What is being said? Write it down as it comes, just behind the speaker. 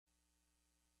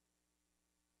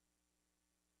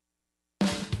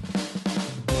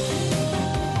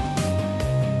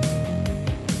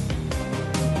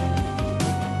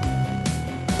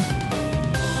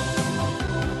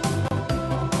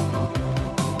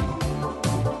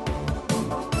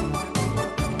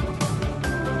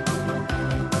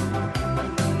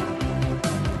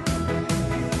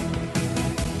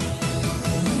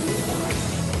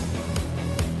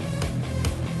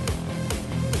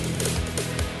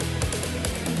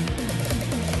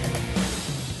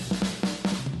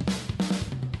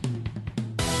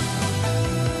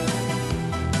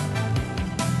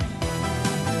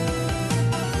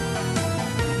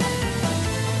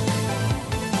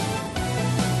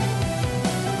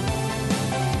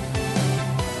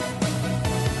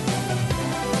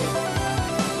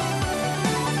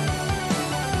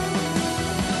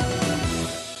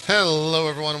Hello,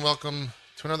 everyone, and welcome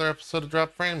to another episode of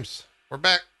Drop Frames. We're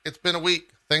back. It's been a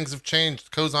week. Things have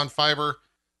changed. Co's on fiber.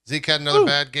 Zeke had another Woo.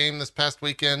 bad game this past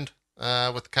weekend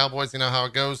with the Cowboys. You know how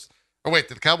it goes. Or wait,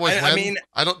 did the Cowboys I win? mean,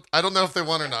 I don't know if they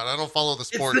won or not. I don't follow the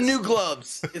it's the sports. new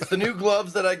gloves. It's the new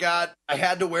gloves that I got. I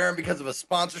had to wear them because of a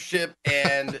sponsorship,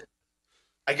 and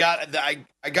I got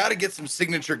to get some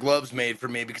signature gloves made for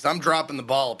me because I'm dropping the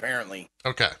ball apparently,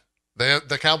 Okay,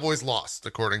 the Cowboys lost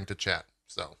according to chat.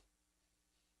 So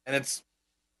and it's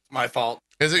my fault.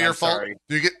 is it And your I'm fault? sorry.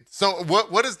 Do you get so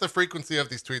what is the frequency of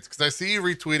these tweets? Because I see you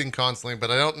retweeting constantly,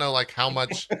 but I don't know like how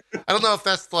much. I don't know if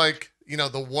that's like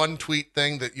the one tweet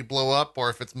thing that you blow up, or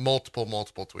if it's multiple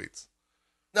tweets.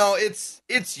 No, it's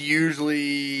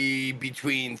usually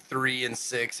between 3 and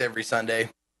 6 every Sunday.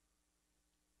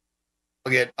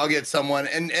 I'll get someone,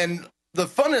 and the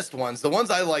funnest ones, the ones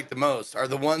I like the most, are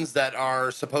the ones that are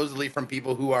supposedly from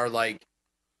people who are like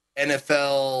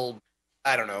NFL,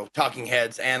 I don't know, talking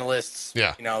heads, analysts,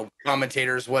 Yeah.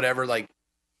 commentators, whatever. Like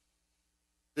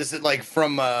this is like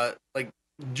from like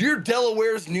your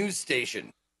Delaware's news station,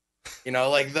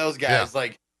 like those Yeah. guys.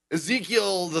 Like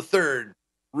Ezekiel the third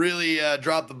really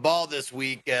dropped the ball this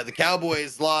week. The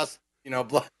Cowboys lost, blah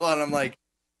blah. And I'm like,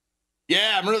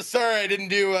 yeah, I'm really sorry I didn't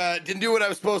do what I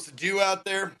was supposed to do out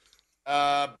there.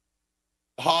 Uh,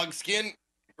 hog skin,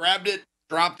 grabbed it,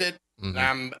 dropped it. Hmm.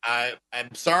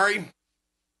 I'm sorry.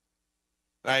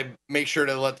 I make sure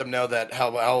to let them know that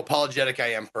how apologetic I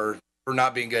am for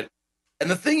not being good. And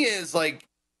the thing is, like,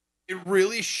 it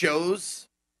really shows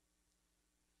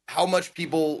how much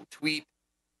people tweet,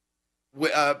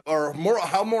 or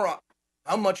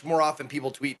how much more often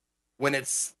people tweet when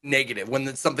it's negative, when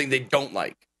it's something they don't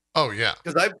like. Oh yeah.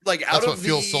 Because I've like out That's what of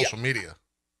fuels the, social media.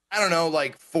 I don't know,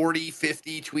 like 40,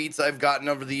 50 tweets I've gotten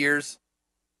over the years,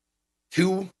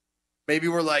 two maybe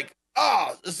were like,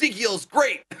 "Oh, Ezekiel's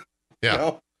great," you Yeah.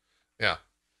 know. Yeah.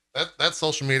 That's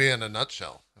social media in a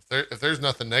nutshell. If there's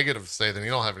nothing negative to say, then you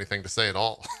don't have anything to say at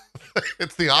all.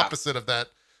 It's the Yeah. opposite of that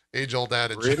age old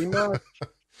adage. Pretty much.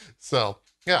 So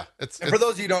yeah, it's And for it's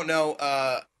those of you who don't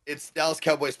know, it's Dallas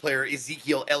Cowboys player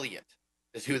Ezekiel Elliott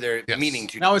is who they're meaning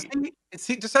yes. to Now tweet. is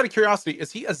he just out of curiosity,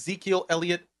 is he Ezekiel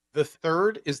Elliott the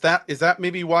third? Is that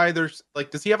maybe why there's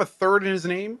like does he have a third in his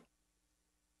name?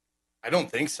 I don't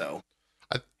think so.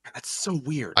 That's so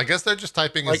weird. I guess they're just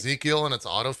typing Like, Ezekiel and it's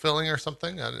autofilling or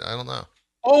something. I don't know.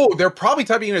 oh, they're probably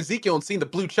typing in Ezekiel and seeing the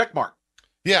blue check mark.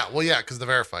 Yeah, well, yeah, because the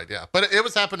verified, yeah, but it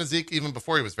was happening to Zeke even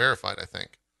before he was verified. I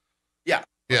think. Yeah,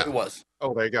 Yeah, it was.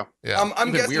 Oh, there you go. yeah, I'm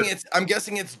Even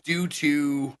guessing weirder. it's due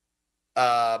to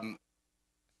um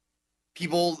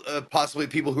people, possibly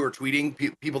people who are tweeting,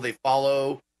 people they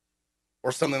follow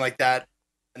or something like that,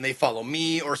 and they follow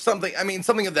me or something. I mean,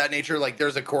 something of that nature. Like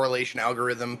there's a correlation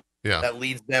algorithm yeah, that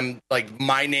leads them, like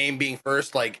my name being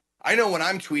first. Like I know when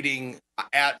I'm tweeting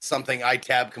at something, I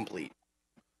tab complete.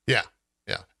 yeah,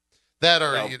 yeah. That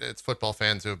or So it's football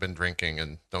fans who have been drinking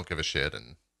and don't give a shit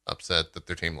and upset that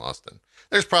their team lost. And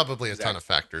there's probably a ton exactly. of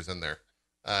factors in there.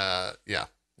 Yeah,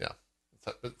 yeah.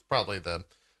 It's probably the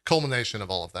culmination of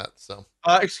all of that. So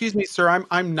Excuse me, sir.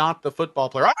 I'm not the football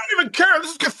player. I don't even care.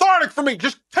 This is cathartic for me.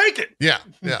 Just take it. yeah,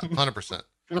 yeah, 100%.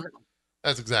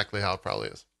 That's exactly how it probably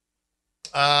is.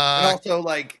 And Uh, also,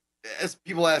 like, as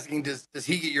people asking, does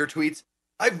he get your tweets?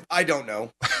 I don't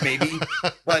know, maybe,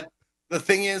 but the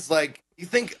thing is, like, you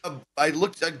think I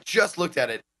just looked at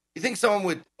it. You think someone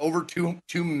with over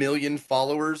 2 million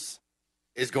followers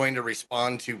is going to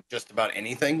respond to just about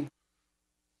anything?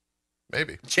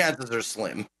 maybe, Chances are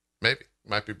slim. maybe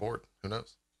might be bored. Who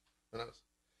knows? Who knows?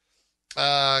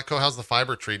 Co, how's the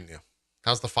fiber treating you?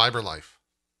 How's the fiber life?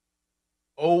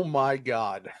 Oh my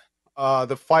god.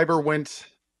 The fiber went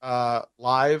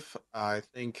live, I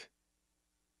think,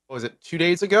 what was it, 2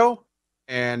 days ago?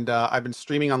 And I've been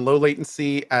streaming on low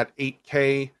latency at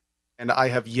 8K, and I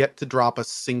have yet to drop a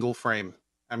single frame.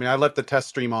 I mean, I left the test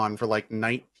stream on for like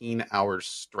 19 hours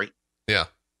straight. Yeah,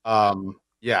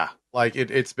 Yeah, like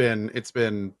it's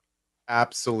been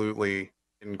absolutely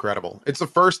incredible. It's the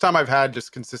first time I've had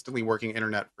just consistently working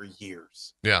internet for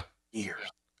years. yeah, Years.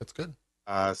 that's good.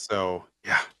 So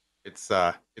yeah, it's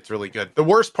really good. The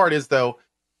worst part is though,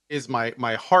 is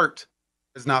my heart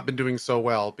has not been doing so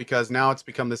well because now it's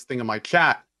become this thing in my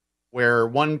chat where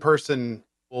one person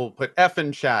will put F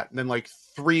in chat and then like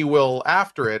three will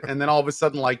after it, and then all of a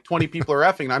sudden like 20 people are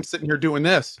effing and I'm sitting here doing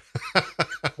this.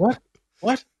 What?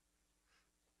 What?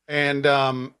 And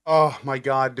oh my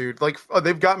god, dude. Like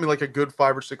they've got me like a good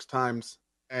 5 or 6 times.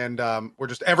 And we're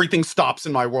just everything stops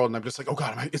in my world, and I'm just like, oh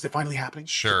god, is it finally happening? Is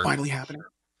it Sure. finally happening?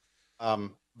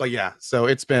 But yeah, so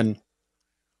it's been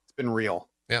real.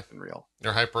 Yeah, It's been real.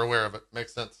 you're hyper aware of it.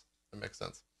 Makes sense. It makes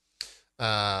sense.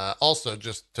 Also,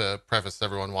 just to preface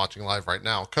everyone watching live right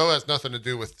now, Co has nothing to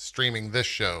do with streaming this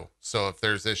show. So if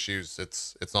there's issues,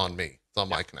 it's on me. It's on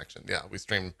my connection. Yeah, we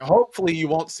stream. Hopefully you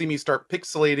won't see me start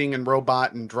pixelating and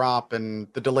robot and drop, and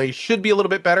the delay should be a little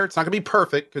bit better. It's not gonna be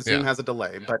perfect because Zoom Yeah. has a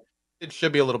delay, but it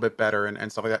should be a little bit better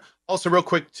and stuff like that. Also, real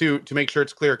quick to make sure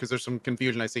it's clear, because there's some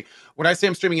confusion I see. When I say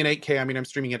I'm streaming in 8K, I mean I'm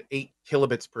streaming at 8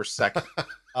 kilobits per second.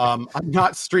 I'm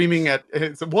not streaming at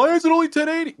why is it only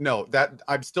 1080? No, that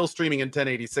I'm still streaming in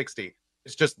 1080 60.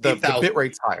 It's just the 8,000. bit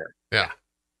rate's higher. Yeah.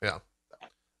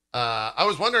 I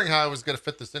was wondering how I was going to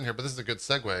fit this in here, but this is a good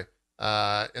segue.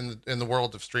 In the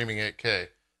world of streaming 8K,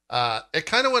 it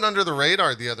kind of went under the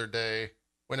radar the other day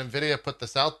when Nvidia put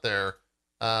this out there,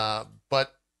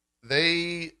 but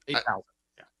they 8,000.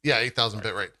 yeah 8,000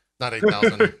 bit rate, not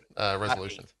 8,000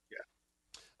 resolution.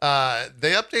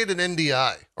 They updated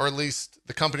NDI, or at least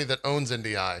the company that owns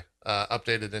NDI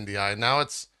updated NDI. Now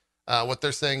it's what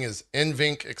they're saying is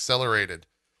NVENC accelerated,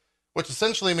 which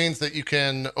essentially means that you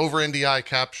can over NDI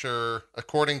capture,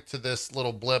 according to this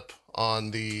little blip on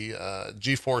the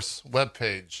GeForce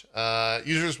webpage.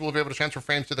 Users will be able to transfer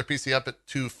frames to their PC up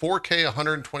to 4K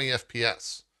 120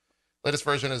 FPS. Latest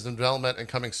version is in development and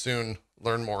coming soon.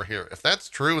 Learn more here. If that's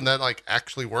true and that like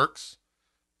actually works,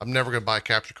 I'm never going to buy a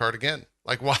capture card again.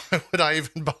 Like, why would I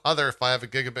even bother if I have a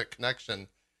gigabit connection?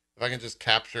 If I can just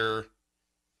capture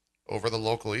over the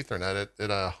local Ethernet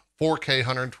at a 4K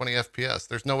 120 FPS,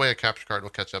 there's no way a capture card will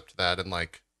catch up to that in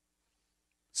like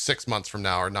 6 months from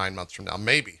now or 9 months from now,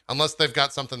 maybe, unless they've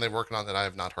got something they're working on that I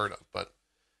have not heard of. But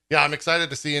yeah, I'm excited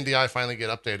to see NDI finally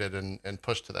get updated and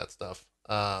push to that stuff.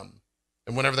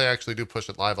 And whenever they actually do push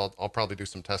it live, I'll probably do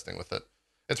some testing with it.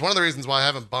 It's one of the reasons why I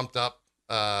haven't bumped up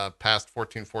past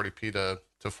 1440p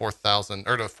to 4000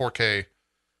 or to 4K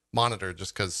monitor,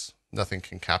 just because nothing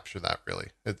can capture that really.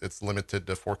 It's limited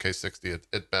to 4K 60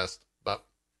 at best, but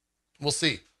we'll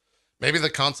see. Maybe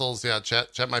the consoles, yeah,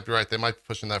 chat might be right. They might be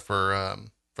pushing that for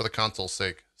the console's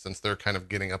sake, since they're kind of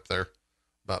getting up there.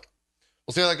 But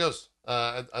we'll see how that goes.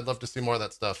 I'd love to see more of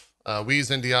that stuff. We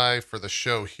use NDI for the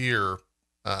show here.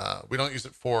 We don't use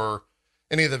it for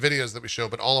any of the videos that we show,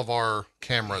 but all of our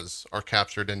cameras are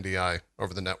captured NDI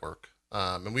over the network.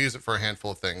 And we use it for a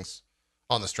handful of things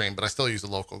on the stream, but I still use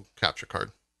a local capture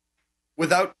card.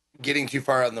 Without getting too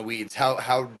far on the weeds,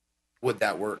 how would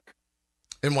that work?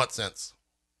 In what sense?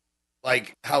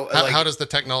 Like how does the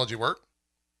technology work?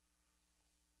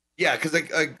 Yeah, because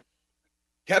a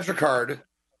capture card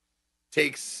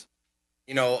takes,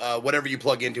 whatever you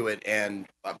plug into it and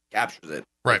captures it.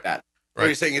 Right. Like that. Right. So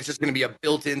you're saying it's just going to be a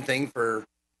built-in thing for...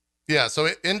 Yeah, so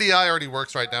NDI already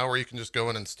works right now where you can just go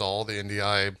and install the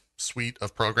NDI suite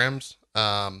of programs,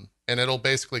 and it'll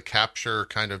basically capture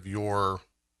kind of your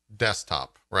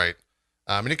desktop, right?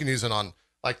 And you can use it on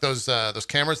like those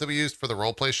cameras that we used for the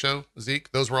role play show,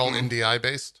 Zeke. Those were all NDI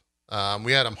based.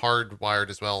 We had them hardwired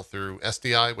as well through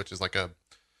SDI, which is like a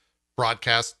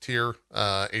broadcast tier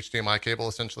HDMI cable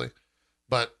essentially.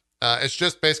 But it's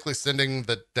just basically sending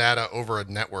the data over a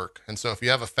network. And so if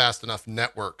you have a fast enough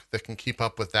network that can keep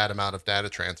up with that amount of data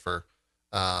transfer,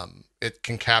 it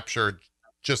can capture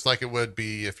just like it would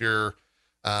be if you're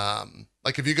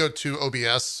like if you go to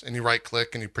OBS and you right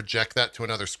click and you project that to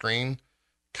another screen,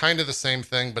 kind of the same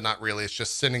thing, but not really. It's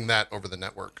just sending that over the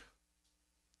network.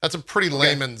 That's a pretty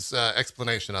layman's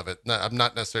explanation of it. No, I'm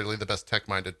not necessarily the best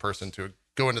tech-minded person to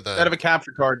go into the... Instead of a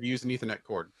capture card, you use an Ethernet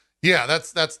cord. Yeah,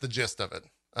 that's the gist of it.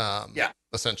 Yeah.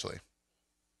 Essentially.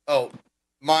 Oh,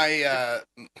 my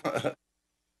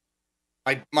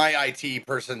my IT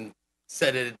person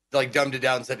said it, like dumbed it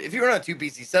down and said, if you're on a 2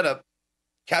 PC setup,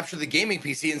 capture the gaming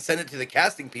PC and send it to the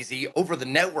casting PC over the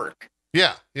network.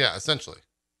 Yeah, essentially.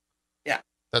 Yeah.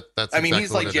 That's I mean, exactly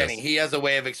he's like what it Jenny. is. He has a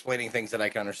way of explaining things that I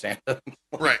can understand.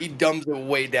 Right. He dumbs it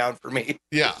way down for me.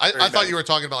 Yeah, I Very thought nice. you were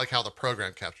talking about like how the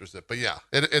program captures it, but yeah,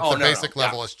 it's Oh, the no, basic no,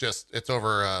 level. yeah. It's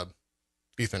over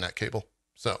Ethernet cable.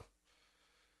 So,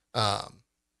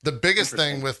 the biggest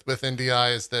thing Interesting. with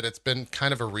NDI is that it's been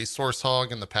kind of a resource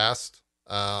hog in the past,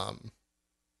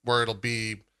 where it'll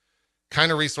be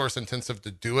kind of resource intensive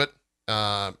to do it,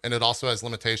 and it also has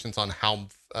limitations on how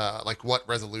like what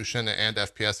resolution and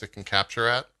FPS it can capture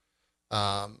at.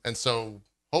 And so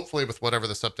hopefully with whatever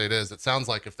this update is, it sounds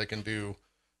like if they can do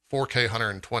 4K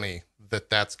 120,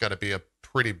 that's got to be a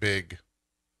pretty big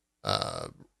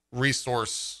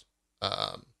resource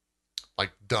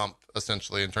like dump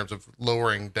essentially in terms of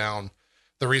lowering down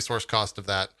the resource cost of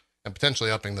that and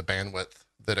potentially upping the bandwidth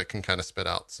that it can kind of spit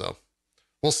out. So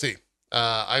we'll see.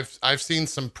 I've seen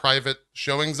some private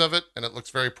showings of it and it looks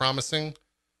very promising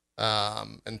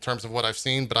in terms of what I've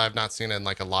seen, but I've not seen it in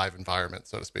like a live environment,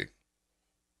 so to speak.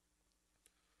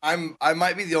 I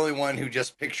might be the only one who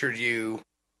just pictured you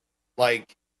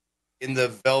like in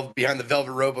the behind the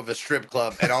velvet rope of a strip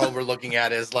club, and all we're looking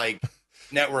at is like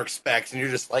network specs, and you're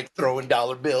just like throwing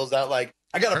dollar bills out. Like,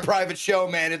 I got a Sure. private show,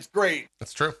 man. It's great.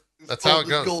 That's true. This That's how it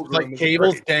this goes. gold Like room is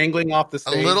cables great. dangling off the A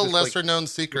stage. little just, like, lesser known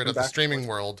secret flipping of the back and streaming forth.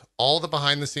 world, all the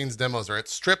behind the scenes demos are at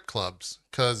strip clubs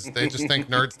because they just think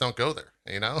nerds don't go there,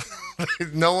 you know?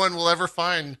 No one will ever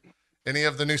find any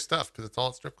of the new stuff because it's all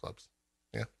at strip clubs.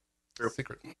 Yeah. True.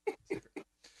 Secret.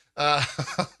 Uh,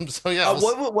 so yeah, we'll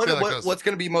see how that goes. What's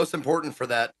going to be most important for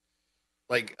that?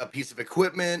 Like a piece of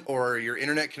equipment or your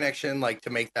internet connection, like to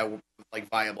make that like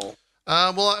viable.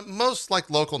 Well, most like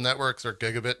local networks are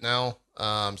gigabit now,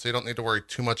 so you don't need to worry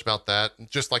too much about that.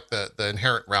 Just like the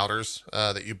inherent routers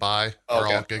that you buy are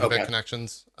all gigabit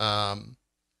connections. I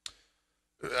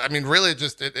mean, really,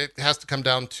 just it has to come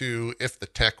down to if the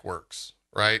tech works,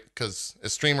 right? Because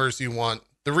as streamers, you want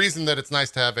the reason that it's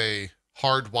nice to have a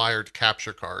hardwired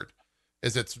capture card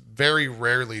is it's very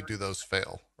rarely do those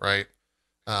fail, right?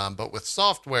 But with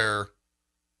software,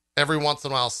 every once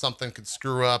in a while something could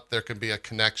screw up. There could be a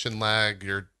connection lag.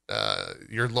 Your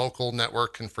local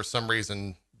network can for some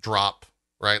reason drop,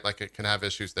 right? Like it can have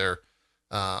issues there.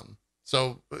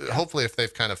 So hopefully if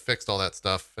they've kind of fixed all that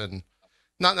stuff, and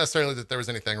not necessarily that there was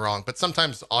anything wrong, but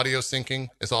sometimes audio syncing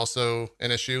is also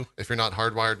an issue. If you're not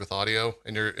hardwired with audio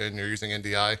and you're using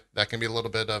NDI, that can be a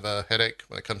little bit of a headache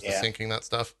when it comes to syncing that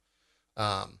stuff.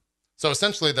 So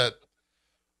essentially that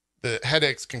the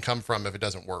headaches can come from if it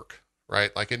doesn't work,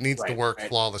 right? Like it needs to work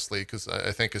flawlessly, because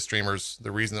I think as streamers,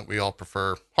 the reason that we all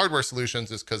prefer hardware solutions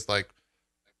is because like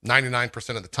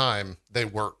 99% of the time they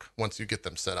work once you get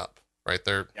them set up, right?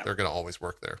 They're going to always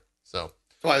work there. So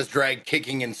I was dragged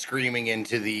kicking and screaming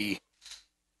into the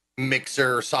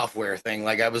mixer software thing.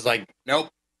 Like I was like, nope,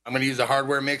 I'm going to use a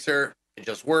hardware mixer. It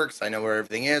just works. I know where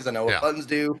everything is. I know what buttons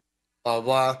do, blah,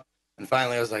 blah, blah. And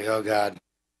finally I was like, oh God.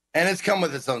 And it's come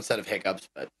with its own set of hiccups,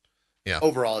 but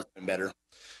overall it's been better.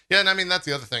 Yeah. And I mean, that's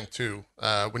the other thing too.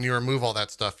 When you remove all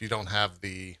that stuff, you don't have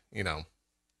the,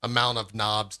 amount of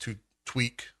knobs to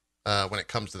tweak when it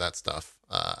comes to that stuff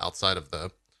outside of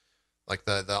the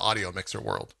audio mixer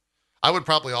world. I would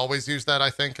probably always use that, I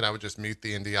think, and I would just mute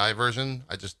the NDI version.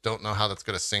 I just don't know how that's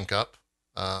going to sync up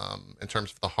in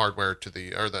terms of the hardware to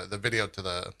the video to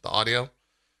the audio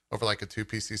over like a 2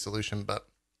 PC solution, but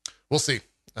we'll see.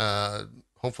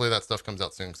 Hopefully that stuff comes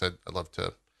out soon, because I'd love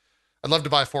to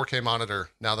buy a 4K monitor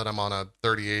now that I'm on a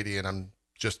 3080 and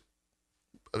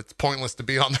it's pointless to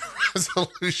be on the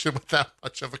resolution with that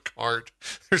much of a card.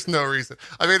 There's no reason.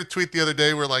 I made a tweet the other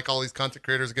day where like all these content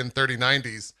creators are getting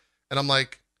 3090s, and I'm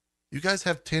like, you guys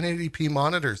have 1080p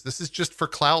monitors. This is just for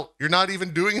clout. You're not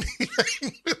even doing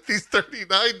anything with these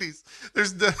 3090s.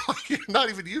 You're not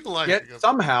even utilizing them. Yet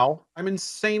somehow I'm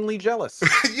insanely jealous.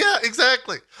 Yeah,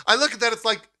 exactly. I look at that. It's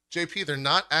like, JP, they're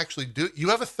not actually you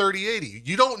have a 3080.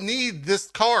 You don't need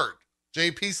this card.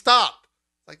 JP, stop.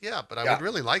 Like, yeah, but I would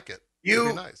really like it. It'd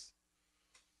be nice.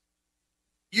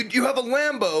 You have a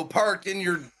Lambo parked in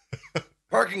your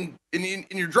parking in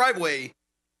your driveway,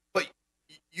 but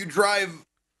you drive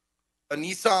a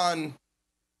Nissan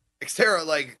Xterra.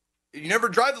 Like, you never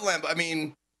drive the Lambo. I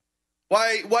mean,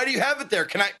 why do you have it there?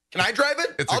 Can I drive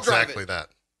it? It's exactly that.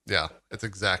 Yeah, it's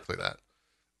exactly that.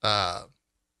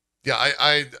 Yeah,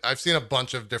 I've seen a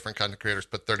bunch of different content creators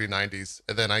put 3090s,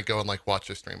 and then I go and like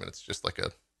watch a stream, and it's just like oh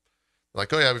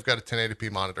yeah, we've got a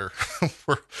 1080p monitor.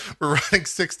 we're running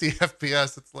 60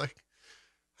 FPS. It's like,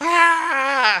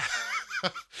 ah.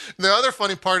 The other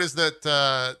funny part is that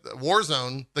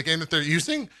Warzone, the game that they're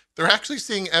using, they're actually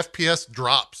seeing FPS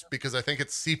drops because I think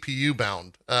it's CPU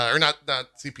bound, or not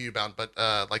CPU bound, but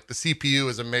like the CPU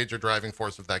is a major driving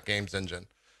force of that game's engine.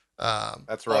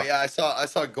 That's right. Oh yeah, I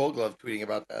saw Gold Glove tweeting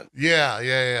about that.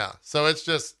 Yeah. So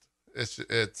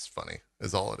it's funny,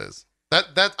 is all it is.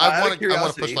 That I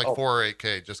want to push like 4 or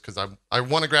 8K just because I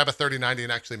want to grab a 3090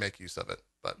 and actually make use of it.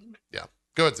 But yeah,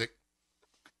 go ahead, Zeke.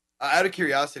 Out of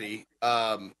curiosity,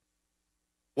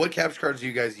 what capture cards are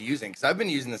you guys using? Because I've been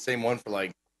using the same one for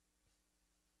like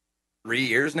 3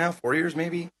 years now, 4 years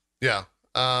maybe. Yeah.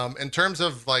 In terms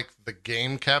of like the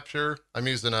game capture, I'm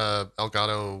using a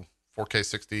Elgato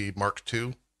 4K60 Mark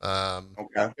II.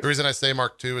 The reason I say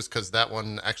Mark II is because that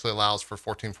one actually allows for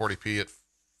 1440p at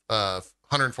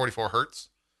 144 hertz.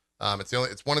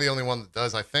 It's one of the only one that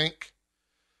does. I think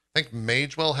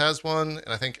Magewell has one, and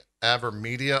I think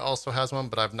Avermedia also has one,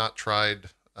 but I've not tried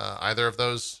either of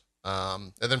those.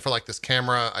 And then for like this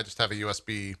camera, I just have a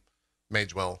USB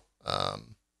Magewell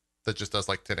that just does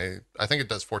like 1080. I think it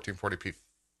does 1440p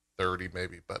 30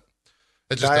 maybe, but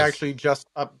it just I actually just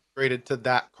upgraded to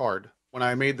that card when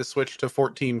I made the switch to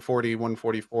 1440,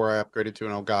 144, I upgraded to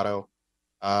an Elgato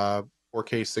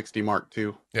 4K 60 Mark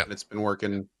II. Yeah. And it's been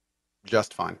working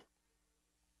just fine.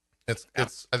 It's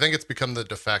I think it's become the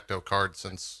de facto card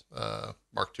since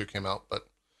Mark II came out, but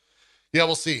yeah,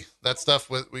 we'll see. That stuff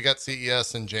we got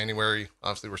CES in January.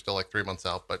 Obviously, we're still like 3 months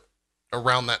out, but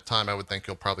around that time, I would think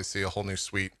you'll probably see a whole new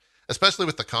suite, especially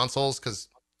with the consoles, because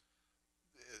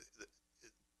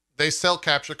they sell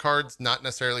capture cards not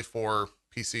necessarily for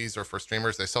PCs or for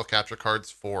streamers. They sell capture cards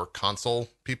for console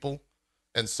people,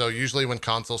 and so usually when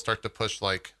consoles start to push,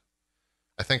 like,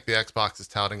 I think the Xbox is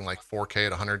touting like 4K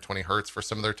at 120 hertz for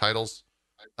some of their titles.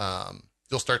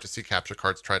 You'll start to see capture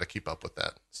cards try to keep up with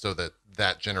that, so that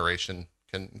that generation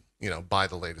can, buy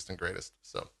the latest and greatest.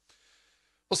 So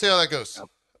we'll see how that goes.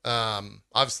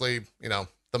 Obviously,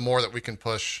 the more that we can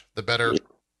push, the better.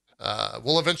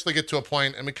 We'll eventually get to a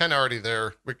point, and we kind of already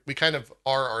there. We kind of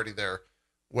are already there,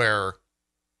 where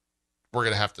we're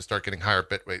gonna have to start getting higher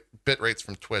bit rates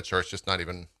from Twitch, or it's just not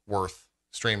even worth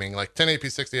streaming. Like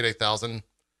 1080p 60 at 8,000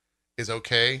 is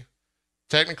okay.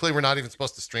 Technically, we're not even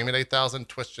supposed to stream at 8,000.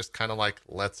 Twitch just kind of like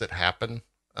lets it happen.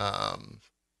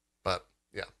 But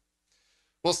yeah,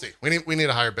 we'll see. We need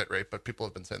a higher bit rate, but people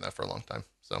have been saying that for a long time.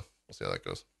 So we'll see how that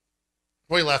goes.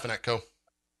 What are you laughing at, Co?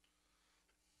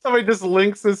 Somebody just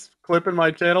links this clip in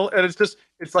my channel, and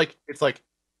it's like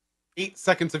 8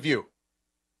 seconds of you.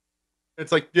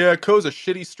 It's like, yeah, Co's a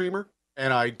shitty streamer,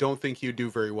 and I don't think he'd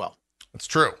do very well. It's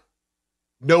true.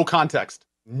 No context.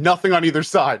 Nothing on either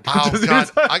side. Oh, God.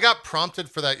 I got prompted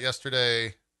for that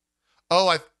yesterday.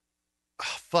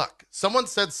 Fuck. Someone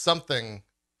said something.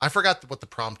 I forgot what the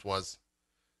prompt was.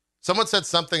 Someone said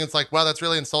something. It's like, wow, that's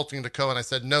really insulting to Co. And I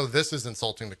said, no, this is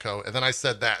insulting to Co. And then I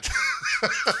said that.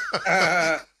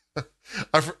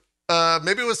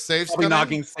 Maybe it was Save Probably Scumming.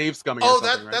 knocking Save Scumming. Oh,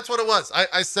 right? that's what it was.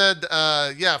 I said,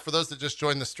 yeah, for those that just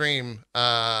joined the stream,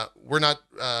 we're not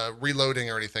reloading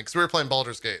or anything, because we were playing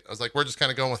Baldur's Gate. I was like, we're just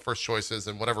kind of going with first choices,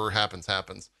 and whatever happens,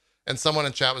 happens. And someone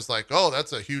in chat was like, oh,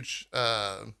 that's a huge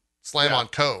slam on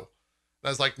Co. And I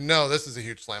was like, no, this is a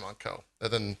huge slam on Co.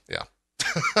 And then, yeah.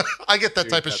 I get that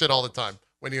type of shit all the time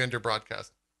when you end your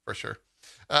broadcast, for sure.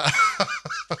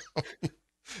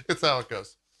 It's how it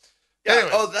goes. Yeah.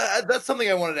 Anyways. Oh, that's something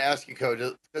I wanted to ask you, Coach,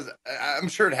 because I'm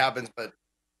sure it happens, but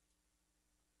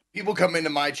people come into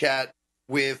my chat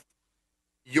with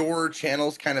your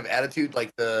channel's kind of attitude,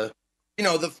 like the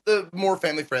more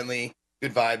family friendly,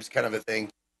 good vibes kind of a thing.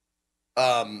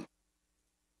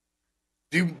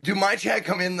 Do my chat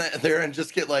come in there and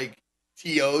just get like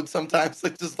TO'd sometimes,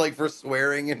 like just like for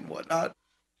swearing and whatnot?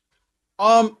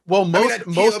 Well,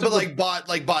 most of like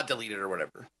bot deleted or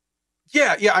whatever.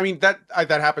 Yeah. I mean that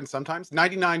happens sometimes.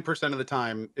 99% of the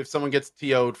time, if someone gets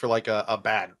TO'd for like a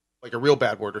real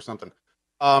bad word or something,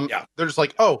 they're just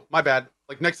like, oh, my bad.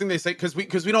 Like next thing they say, because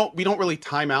we don't really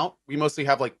time out. We mostly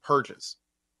have like purges.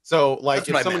 So like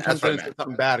if someone comes in and says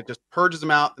something bad, it just purges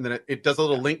them out, and then it does a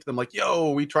little link to them, like,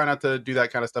 yo, we try not to do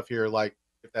that kind of stuff here. Like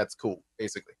if that's cool,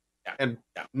 basically. Yeah. And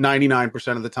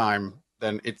 99% of the time,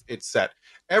 then it's set.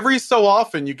 Every so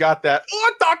often, you got that,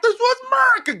 oh, I thought this was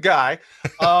America guy,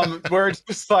 where it's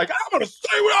just like, I'm going to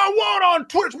say what I want on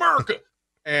Twitch America,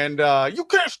 and you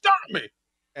can't stop me.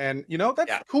 And,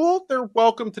 that's cool. They're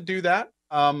welcome to do that.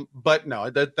 But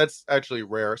no, that's actually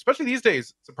rare, especially these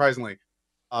days, surprisingly.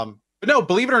 But no,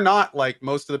 believe it or not, like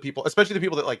most of the people, especially the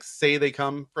people that like say they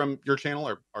come from your channel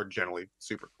are generally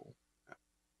super cool. Yeah.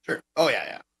 Sure. Oh,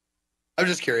 yeah. I'm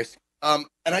just curious. And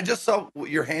I just saw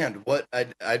your hand. What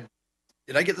did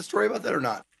I get the story about that or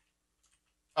not?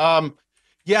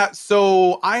 Yeah.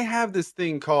 So I have this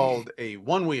thing called a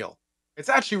one wheel. It's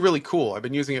actually really cool. I've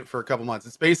been using it for a couple months.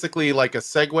 It's basically like a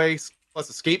Segway plus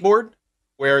a skateboard,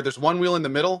 where there's one wheel in the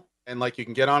middle, and like you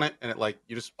can get on it, and it like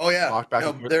you just walk back.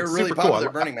 No, they're really popular.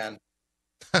 Cool. Burning Man.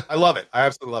 I love it. I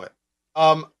absolutely love it.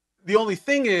 The only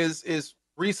thing is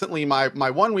recently my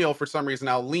one wheel for some reason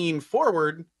I'll lean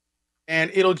forward,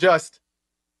 and it'll just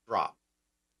drop.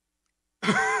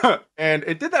 And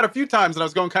it did that a few times, and I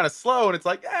was going kind of slow, and it's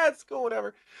like, yeah, it's cool,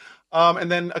 whatever.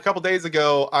 And then a couple days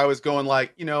ago, I was going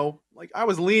like, like I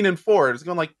was leaning forward. It was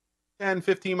going like 10,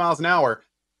 15 miles an hour,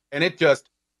 and it just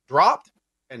dropped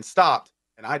and stopped,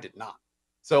 and I did not.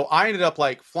 So I ended up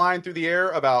like flying through the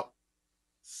air about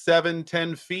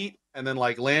 7-10 feet, and then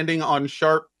like landing on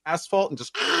sharp asphalt and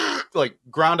just like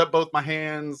ground up both my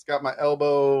hands, got my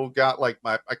elbow, got like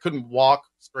I couldn't walk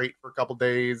straight for a couple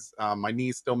days. My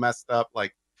knees still messed up.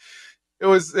 Like it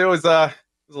was a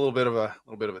little bit of a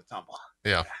tumble.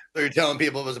 Yeah. So you're telling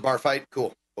people it was a bar fight?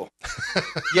 Cool.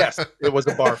 Yes, it was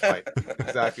a bar fight.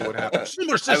 Exactly what happened. I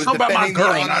was defending the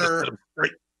honor.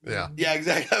 Yeah. Yeah,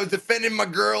 exactly. I was defending my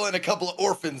girl and a couple of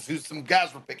orphans who some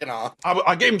guys were picking on.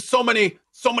 I gave him so many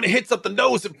hits up the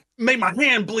nose, it made my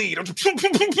hand bleed. I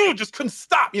just couldn't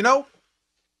stop, you know?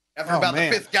 After Oh, about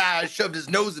man. the fifth guy shoved his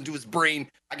nose into his brain,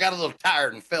 I got a little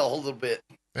tired and fell a little bit.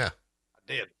 I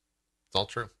did. It's all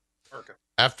true. Okay.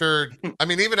 After, I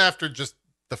mean, even after just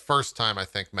the first time, I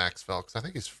think Max fell, because I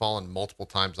think he's fallen multiple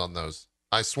times on those.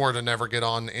 I swore to never get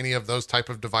on any of those type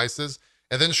of devices.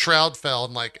 And then Shroud fell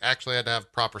and like actually had to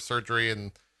have proper surgery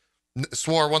and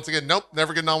swore once again, nope,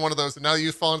 never getting on one of those. And now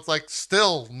you fall, it's like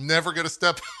still never gonna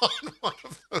step on one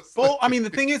of those. Well, I mean, the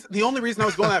thing is, the only reason I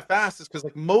was going that fast is because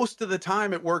like most of the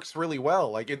time it works really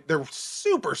well. Like they're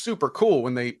super, super cool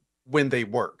when they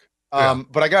work. Yeah.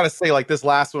 But I gotta say, like this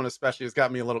last one especially has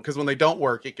got me a little, because when they don't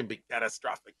work, it can be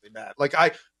catastrophically bad. Like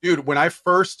dude, when I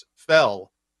first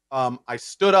fell, I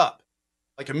stood up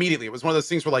like immediately. It was one of those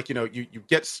things where like, you know, you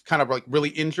get kind of like really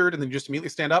injured and then you just immediately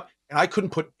stand up, and I couldn't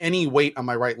put any weight on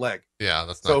my right leg. Yeah,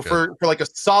 that's not So good. for like a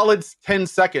solid 10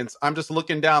 seconds, I'm just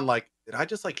looking down like, did I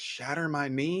just like shatter my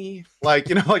knee? Like,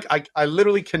 you know, like I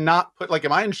literally cannot put, like,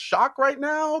 am I in shock right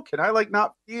now? Can I like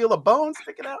not feel a bone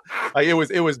sticking out? Like it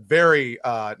was very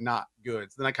not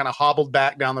good. So then I kind of hobbled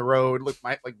back down the road, looked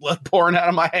my like blood pouring out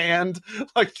of my hand.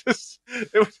 Like just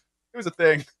it was a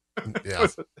thing. It Yeah,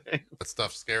 was a thing. that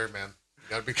stuff's scary, man. You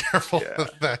gotta be careful Yeah,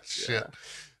 with that shit.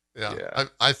 Yeah. yeah.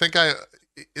 I think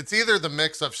it's either the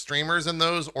mix of streamers in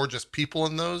those or just people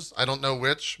in those. I don't know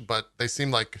which, but they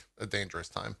seem like a dangerous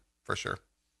time for sure.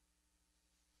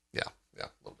 Yeah, a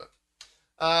little bit.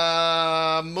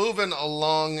 Moving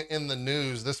along in the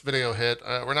news, this video hit.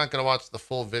 We're not going to watch the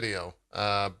full video,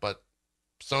 but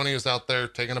Sony is out there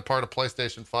taking apart a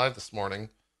PlayStation 5 this morning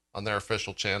on their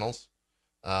official channels.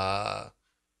 The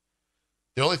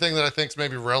only thing that I think is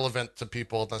maybe relevant to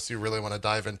people, unless you really want to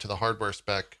dive into the hardware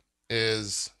spec,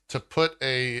 is to put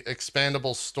a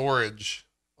expandable storage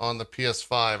on the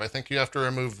PS5. I think you have to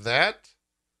remove that,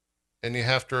 and you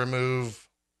have to remove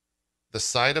the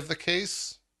side of the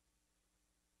case.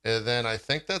 And then I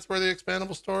think that's where the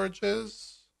expandable storage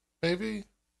is, maybe.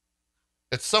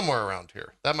 It's somewhere around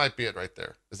here. That might be it right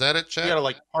there. Is that it, Chad? You gotta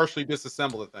like partially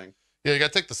disassemble the thing. Yeah, you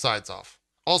gotta take the sides off.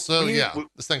 Also, When you- yeah,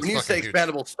 this thing's When you say fucking huge.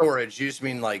 expandable storage, you just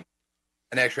mean like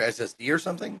an extra SSD or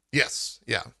something? Yes,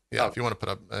 yeah. Oh. If you want to put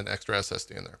up an extra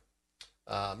SSD in there.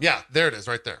 Yeah, there it is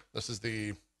right there. This is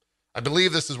I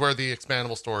believe this is where the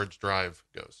expandable storage drive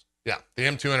goes. Yeah, the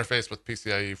M2 interface with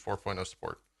PCIe 4.0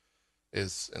 support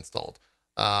is installed.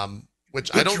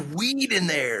 Which I Get don't. your weed in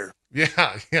there.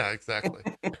 Yeah, exactly.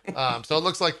 So it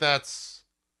looks like that's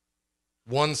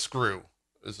one screw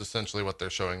is essentially what they're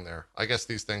showing there. I guess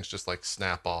these things just like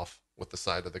snap off with the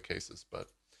side of the cases, but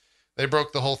they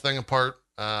broke the whole thing apart.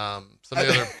 Some of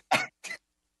the other.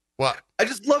 What? I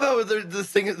just love how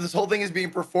this whole thing is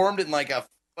being performed in like a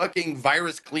fucking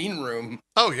virus clean room.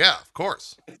 Oh yeah, of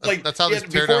course. Like That's how he these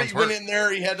had- before teardowns he work. went in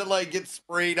there, he had to like get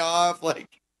sprayed off. Like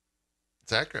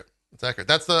It's accurate. It's accurate.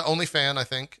 That's the only fan I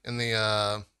think in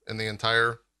the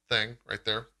entire thing right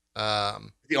there.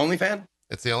 the only fan.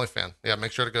 It's the only fan. Yeah,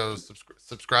 make sure to go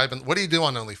subscribe. And what do you do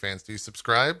on OnlyFans? Do you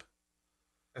subscribe?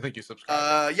 I think you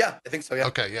subscribe. Yeah, I think so. Yeah.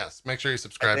 Okay, yes. Make sure you I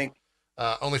subscribe. think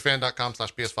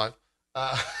Onlyfan.com/PS5.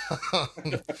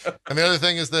 And the other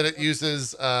thing is that it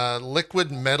uses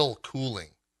liquid metal cooling,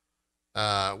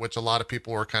 which a lot of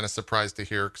people were kind of surprised to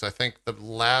hear, because I think the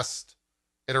last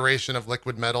iteration of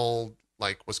liquid metal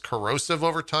like was corrosive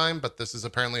over time, but this is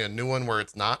apparently a new one where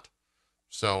it's not.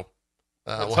 So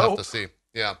we'll have to see.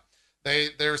 Yeah.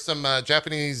 There's some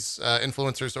Japanese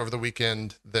influencers over the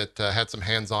weekend that had some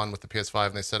hands-on with the PS5,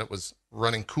 and they said it was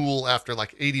running cool after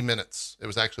like 80 minutes. It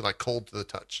was actually like cold to the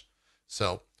touch.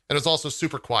 So, and it's also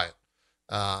super quiet.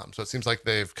 So it seems like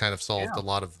they've kind of solved a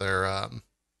lot of their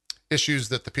issues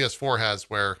that the PS4 has,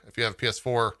 where if you have a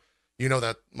PS4, you know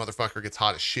that motherfucker gets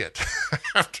hot as shit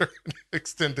after an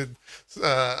extended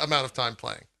amount of time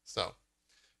playing. So,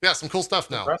 yeah, some cool stuff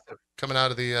now Impressive. coming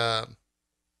out of the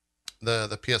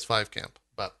PS5 camp.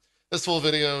 But this full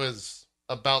video is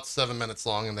about 7 minutes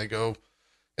long, and they go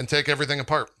and take everything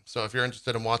apart. So if you're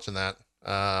interested in watching that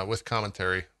with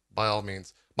commentary, by all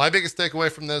means. My biggest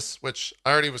takeaway from this, which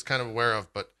I already was kind of aware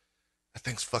of, but that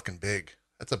thing's fucking big.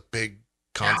 That's a big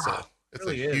console. Yeah, it's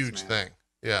really a is, huge man. thing.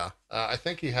 Yeah. I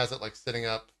think he has it like sitting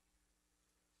up.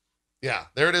 Yeah,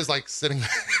 there it is, like sitting.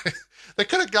 They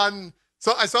could have gotten.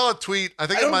 So I saw a tweet. I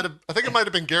think it might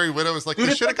have been Gary Widow. It was like, Dude,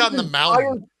 they it's should have like gotten the an mountain.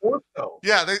 entire sport, though.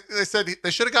 Yeah, they said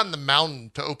they should have gotten the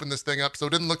mountain to open this thing up, so it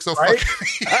didn't look so Right?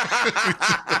 fucking.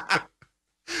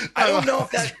 I don't know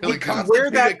if that really would good. constitute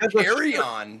Wear that a as a carry shirt.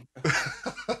 on.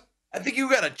 I think you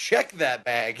got to check that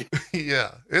bag.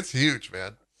 Yeah, it's huge,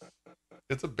 man.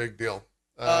 It's a big deal.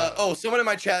 Someone in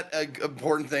my chat,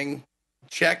 important thing,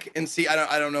 check and see.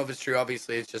 I don't know if it's true.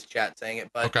 Obviously, it's just chat saying it,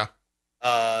 but okay.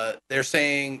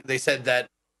 they said that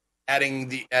adding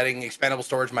expandable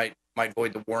storage might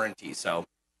void the warranty. So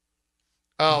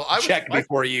check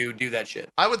before you do that shit.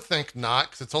 I would think not,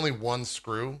 because it's only one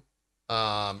screw.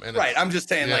 And right. I'm just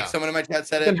saying, yeah. like someone in my chat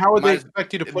said it. Then how would they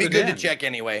expect you to put it in? It'd be good to check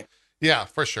anyway. Yeah,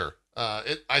 for sure.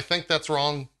 I think that's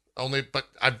wrong. But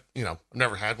I've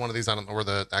never had one of these. I don't know where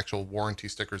the actual warranty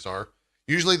stickers are.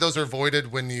 Usually those are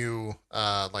voided when you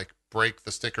like break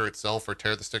the sticker itself or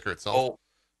tear the sticker itself. Oh,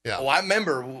 yeah. Oh, I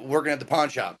remember working at the pawn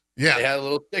shop. Yeah. They had a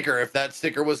little sticker. If that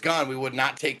sticker was gone, we would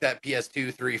not take that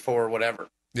PS2, 3, 4, whatever.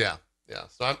 Yeah. Yeah.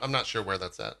 So I'm not sure where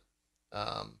that's at.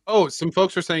 Some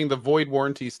folks are saying the void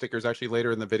warranty sticker is actually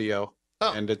later in the video.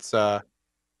 Oh. And it's and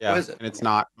it's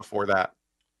not before that.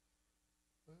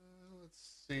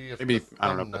 Let's see if maybe I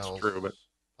don't know if that's true, but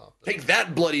take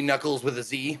that, Bloody Knuckles with a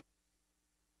Z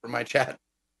from my chat.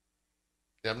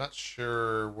 Yeah, I'm not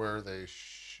sure where they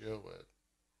show it.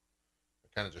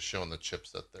 They're kind of just showing the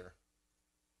chipset there.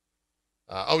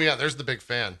 Oh yeah, there's the big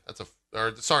fan. The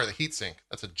heatsink.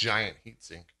 That's a giant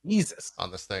heatsink. Jesus. On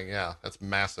this thing, yeah, that's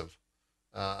massive.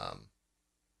 No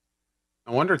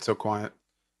wonder it's so quiet.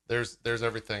 There's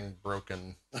everything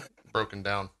broken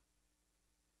down.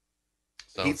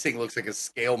 So heatsink looks like a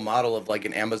scale model of like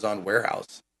an Amazon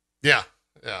warehouse. Yeah,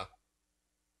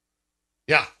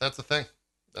 that's the thing.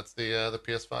 That's the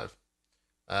PS5.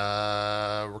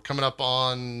 We're coming up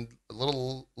on a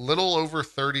little over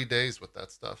 30 days with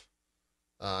that stuff.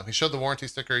 He showed the warranty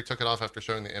sticker. He took it off after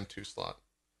showing the M2 slot.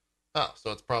 Oh,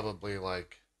 so it's probably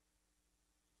like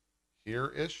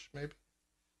here-ish, maybe.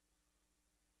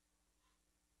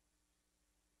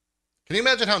 Can you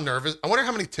imagine how nervous? I wonder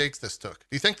how many takes this took. Do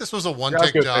you think this was a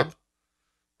one-take job?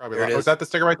 Probably. Was that the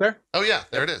sticker right there? Oh yeah,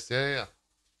 there it is. Yeah.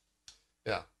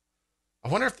 I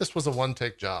wonder if this was a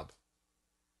one-take job,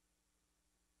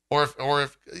 or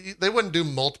if they wouldn't do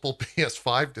multiple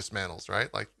PS5 dismantles,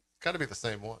 right? Like, it's got to be the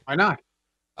same one. Why not?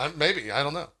 Maybe, I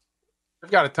don't know.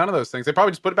 They've got a ton of those things. They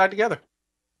probably just put it back together.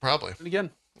 Probably. And again.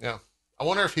 Yeah. I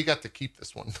wonder if he got to keep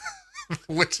this one,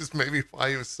 which is maybe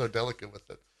why he was so delicate with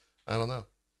it. I don't know.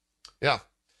 Yeah.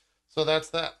 So that's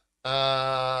that.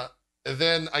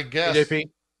 Then I guess. Hey, JP.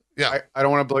 Yeah. I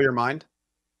don't want to blow your mind.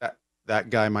 That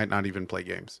guy might not even play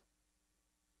games.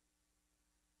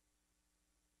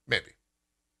 Maybe.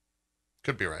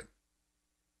 Could be right.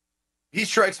 He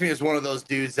strikes me as one of those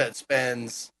dudes that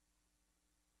spends,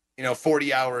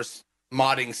 40 hours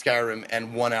modding Skyrim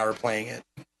and 1 hour playing it.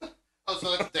 Oh,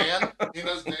 so that's Dan? He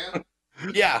knows Dan?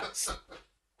 Yeah.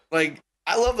 Like,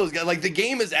 I love those guys. Like, the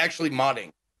game is actually modding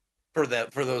for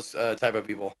those type of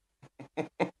people. Hold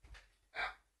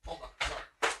on.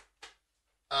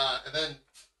 Sorry. And then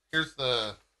here's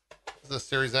the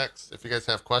Series X. If you guys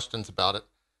have questions about it,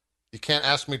 you can't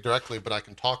ask me directly, but I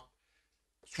can talk.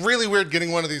 It's really weird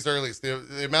getting one of these early.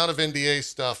 The amount of NDA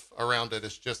stuff around it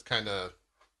is just kind of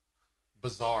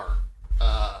bizarre.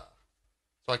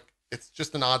 It's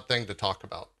just an odd thing to talk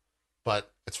about,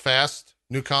 but it's fast.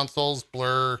 New consoles,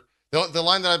 Blur. The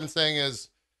line that I've been saying is,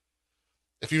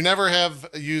 if you never have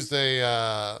used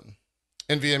a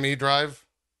NVMe drive,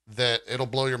 that it'll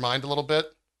blow your mind a little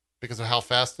bit because of how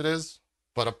fast it is.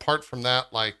 But apart from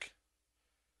that, like,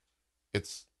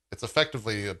 it's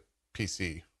effectively a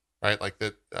PC, right? Like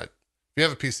that. If you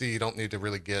have a PC, you don't need to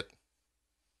really get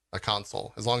a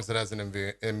console as long as it has an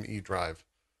NVMe drive.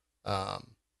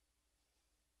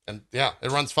 And yeah,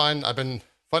 it runs fine.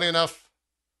 Funny enough,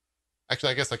 actually,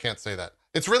 I guess I can't say that.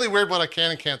 It's really weird what I can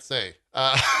and can't say.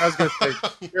 I was going to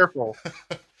say, careful.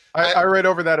 I read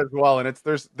over that as well, and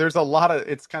there's a lot of,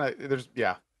 it's kind of, there's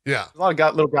a lot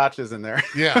of little gotchas in there.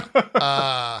 Yeah.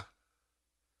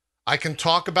 I can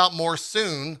talk about more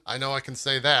soon. I know I can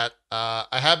say that.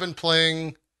 I have been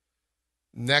playing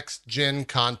next gen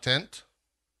content,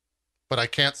 but I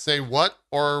can't say what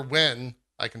or when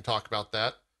I can talk about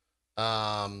that.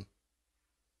 And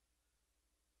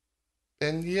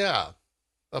yeah,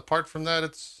 apart from that,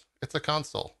 it's a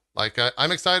console. Like,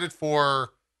 I'm excited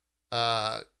for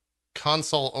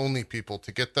console only people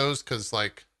to get those, because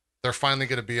like they're finally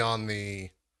going to be on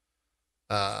the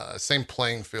same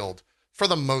playing field for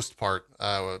the most part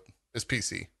as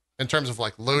PC in terms of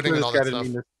like loading and all that stuff.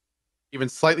 Even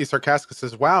slightly sarcastic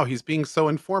says, "Wow, he's being so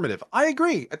informative." I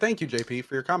agree. Thank you, JP,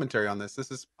 for your commentary on this.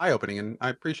 This is eye-opening, and I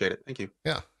appreciate it. Thank you.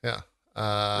 Yeah.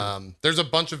 There's a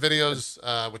bunch of videos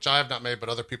which I have not made, but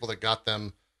other people that got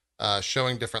them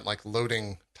showing different like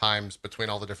loading times between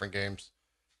all the different games,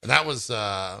 and that was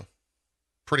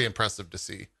pretty impressive to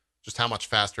see just how much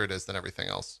faster it is than everything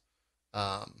else.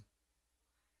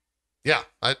 yeah,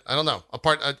 I don't know.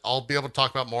 I'll be able to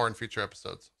talk about more in future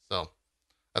episodes. So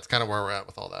that's kind of where we're at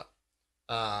with all that.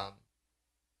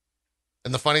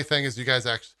 And the funny thing is, you guys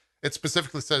actually, it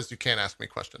specifically says you can't ask me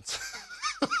questions.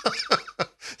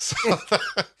 So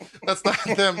that's not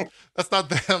them. That's not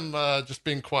them just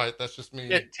being quiet. That's just me.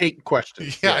 Can't take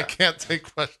questions. Yeah, I can't take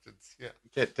questions. Yeah,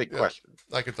 Can't take Yeah. questions.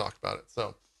 I could talk about it.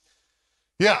 So,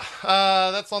 yeah,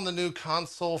 that's on the new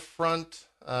console front.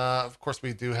 Of course,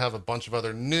 we do have a bunch of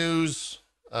other news.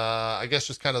 I guess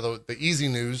just kind of the easy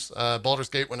news. Baldur's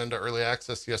Gate went into early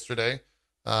access yesterday,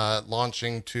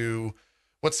 launching to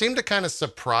what seemed to kind of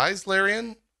surprise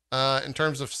Larian in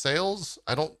terms of sales.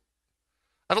 I don't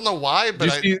know why,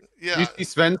 but Did you see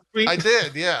Sven's tweet? I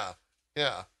did. Yeah,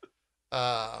 yeah,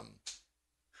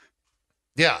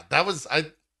 yeah. That was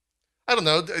I don't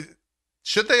know.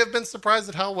 Should they have been surprised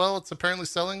at how well it's apparently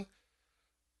selling?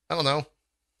 I don't know.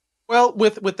 Well,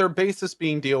 with their basis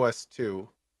being DOS 2,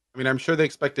 I mean, I'm sure they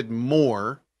expected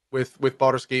more with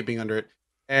Baldur's Gate being under it.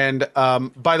 And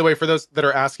by the way, for those that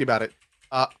are asking about it,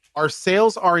 our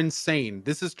sales are insane.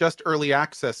 This is just early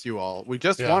access, you all. We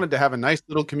just wanted to have a nice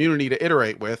little community to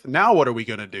iterate with. Now what are we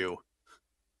going to do?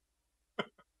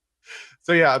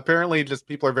 So yeah, apparently just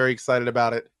people are very excited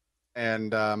about it.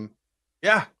 And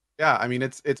yeah, I mean,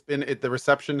 the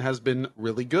reception has been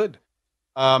really good.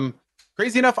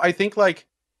 Crazy enough, I think like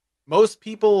most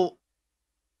people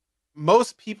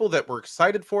that were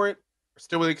excited for it are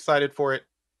still really excited for it.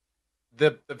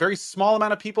 The very small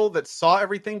amount of people that saw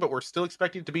everything but were still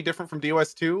expecting it to be different from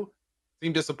DOS 2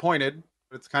 seemed disappointed.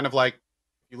 But it's kind of like,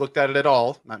 you looked at it at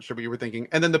all, not sure what you were thinking.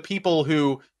 And then the people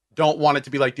who don't want it to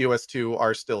be like DOS 2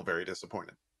 are still very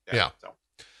disappointed. Yeah. So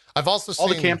I've also all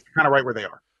seen the camps are kind of right where they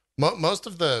are. Most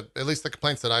of at least the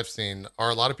complaints that I've seen are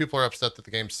a lot of people are upset that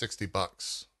the game's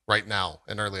 $60 right now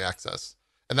in early access.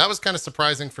 And that was kind of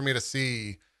surprising for me to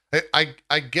see.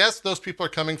 I guess those people are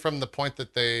coming from the point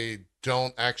that they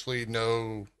don't actually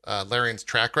know Larian's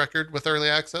track record with early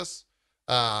access.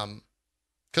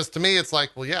 Because to me, it's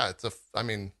like, well, yeah, it's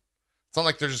not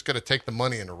like they're just going to take the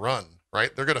money and run,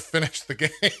 right? They're going to finish the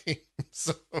game.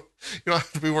 So you don't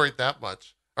have to be worried that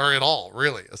much or at all,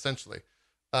 really, essentially.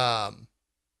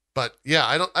 But yeah,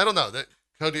 I don't know that.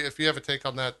 Cody, if you have a take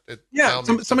on that,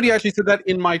 somebody actually said that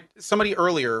somebody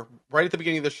earlier, right at the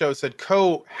beginning of the show, said,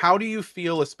 "Co, how do you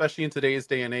feel, especially in today's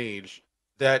day and age,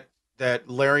 that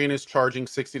Larian is charging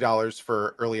 $60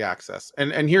 for early access?"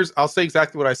 And I'll say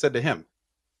exactly what I said to him.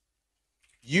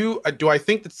 Do I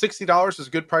think that $60 is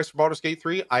a good price for Baldur's Gate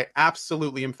 3? I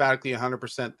absolutely, emphatically,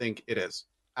 100% think it is.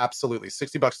 Absolutely,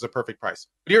 $60 is a perfect price.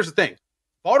 But here's the thing: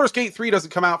 Baldur's Gate 3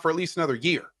 doesn't come out for at least another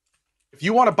year. If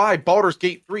you want to buy Baldur's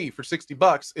Gate 3 for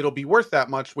 $60, it'll be worth that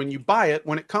much when you buy it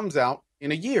when it comes out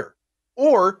in a year.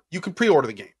 Or you can pre-order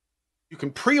the game. You can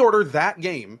pre-order that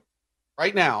game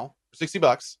right now for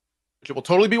 $60, which it will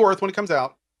totally be worth when it comes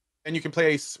out, and you can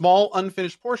play a small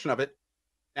unfinished portion of it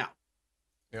now.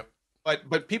 Yep.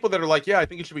 But people that are like, yeah, I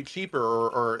think it should be cheaper,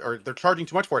 or they're charging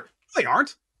too much for it, they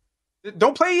aren't.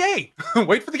 Don't play EA.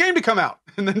 Wait for the game to come out,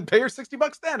 and then pay your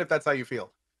 $60 then if that's how you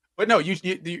feel. But no,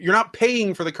 you're not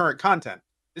paying for the current content.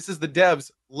 This is the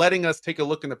devs letting us take a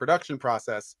look in the production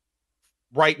process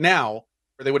right now,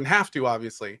 where they wouldn't have to,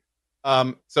 obviously.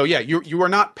 So yeah, you are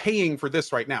not paying for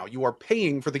this right now. You are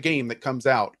paying for the game that comes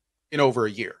out in over a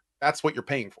year. That's what you're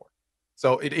paying for.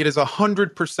 So it is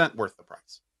 100% worth the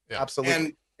price. Yeah.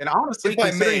 Absolutely. And honestly,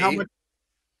 considering how much.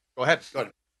 Go ahead.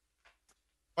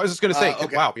 I was just going to say,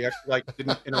 okay. Wow, we actually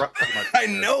didn't interrupt too much. I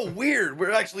know, weird.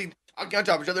 We're actually talking on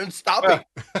top of each other and stopping.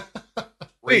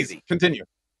 Crazy. Please, continue.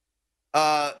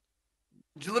 Let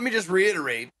me just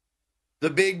reiterate the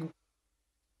big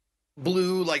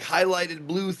blue, highlighted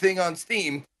blue thing on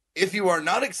Steam. If you are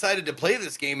not excited to play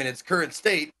this game in its current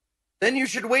state, then you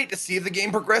should wait to see if the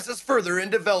game progresses further in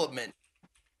development.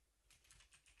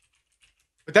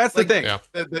 But that's the thing. Yeah.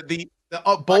 The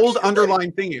bold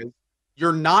underlying thing is,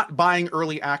 you're not buying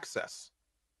early access.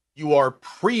 You are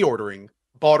pre-ordering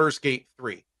Baldur's Gate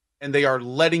 3, and they are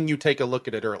letting you take a look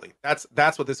at it early. That's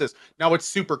what this is. Now, what's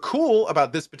super cool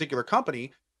about this particular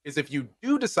company is if you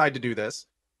do decide to do this,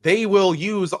 they will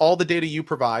use all the data you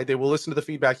provide. They will listen to the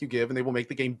feedback you give, and they will make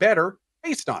the game better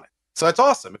based on it. So that's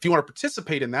awesome. If you want to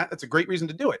participate in that, that's a great reason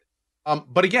to do it.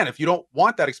 But again, if you don't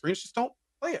want that experience, just don't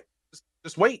play it.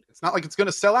 Just wait. It's not like it's going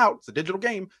to sell out. It's a digital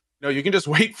game. No, you can just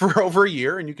wait for over a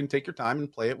year, and you can take your time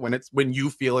and play it when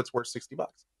you feel it's worth $60.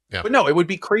 Yeah. But no, it would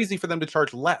be crazy for them to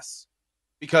charge less,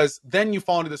 because then you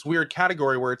fall into this weird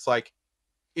category where it's like,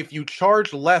 if you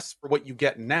charge less for what you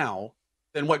get now,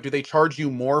 then what, do they charge you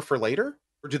more for later,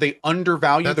 or do they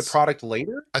undervalue the product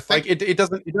later? I think it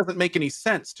doesn't make any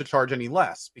sense to charge any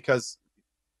less, because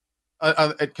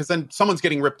because then someone's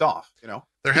getting ripped off, There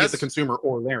be it has the consumer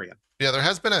or Larian. Yeah, there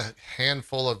has been a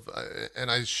handful of,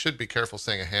 and I should be careful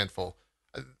saying a handful.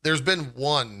 There's been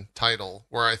one title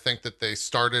where I think that they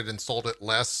started and sold it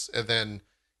less, and then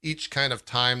each kind of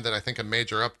time that I think a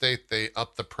major update, they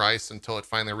upped the price until it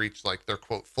finally reached like their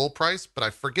quote full price. But I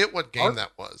forget what game Arc?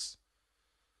 that was.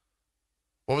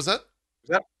 What was that?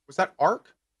 Was that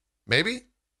Arc? Maybe?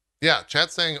 Yeah,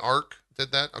 chat saying Arc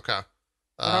did that. Okay.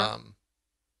 Uh-huh.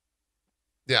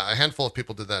 Yeah, a handful of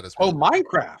people did that as Oh, well.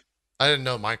 Minecraft. I didn't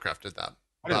know Minecraft did that.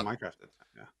 I didn't But Minecraft did that.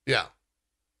 Yeah. yeah,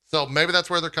 so maybe that's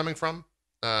where they're coming from.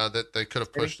 That they could have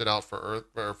Maybe. pushed it out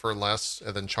for less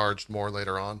and then charged more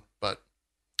later on. But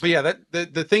But yeah, that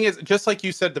the thing is, just like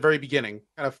you said at the very beginning,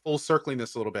 kind of full circling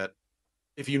this a little bit.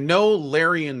 If you know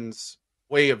Larian's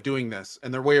way of doing this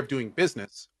and their way of doing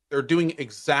business, they're doing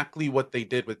exactly what they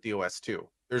did with DOS 2.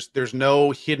 There's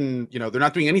no hidden, they're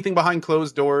not doing anything behind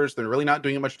closed doors. They're really not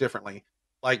doing it much differently.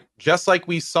 Like just like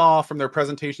we saw from their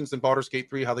presentations in Baldur's Gate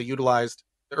 3, how they utilized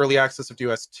the early access of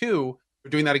DOS 2,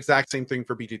 they're doing that exact same thing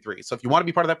for BG3. So if you want to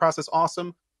be part of that process,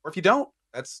 awesome. Or if you don't,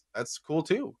 that's cool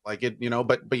too. Like it,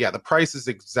 but yeah, the price is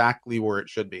exactly where it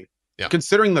should be. Yeah.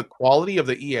 Considering the quality of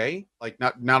the EA, like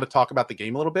not now to talk about the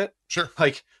game a little bit, sure.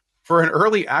 like for an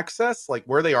early access, like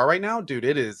where they are right now, dude,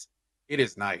 it is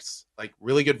nice. Like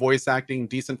really good voice acting,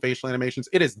 decent facial animations.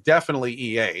 It is definitely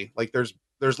EA. Like there's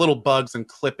little bugs and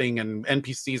clipping and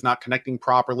NPCs not connecting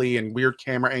properly and weird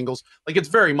camera angles. Like it's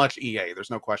very much EA.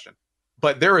 There's no question.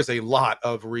 But there is a lot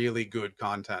of really good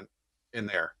content in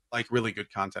there. Like really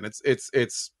good content.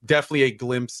 It's definitely a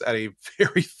glimpse at a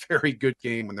very, very good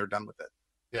game when they're done with it.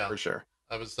 Yeah, for sure.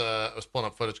 I was pulling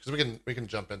up footage because we can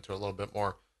jump into it a little bit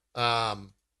more.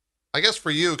 I guess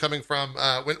for you coming from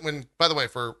when by the way,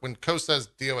 for when Ko says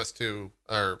DOS 2,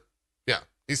 or yeah,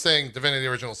 he's saying Divinity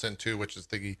Original Sin 2, which is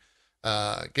the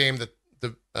game that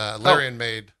the Larian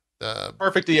made.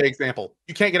 Perfect EA example.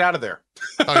 You can't get out of there.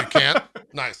 Oh, you can't?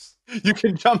 Nice. You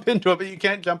can jump into it, but you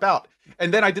can't jump out.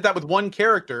 And then I did that with one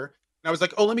character, and I was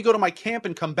like, oh, let me go to my camp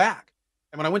and come back.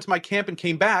 And when I went to my camp and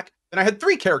came back, then I had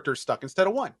 3 characters stuck instead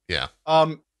of 1. Yeah.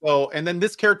 And then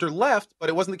this character left, but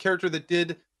it wasn't the character that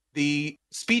did the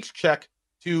speech check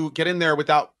to get in there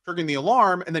without triggering the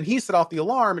alarm, and then he set off the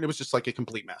alarm, and it was just like a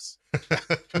complete mess.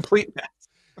 Complete mess.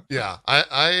 Yeah,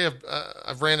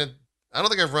 I've ran in. I don't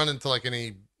think I've run into like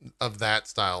any of that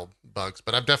style bugs,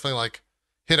 but I've definitely like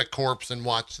hit a corpse and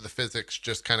watched the physics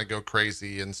just kind of go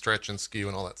crazy and stretch and skew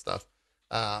and all that stuff.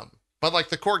 But like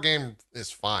the core game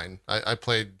is fine. I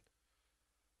played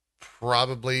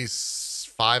probably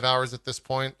 5 hours at this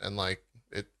point, and like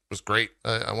it was great.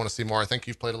 I want to see more. I think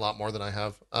you've played a lot more than I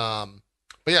have.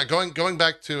 But yeah, going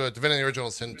back to Divinity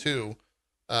Original Sin 2,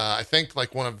 I think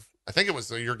like I think it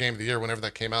was your game of the year whenever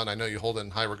that came out, and I know you hold it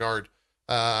in high regard.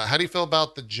 How do you feel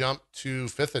about the jump to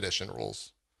 5th edition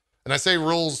rules? And I say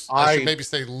rules, I should maybe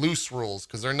say loose rules,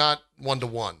 because they're not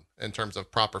 1-to-1 in terms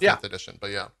of proper 5th edition,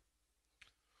 but yeah.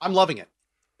 I'm loving it.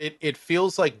 It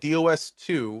feels like DOS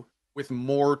 2 with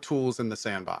more tools in the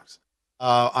sandbox.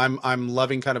 I'm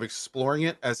loving kind of exploring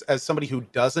it as somebody who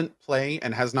doesn't play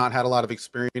and has not had a lot of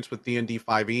experience with D&D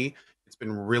 5e. It's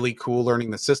been really cool learning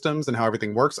the systems and how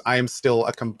everything works. I am still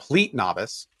a complete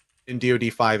novice in DoD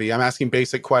 5e. I'm asking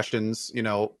basic questions,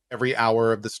 every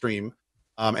hour of the stream.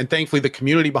 And thankfully the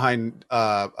community behind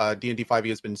D&D 5e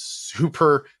has been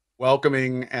super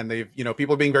welcoming, and they've,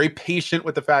 people are being very patient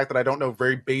with the fact that I don't know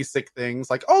very basic things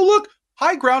like, oh, look,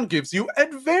 high ground gives you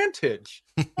advantage.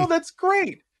 Oh, that's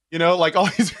great. Like all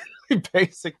these really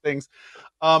basic things.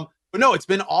 But no, it's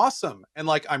been awesome. And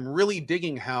like, I'm really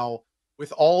digging how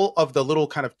with all of the little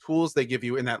kind of tools they give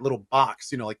you in that little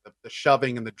box, like the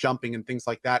shoving and the jumping and things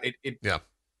like that,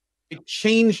 it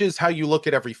changes how you look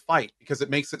at every fight, because it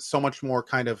makes it so much more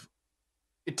kind of,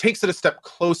 it takes it a step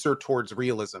closer towards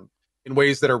realism in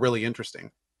ways that are really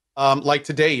interesting. Like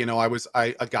today,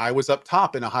 a guy was up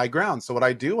top in a high ground. So what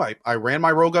I do, I ran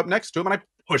my rogue up next to him and I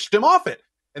pushed him off it.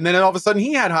 And then all of a sudden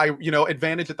he had high,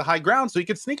 advantage at the high ground, so he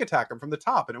could sneak attack him from the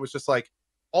top. And it was just like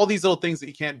all these little things that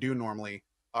you can't do normally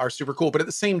are super cool. But at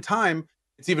the same time,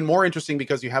 it's even more interesting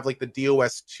because you have like the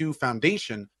DOS 2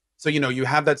 foundation. So, you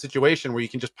have that situation where you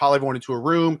can just pile everyone into a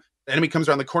room. The enemy comes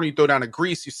around the corner, you throw down a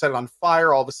grease, you set it on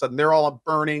fire. All of a sudden they're all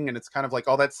burning. And it's kind of like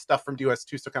all that stuff from DOS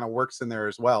 2 still kind of works in there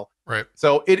as well. Right.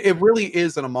 So it really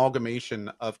is an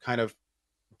amalgamation of kind of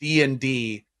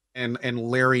D&D and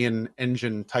Larian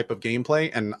engine type of gameplay,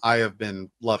 and I have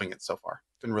been loving it so far.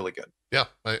 It's been really good. Yeah,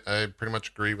 I pretty much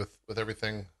agree with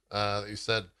everything that you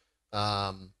said.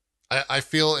 I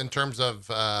feel in terms of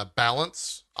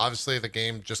balance, obviously the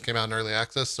game just came out in early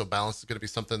access, so balance is going to be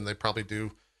something they probably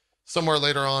do somewhere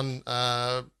later on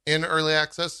in early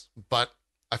access, but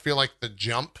I feel like the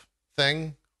jump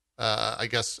thing, I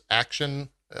guess action,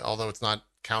 although it's not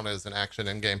counted as an action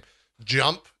in game,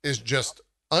 jump is just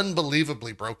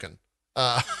unbelievably broken.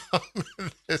 Uh,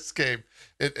 this game,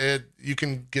 it you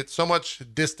can get so much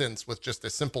distance with just a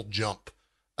simple jump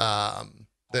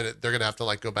they're gonna have to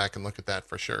like go back and look at that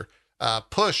for sure.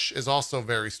 Push is also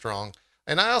very strong,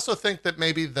 and I also think that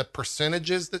maybe the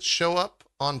percentages that show up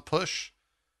on push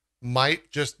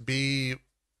might just be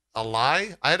a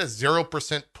lie. I had a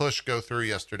 0% push go through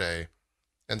yesterday.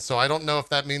 And so I don't know if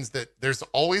that means that there's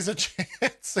always a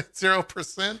chance at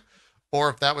 0% or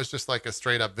if that was just like a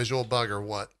straight up visual bug or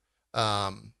what.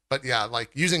 But yeah, like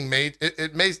using mage,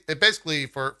 it basically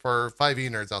for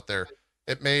 5e nerds out there,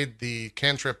 it made the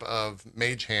cantrip of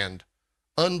Mage Hand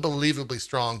unbelievably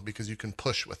strong because you can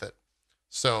push with it.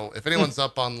 So if anyone's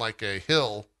up on like a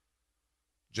hill,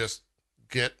 just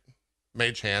get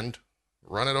Mage Hand,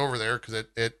 run it over there because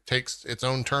it takes its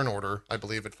own turn order. I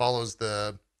believe it follows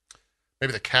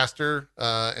maybe the caster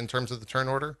in terms of the turn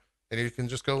order, and you can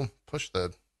just go push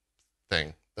the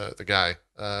thing, the guy,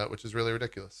 which is really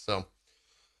ridiculous. So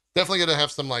definitely going to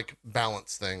have some like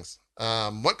balance things.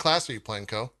 What class are you playing,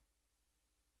 Co?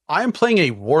 I am playing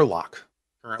a warlock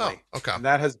currently. Oh, okay. And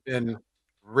that has been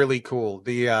really cool.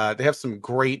 They have some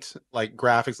great like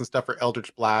graphics and stuff for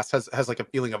Eldritch Blast. Has like a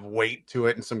feeling of weight to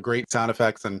it and some great sound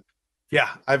effects. And yeah,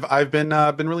 I've been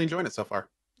really enjoying it so far.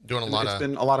 Doing It's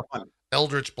been a lot of fun.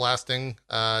 Eldritch blasting.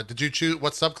 Did you choose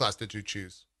what subclass did you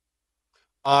choose?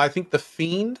 I think the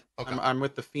Fiend. Okay. I'm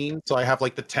with the Fiend, so I have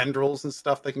like the tendrils and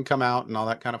stuff that can come out and all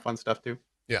that kind of fun stuff too.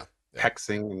 Yeah.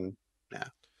 Hexing and yeah,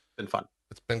 it's been fun.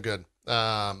 It's been good.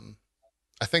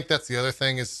 I think that's the other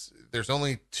thing is there's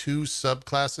only 2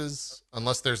 subclasses,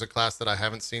 unless there's a class that I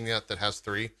haven't seen yet that has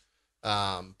 3.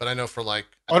 But I know for like,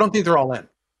 I don't think they're all in.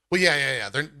 well, yeah.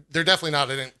 They're definitely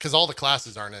not in because all the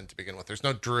classes aren't in to begin with. There's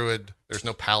no druid, there's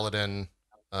no paladin,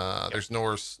 there's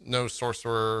no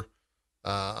sorcerer.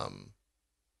 I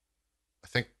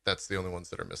think that's the only ones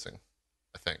that are missing.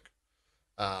 I think.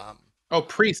 Oh,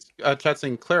 priest. Chat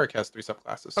saying cleric has 3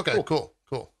 subclasses. Okay, cool.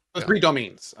 So 3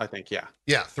 domains, I think. Yeah.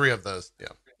 Yeah, 3 of those. Yeah,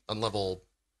 on level.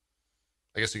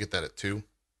 I guess you get that at 2.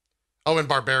 Oh, and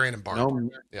barbarian and bard. No,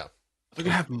 yeah. We're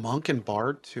gonna have monk and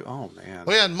bard too. Oh man.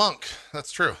 Oh yeah, and monk.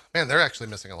 That's true. Man, they're actually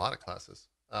missing a lot of classes.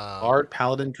 Bard,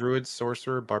 paladin, druid,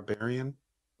 sorcerer, barbarian,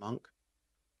 monk.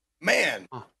 Man,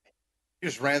 you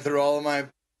just ran through all of my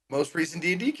most recent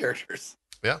D&D characters.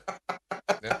 Yeah,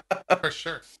 for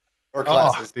sure. Or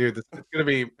classes. Oh, dude, it's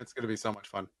gonna be so much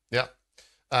fun. Yeah.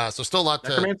 So still a lot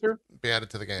Necromancer? to be added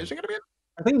to the game. Is it gonna be?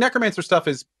 I think necromancer stuff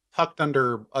is tucked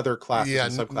under other classes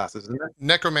and subclasses, isn't it?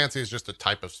 Necromancy is just a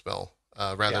type of spell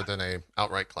rather than a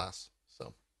outright class.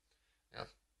 So, yeah.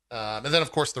 And then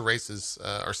of course the races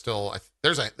are still.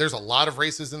 There's a lot of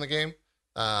races in the game,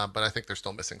 but I think they're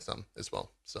still missing some as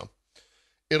well. So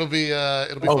it'll be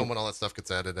fun when all that stuff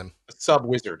gets added in. A sub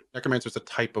wizard. Necromancer is a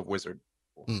type of wizard.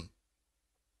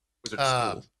 Wizard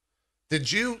school.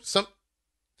 Did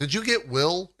you get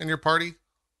Will in your party?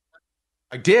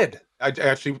 I did. I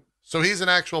actually. So he's an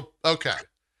actual. Okay.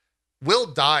 Will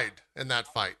died in that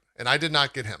fight, and I did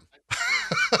not get him.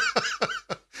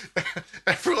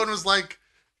 Everyone was like,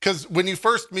 because when you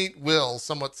first meet Will,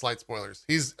 somewhat slight spoilers,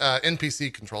 he's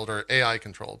NPC controlled or AI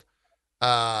controlled.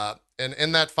 And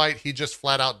in that fight, he just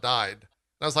flat out died.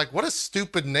 And I was like, what a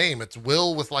stupid name. It's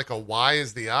Will with like a Y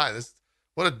as the I.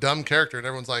 What a dumb character. And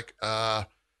everyone's like, that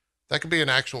could be an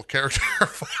actual character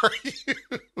for you.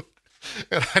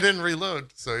 And I didn't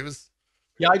reload, so he was.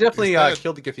 Yeah, I definitely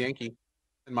killed the Githyanki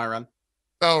in my run.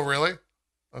 Oh, really?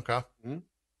 Okay. Mm-hmm.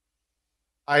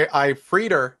 I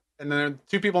freed her, and then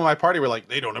 2 people in my party were like,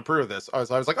 they don't approve of this. I was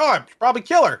like, oh, I should probably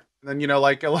kill her. And then,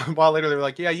 like a while later, they were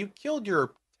like, yeah, you killed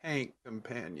your tank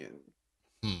companion.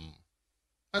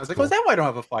 I was like, cool. Oh, is that why I don't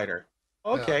have a fighter?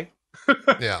 Okay.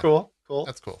 Yeah. Cool.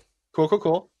 That's cool.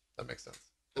 Cool. That makes sense.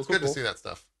 It's good to see that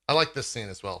stuff. I like this scene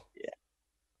as well. Yeah.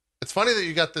 It's funny that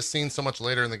you got this scene so much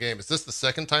later in the game. Is this the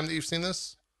second time that you've seen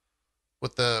this?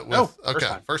 No,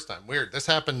 first time. Weird. This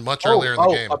happened much earlier in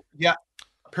the game. Yeah.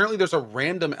 Apparently there's a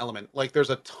random element. Like there's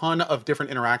a ton of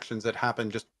different interactions that happen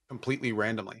just completely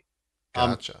randomly.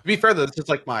 Gotcha. To be fair though, this is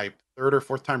like my 3rd or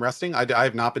 4th time resting. I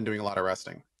have not been doing a lot of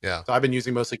resting. Yeah. So I've been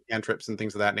using mostly cantrips and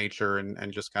things of that nature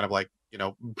and just kind of like,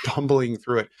 bumbling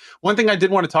through it. One thing I did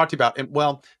want to talk to you about, and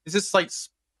well, this is like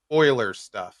spoiler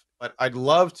stuff, but I'd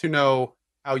love to know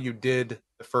how you did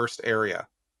the first area.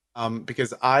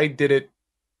 Because I did it,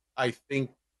 I think,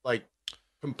 like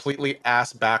completely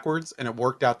ass backwards, and it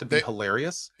worked out to be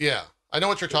hilarious. Yeah, I know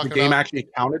what you're talking about. The game actually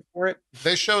accounted for it.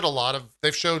 They've showed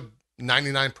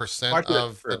 99% Watch it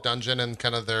of the through. dungeon and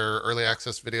kind of their early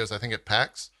access videos, I think at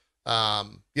PAX. Yeah,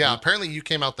 Mhm. apparently you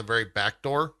came out the very back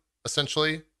door,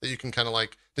 essentially, that you can kind of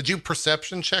like, did you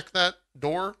perception check that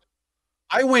door,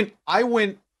 I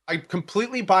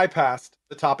completely bypassed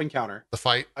the top encounter. the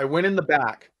fight? I went in the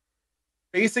back,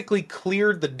 basically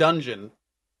cleared the dungeon,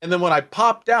 and then when I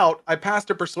popped out, I passed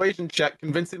a persuasion check,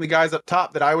 convincing the guys up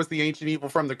top that I was the ancient evil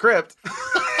from the crypt.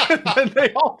 And then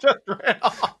they all just ran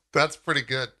off. That's pretty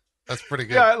good. That's pretty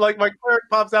good. Yeah, like my cleric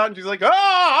pops out and she's like, "Oh,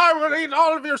 I will eat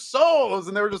all of your souls,"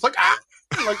 and they were just like, "Ah!"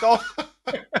 Like all.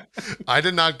 I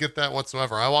did not get that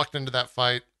whatsoever. I walked into that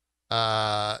fight,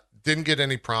 didn't get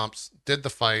any prompts, did the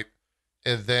fight,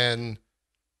 and then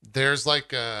there's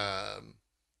like I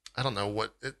don't know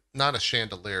what, not a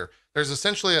chandelier. There's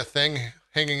essentially a thing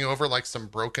hanging over like some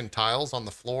broken tiles on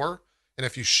the floor, and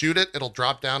if you shoot it, it'll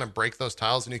drop down and break those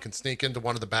tiles, and you can sneak into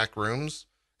one of the back rooms,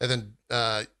 and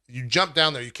then you jump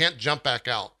down there. You can't jump back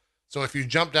out. So if you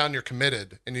jump down, you're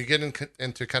committed, and you get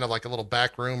into kind of like a little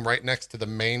back room right next to the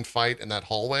main fight in that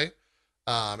hallway.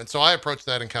 And so I approached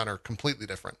that encounter completely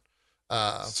different,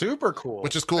 Super cool.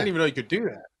 which is I cool. didn't even know you could do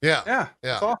that. Yeah, Yeah,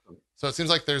 yeah. that's awesome. So it seems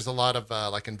like there's a lot of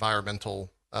like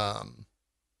environmental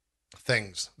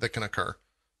things that can occur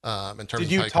in terms Did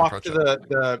of you how you can talk approach to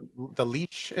it. the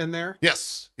leech in there?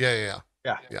 Yes. Yeah.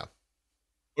 Yeah.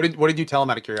 What did you tell him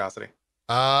out of curiosity?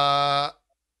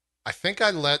 I think I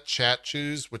let chat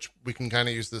choose, which we can kind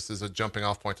of use this as a jumping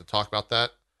off point to talk about that.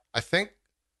 I think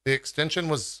the extension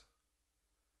was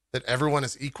that everyone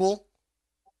is equal.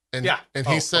 And, Yeah. and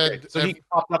Oh, he said, okay. So he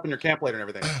popped up in your camp later and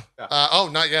everything. Yeah. oh,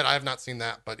 not yet. I have not seen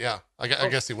that, but yeah, I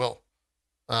guess he will.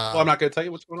 Well, I'm not going to tell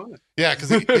you what's going on. Yeah,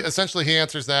 because essentially he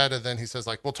answers that, and then he says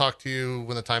like, "We'll talk to you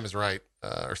when the time is right,"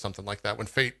 or something like that, when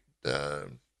fate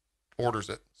orders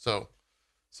it. So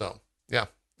yeah,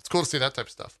 it's cool to see that type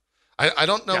of stuff. I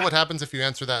don't know what happens if you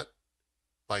answer that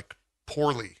like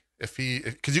poorly.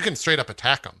 Because you can straight up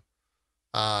attack him,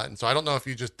 and so I don't know if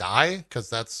you just die because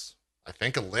that's, I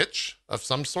think, a lich of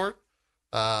some sort.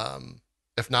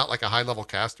 If not like a high level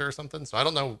caster or something. So I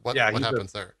don't know what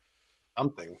happens there.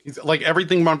 Something. He's like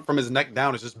everything from his neck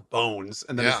down is just bones,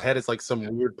 and then his head is like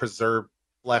some weird preserved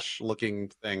flesh looking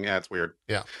thing. Yeah, it's weird.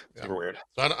 Yeah, super weird.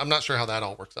 So I'm not sure how that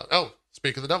all works out. Oh,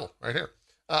 speak of the devil, right here.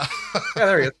 Yeah,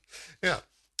 there he is.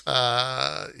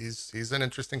 Yeah, he's an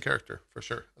interesting character for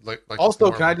sure. Like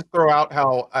also, can I just throw out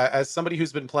how, as somebody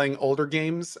who's been playing older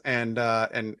games and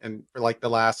for like the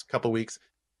last couple weeks,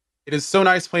 it is so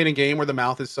nice playing a game where the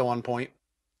mouth is so on point.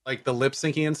 Like the lip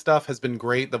syncing and stuff has been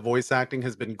great. The voice acting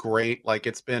has been great. Like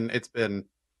it's been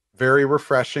very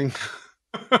refreshing.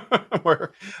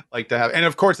 Where like to have, and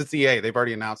of course it's EA. They've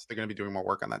already announced they're going to be doing more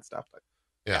work on that stuff. But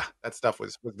yeah, that stuff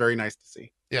was very nice to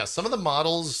see. Yeah, some of the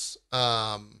models.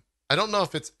 I don't know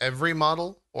if it's every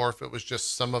model or if it was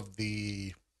just some of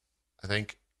the, I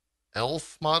think,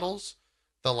 elf models.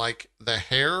 The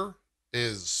hair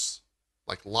is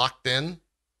like locked in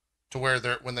to where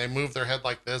when they move their head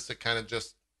like this, it kind of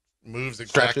just moves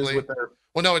exactly.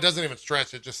 Well, no, it doesn't even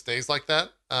stretch. It just stays like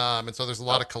that. And so there's a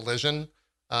lot of collision.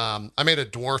 I made a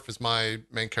dwarf as my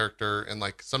main character, and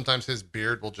like sometimes his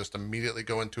beard will just immediately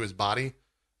go into his body,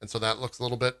 and so that looks a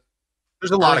little bit.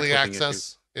 There's a lot early of access.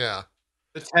 Issues. Yeah.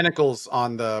 The tentacles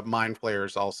on the mind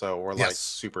flayers also were like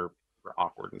super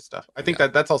awkward and stuff. I think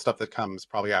that's all stuff that comes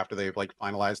probably after they've like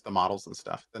finalized the models and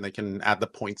stuff. Then they can add the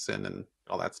points in and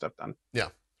all that stuff done. Yeah.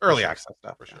 Early access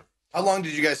stuff for sure. How long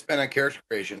did you guys spend on character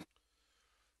creation?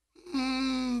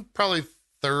 Probably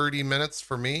 30 minutes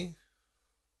for me.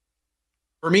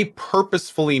 For me,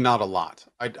 purposefully, not a lot.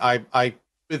 I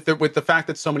with the fact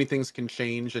that so many things can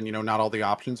change and not all the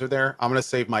options are there, I'm gonna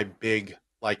save my big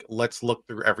like let's look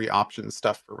through every option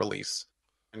stuff for release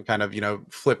and kind of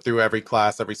flip through every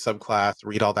class, every subclass,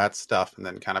 read all that stuff, and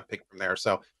then kind of pick from there.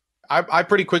 So I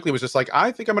pretty quickly was just like,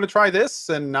 I think I'm gonna try this,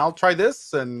 and I'll try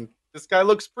this, and this guy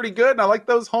looks pretty good, and I like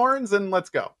those horns, and let's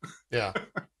go. Yeah.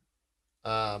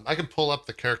 I can pull up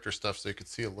the character stuff so you can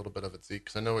see a little bit of it, Zeke,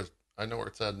 because I know where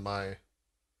it's at in my.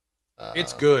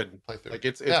 It's good. Playthrough. Like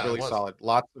it's really solid.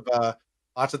 Lots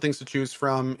of things to choose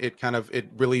from. It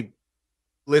really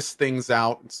lists things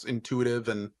out. It's intuitive,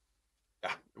 and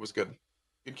yeah, it was good.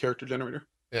 Good character generator.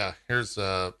 Yeah, here's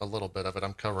a little bit of it.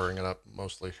 I'm covering it up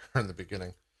mostly in the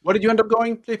beginning. What did you end up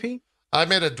going, JP? I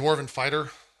made a dwarven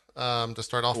fighter to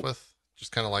start off with,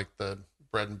 just kind of like the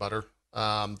bread and butter.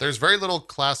 There's very little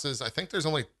classes. I think there's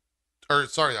only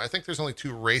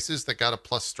two races that got a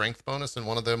plus strength bonus, and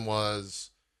one of them was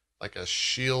like a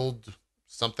shield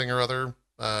something or other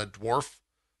dwarf,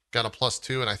 got a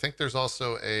 +2, and I think there's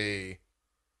also a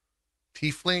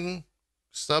tiefling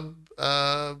sub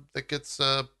that gets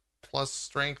plus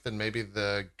strength, and maybe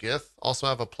the Gith also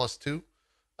have a +2.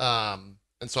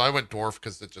 And so I went dwarf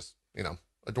because it just,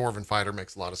 a dwarven fighter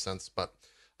makes a lot of sense. But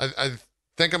I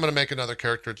think I'm going to make another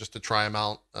character just to try him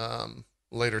out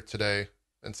later today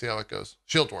and see how it goes.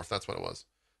 Shield dwarf, that's what it was.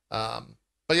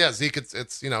 But yeah, Zeke,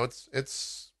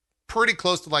 it's pretty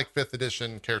close to like 5th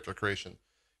edition character creation.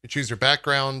 You choose your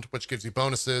background, which gives you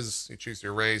bonuses. You choose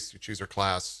your race. You choose your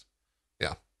class.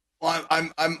 Yeah. Well,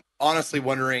 I'm honestly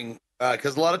wondering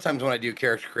because a lot of times when I do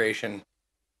character creation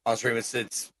on stream,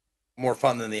 it's more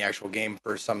fun than the actual game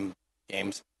for some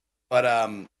games. But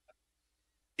can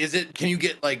you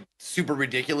get like super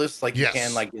ridiculous like Yes. you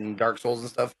can like in Dark Souls and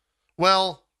stuff?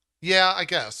 Well, yeah, I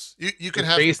guess you can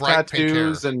have face bright pink hair.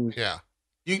 tattoos and Yeah.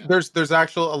 There's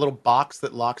actual a little box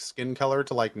that locks skin color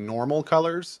to like normal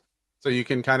colors, so you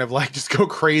can kind of like just go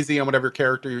crazy on whatever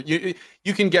character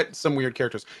you can get some weird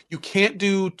characters. You can't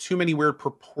do too many weird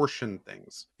proportion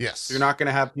things. Yes. So you're not going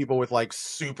to have people with like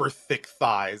super thick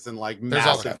thighs and like There's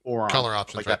all massive forearms. color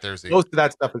options like right that. there, Zeke. Most of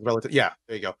that stuff is relative. Yeah,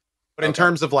 there you go. But in Okay.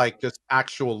 terms of like just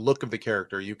actual look of the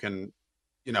character, you can,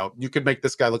 you could make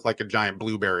this guy look like a giant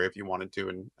blueberry if you wanted to,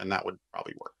 and that would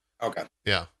probably work. Okay.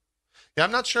 Yeah. Yeah,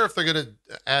 I'm not sure if they're going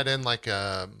to add in like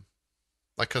I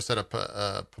said,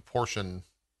 a proportion.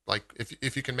 Like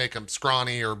if you can make them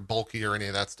scrawny or bulky or any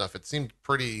of that stuff. It seemed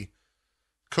pretty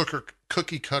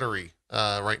cookie cuttery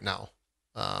right now.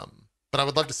 But I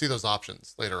would love to see those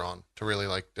options later on to really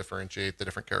like differentiate the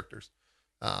different characters.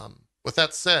 With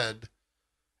that said,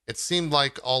 it seemed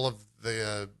like all of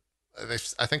the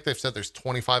I think they've said there's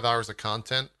 25 hours of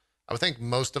content. I would think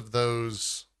most of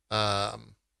those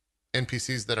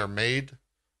NPCs that are made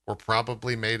were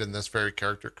probably made in this very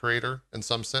character creator in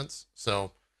some sense.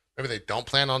 So maybe they don't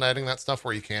plan on adding that stuff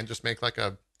where you can just make like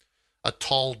a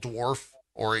tall dwarf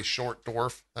or a short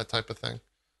dwarf, that type of thing.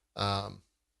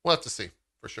 We'll have to see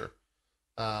for sure.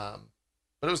 But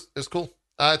it was cool.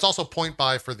 It's also point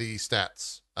buy for the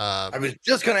stats. I was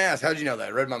just gonna ask, how'd you know that?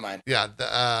 I read my mind. Yeah,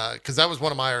 because that was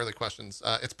one of my early questions.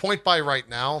 It's point buy right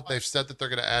now. They've said that they're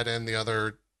going to add in the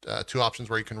other 2 options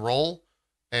where you can roll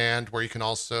and where you can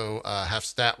also have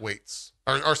stat weights.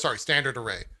 Or sorry, standard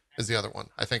array is the other one.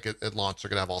 I think it launched. They're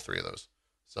going to have all 3 of those.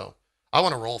 So I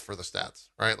want to roll for the stats,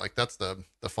 right? Like that's the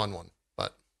fun one.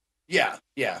 But Yeah.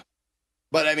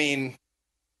 But I mean,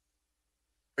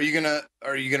 are you gonna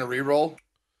re-roll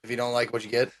if you don't like what you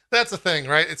get? that's the thing,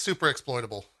 right? It's super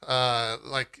exploitable.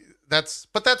 That's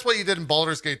what you did in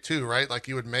Baldur's Gate 2, right? Like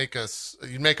you'd make a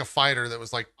fighter that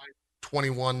was like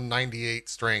 2198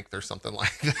 strength or something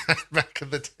like that back in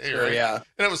the day, Sure, right? yeah.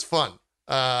 And it was fun.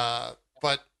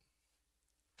 But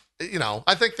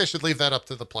I think they should leave that up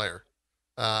to the player.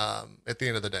 At the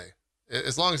end of the day,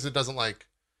 as long as it doesn't like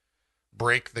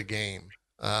break the game,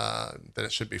 then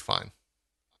it should be fine.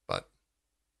 But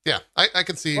yeah, I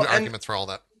can see arguments for all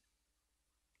that.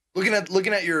 Looking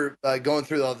at your going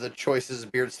through all the choices,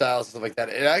 beard styles, and stuff like that.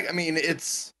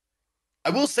 I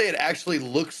will say it actually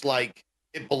looks like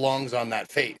it belongs on that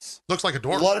face. Looks like a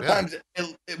dwarf. A lot of times,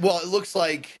 it looks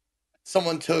like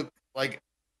someone took like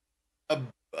a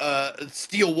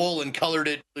steel wool and colored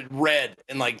it red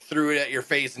and like threw it at your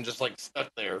face and just like stuck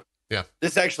there. Yeah.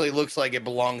 This actually looks like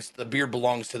the beard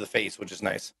belongs to the face, which is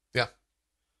nice. Yeah,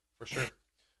 for sure.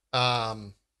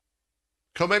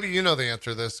 Co, maybe you know the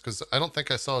answer to this because I don't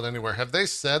think I saw it anywhere. Have they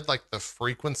said like the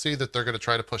frequency that they're going to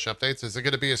try to push updates? Is it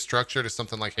going to be a structure to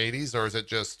something like Hades, or is it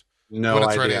just No when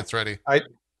it's idea. ready, it's ready? I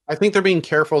think they're being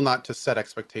careful not to set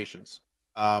expectations.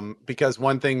 Because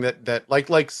one thing that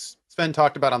like Sven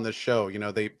talked about on this show,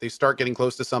 they start getting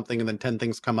close to something and then 10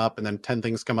 things come up and then 10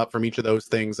 things come up from each of those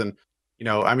things. And,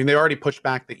 I mean, they already pushed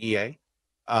back the EA.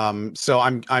 So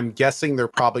I'm guessing they're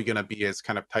probably going to be as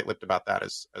kind of tight-lipped about that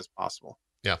as possible.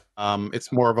 Yeah.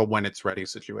 It's more of a when it's ready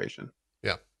situation.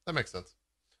 Yeah, that makes sense.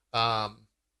 Yeah.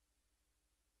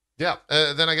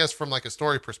 Then I guess from like a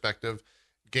story perspective,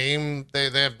 they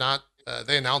have not,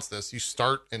 they announced this. You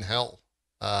start in hell,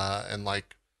 and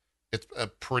like it's a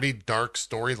pretty dark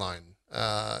storyline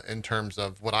in terms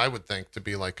of what I would think to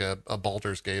be like a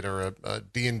Baldur's Gate or a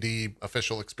D&D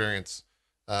official experience.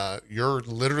 You're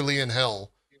literally in hell,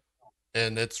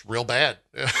 and it's real bad.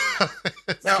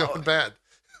 It's going bad.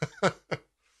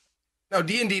 No,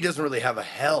 D&D doesn't really have a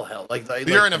hell. Like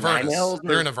You're in the nine Avernus. hells,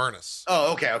 You're in Avernus.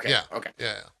 Oh, okay. Yeah. Okay.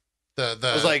 Yeah. The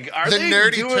I was like, are the they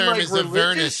nerdy doing term like is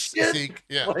religious Avernus. shit? Zeke.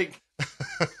 Yeah. Like,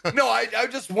 no, I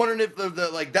just wondering if the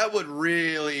like that would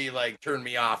really like turn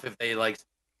me off if they like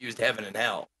used heaven and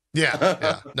hell.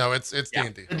 Yeah. No, it's Yeah.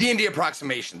 D&D. The D&D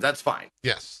approximations, that's fine.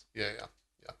 Yes. Yeah.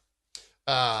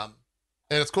 And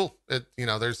it's cool.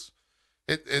 There's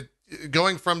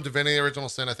going from Divinity Original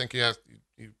Sin. I think you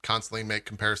you constantly make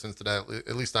comparisons to that.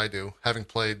 At least I do, having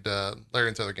played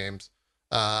Larian's other games.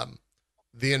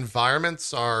 The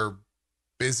environments are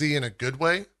busy in a good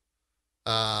way.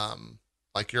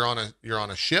 Like you're on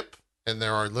a ship, and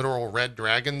there are literal red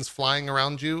dragons flying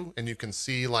around you, and you can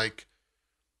see like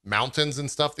mountains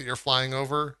and stuff that you're flying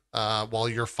over while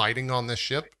you're fighting on this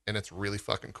ship, and it's really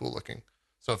fucking cool looking.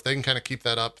 So if they can kind of keep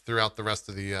that up throughout the rest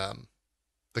of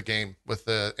the game with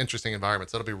the interesting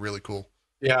environments, that'll be really cool.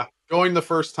 Yeah, going the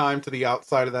first time to the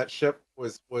outside of that ship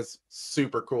was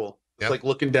super cool. It's Yep. like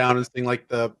looking down and seeing like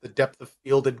the depth of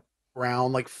fielded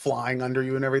ground like flying under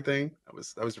you and everything. That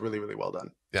was really really well done.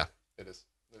 Yeah, it is.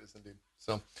 It is indeed.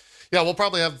 So, yeah, we'll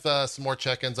probably have some more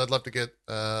check-ins. I'd love to get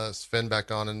Sven back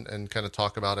on and kind of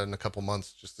talk about it in a couple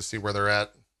months just to see where they're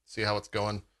at, see how it's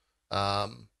going.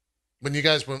 When you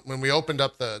guys, when we opened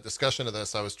up the discussion of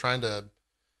this, I was trying to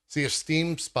see if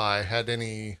Steam Spy had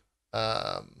any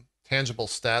tangible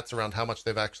stats around how much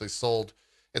they've actually sold.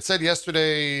 It said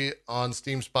yesterday on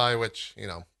Steam Spy, which, you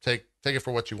know, take it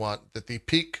for what you want, that the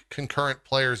peak concurrent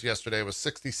players yesterday was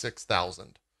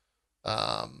 66,000.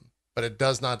 But it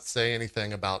does not say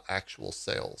anything about actual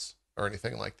sales or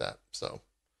anything like that. So,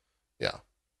 yeah,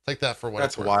 take that for what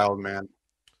That's it's worth. wild, man.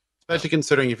 Especially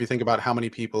considering if you think about how many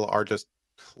people are just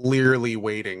clearly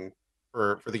waiting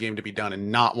for the game to be done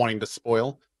and not wanting to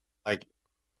spoil. Like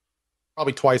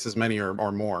probably twice as many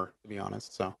or more, to be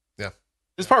honest. So Yeah.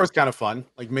 this part was kind of fun,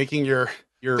 like making your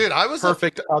Dude, I was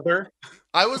perfect other.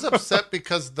 I was upset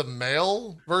because the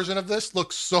male version of this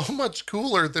looks so much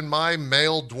cooler than my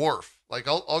male dwarf. Like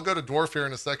I'll go to dwarf here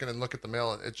in a second and look at the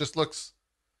male. It just looks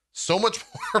so much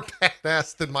more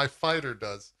badass than my fighter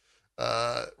does.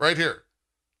 Right here.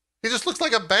 He just looks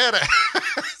like a badass.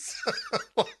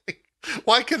 Like,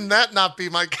 why can that not be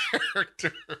my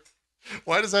character?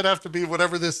 Why does that have to be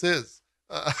whatever this is?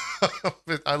 I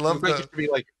love Looks like you the. should be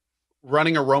like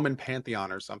running a Roman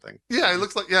pantheon or something. Yeah, it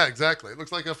looks like, yeah, exactly. It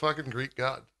looks like a fucking Greek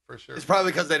god for sure. It's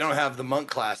probably because they don't have the monk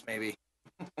class, maybe.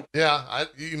 Yeah,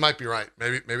 you might be right.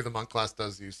 Maybe the monk class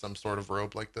does use some sort of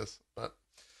robe like this, but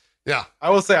yeah, I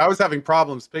will say I was having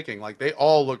problems picking. Like they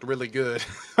all looked really good.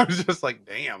 I was just like,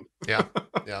 damn. yeah,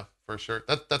 for sure.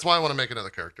 That's why I want to make another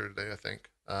character today. I think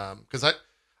because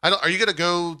I don't. Are you gonna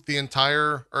go the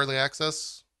entire early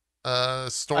access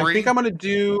story? I think I'm gonna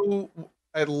do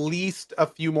at least a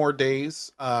few more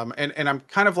days. And I'm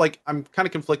kind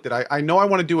of conflicted. I know I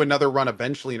want to do another run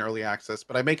eventually in early access,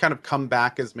 but I may kind of come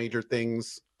back as major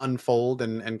things unfold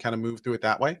and kind of move through it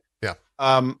that way. Yeah.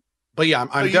 But yeah,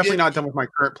 I'm you definitely did- not done with my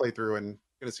current playthrough and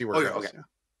gonna see where it Okay, goes. okay. Yeah.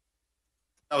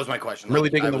 That was my question. I'm really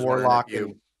Like, digging I the was wondering if warlock. you-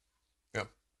 And Yep.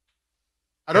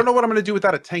 I don't know what I'm gonna do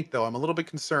without a tank though. I'm a little bit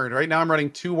concerned. Right now I'm running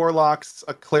 2 warlocks,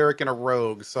 a cleric, and a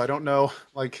rogue. So I don't know.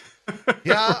 Like,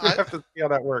 Yeah, we have to see how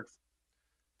that works.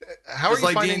 How are It's you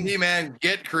like finding? D&D, man.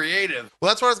 Get creative. Well,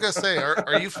 that's what I was gonna say.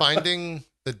 Are you finding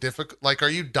the difficult? Like, are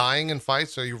you dying in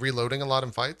fights? Are you reloading a lot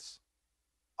in fights?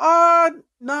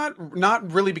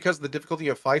 Not really because of the difficulty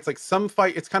of fights. Like some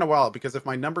fight, it's kind of wild because if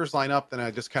my numbers line up, then I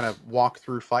just kind of walk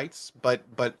through fights. But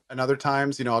in other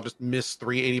times, you know, I'll just miss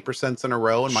 380% in a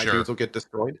row and my Sure. dudes will get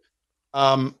destroyed.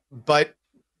 But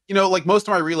you know, like most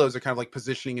of my reloads are kind of like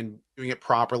positioning and doing it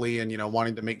properly, and you know,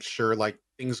 wanting to make sure like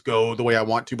things go the way I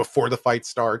want to before the fight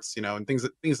starts, you know, and things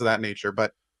of that nature.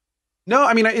 But no,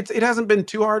 I mean, it hasn't been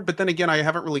too hard. But then again, I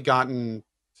haven't really gotten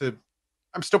to.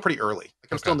 I'm still pretty early.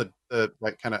 Like I'm still in the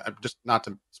like kind of just not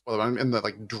to spoil it. I'm in the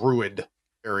like druid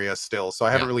area still, so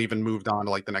I haven't Yeah. really even moved on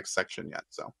to like the next section yet.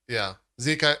 So Yeah,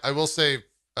 Zeke, I will say,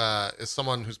 as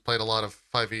someone who's played a lot of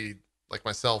 5e like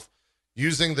myself,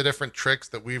 using the different tricks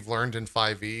that we've learned in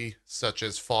 5e, such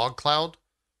as fog cloud,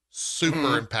 super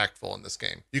Mhm. impactful in this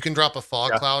game. You can drop a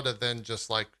fog Yeah. cloud and then just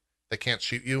like they can't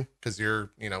shoot you because you're,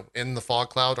 you know, in the fog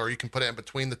cloud, or you can put it in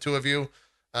between the two of you,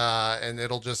 and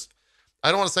it'll just. I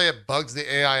don't want to say it bugs the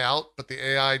AI out, but the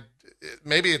AI,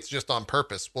 maybe it's just on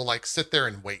purpose, will like sit there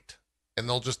and wait, and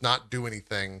they'll just not do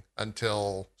anything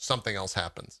until something else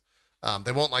happens.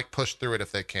 They won't like push through it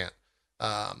if they can't.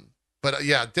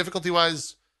 But difficulty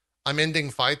wise, I'm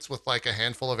ending fights with like a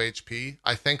handful of HP.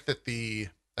 I think that the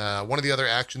one of the other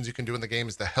actions you can do in the game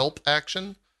is the help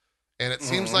action, and it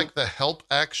seems Mhm. like the help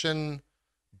action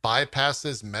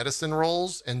bypasses medicine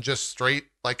rolls and just straight,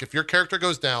 like if your character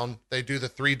goes down, they do the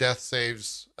 3 death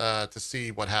saves to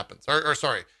see what happens. Or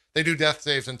sorry, they do death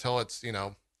saves until it's, you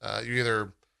know,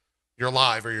 you're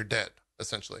alive or you're dead,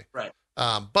 essentially. Right.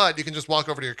 But you can just walk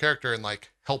over to your character and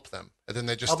like help them, and then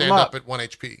they just Help them stand up up. at 1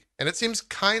 HP. And it seems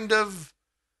kind of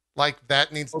like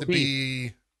that needs to OP.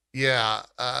 be,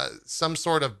 some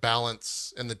sort of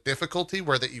balance in the difficulty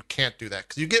where that you can't do that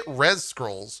because you get res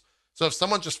scrolls. So if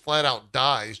someone just flat out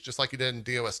dies, just like you did in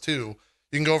DOS2,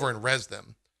 you can go over and res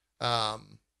them.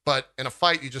 But in a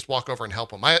fight, you just walk over and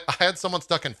help them. I had someone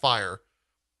stuck in fire,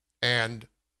 and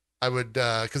I would,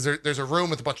 because there's a room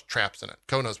with a bunch of traps in it.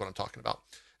 Ko knows what I'm talking about.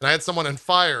 And I had someone in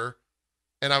fire,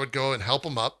 and I would go and help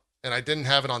them up, and I didn't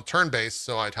have it on turn base,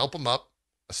 so I'd help them up.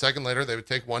 A second later, they would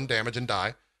take 1 damage and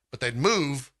die, but they'd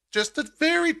move just a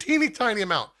very teeny tiny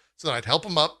amount. So then I'd help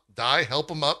them up, die, help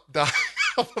them up, die,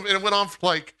 help them, and it went on for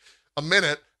like a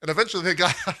minute, and eventually they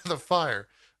got out of the fire.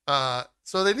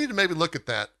 So they need to maybe look at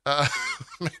that,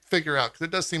 figure out, because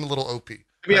it does seem a little OP. Maybe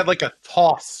you had like a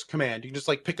toss command. You can just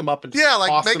like pick them up and Yeah, like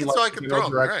toss make them, it so I like, could in throw no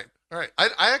them. direction. Right. I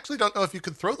actually don't know if you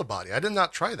could throw the body. I did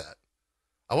not try that.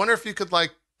 I wonder if you could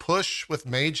like push with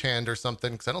Mage Hand or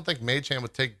something, because I don't think Mage Hand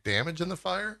would take damage in the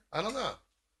fire. I don't know.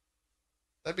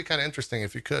 That'd be kind of interesting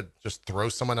if you could just throw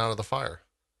someone out of the fire.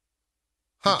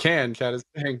 You can, Chad is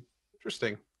saying.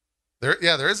 Interesting. There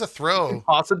is a You throw. can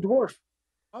toss a dwarf.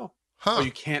 Oh,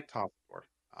 you can't toss a dwarf.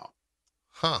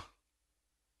 Oh,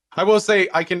 I will say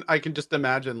I can just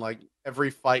imagine like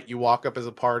every fight you walk up as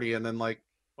a party and then like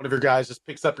one of your guys just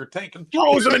picks up your tank and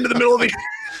throws him into the middle of the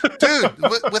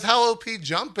Dude, with how OP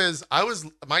jump is,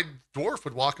 my dwarf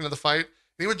would walk into the fight,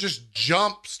 and he would just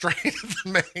jump straight at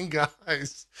the main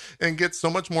guys and get so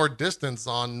much more distance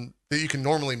on that you can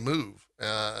normally move.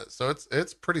 So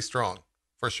it's pretty strong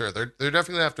for sure. They're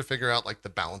definitely have to figure out like the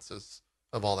balances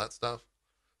of all that stuff,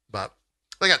 but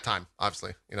they got time.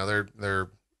 Obviously, they're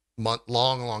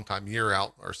long time, year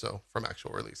out or so from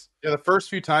actual release. Yeah, the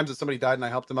first few times that somebody died and I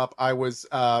helped them up, I was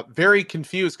very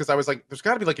confused because I was like, there's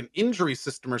got to be like an injury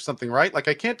system or something, right? Like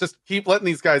I can't just keep letting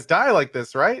these guys die like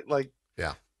this, right? Like,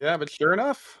 yeah, but sure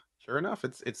enough,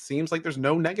 it seems like there's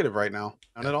no negative right now,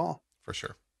 none at all. For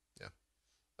sure,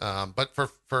 yeah. But for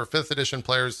 5th edition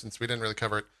players, since we didn't really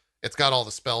cover it, it's got all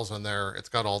the spells in there. It's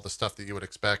got all the stuff that you would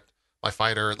expect. My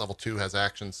fighter at level 2 has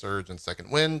Action Surge and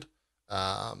Second Wind.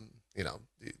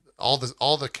 All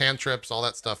the cantrips, all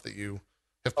that stuff that you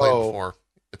have played before,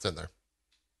 it's in there.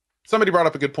 Somebody brought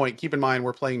up a good point. Keep in mind,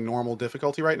 we're playing normal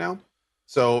difficulty right now.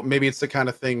 So maybe it's the kind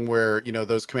of thing where,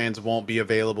 those commands won't be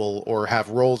available or have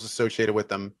rolls associated with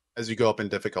them as you go up in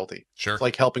difficulty. Sure. It's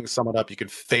like helping someone up. You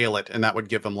could fail it, and that would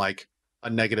give them like a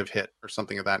negative hit or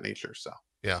something of that nature. So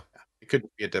yeah. It could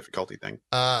be a difficulty thing.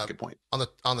 Good point. On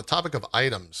the topic of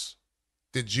items,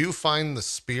 did you find the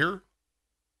spear?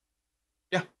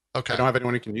 Yeah. Okay. I don't have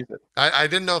anyone who can use it. I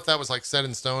didn't know if that was like set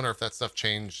in stone or if that stuff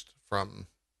changed from,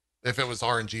 if it was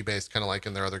RNG based, kind of like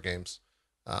in their other games.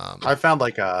 I found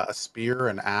like a spear,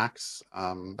 an axe.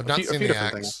 I've not seen the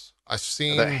axe. Things. I've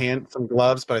seen some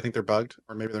gloves, but I think they're bugged,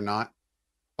 or maybe they're not.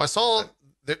 Well, I saw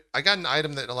that I got an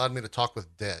item that allowed me to talk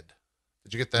with dead.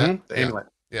 Did you get that? Mm-hmm. The amulet.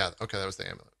 Yeah. Okay, that was the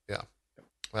amulet. Yeah.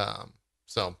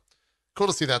 So cool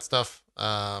to see that stuff.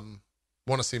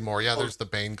 Want to see more. Yeah, there's the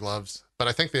Bane gloves, but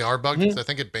I think they are bugged because I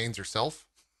think it banes yourself.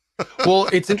 Well,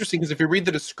 it's interesting because if you read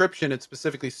the description, it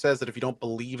specifically says that if you don't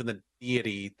believe in the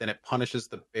deity, then it punishes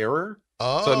the bearer.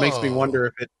 Oh. So it makes me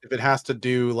wonder if it has to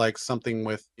do like something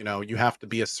with, you have to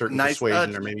be a certain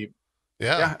persuasion or maybe.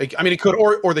 Yeah. I mean, it could,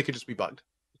 or they could just be bugged.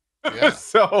 Yeah.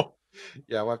 So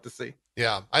yeah, we'll have to see.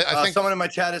 Yeah. I think someone in my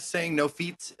chat is saying no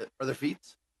feats. Are there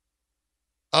feats?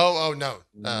 Oh no.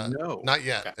 No. Not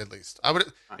yet, Okay. At least.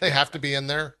 They have to be in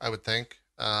there, I would think.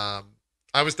 I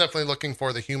was definitely looking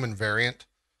for the human variant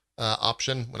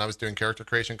option when I was doing character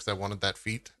creation because I wanted that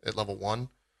feat at level 1.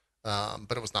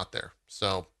 But it was not there.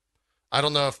 So I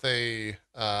don't know if they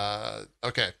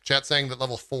okay. Chat saying that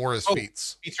level 4 is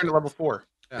feats. Feats are to level 4.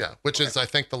 Yeah, which is I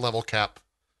think the level cap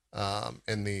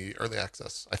in the early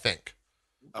access, I think.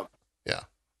 Oh. Yeah.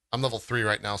 I'm level 3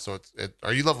 right now, so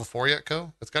are you level 4 yet,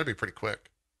 Ko? It's gotta be pretty quick.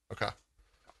 Okay.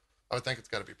 I would think it's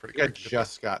gotta be pretty quick. I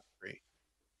just got 3.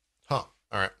 Huh.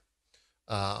 All right.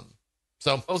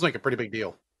 So those make a pretty big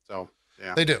deal. So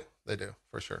yeah. They do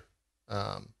for sure.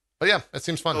 But yeah, it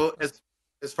seems fun. So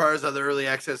as far as other early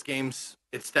access games,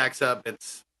 it stacks up.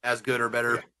 It's as good or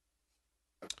better.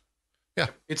 Yeah.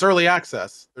 It's early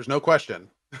access. There's no question.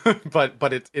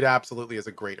 but it absolutely is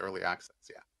a great early access.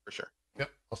 Yeah, for sure. Yep.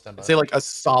 I'll stand by. I'd say like a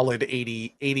solid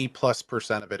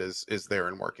 80+% of it is there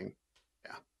and working.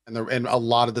 Yeah. And a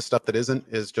lot of the stuff that isn't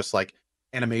is just like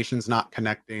animations not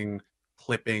connecting,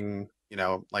 clipping,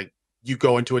 like you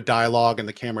go into a dialogue and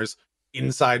the camera's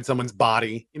inside someone's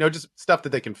body, just stuff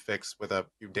that they can fix with a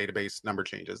few database number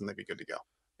changes and they'd be good to go.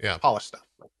 Yeah. Polished stuff.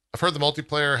 I've heard the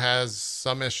multiplayer has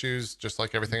some issues just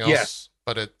like everything else. Yes.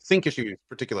 But sync issues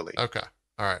particularly. Okay.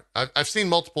 All right. I've seen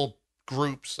multiple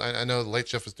groups. I know the Late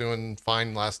Shift was doing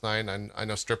fine last night, and I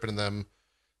know Strippin' and them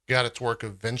got it to work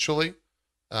eventually.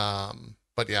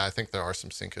 But yeah, I think there are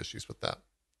some sync issues with that.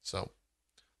 So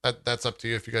that's up to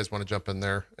you if you guys want to jump in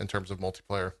there in terms of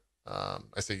multiplayer.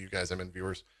 I say you guys, I mean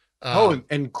viewers.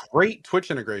 And great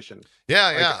Twitch integration. Yeah,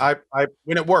 Like, yeah. I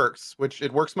when it works, which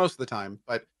it works most of the time,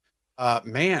 but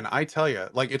man, I tell you,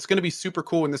 like it's going to be super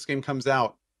cool when this game comes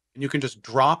out and you can just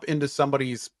drop into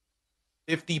somebody's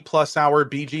 50+ hour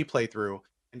BG playthrough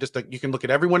and just you can look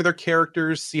at every one of their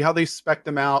characters, see how they spec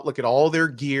them out, look at all their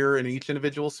gear in each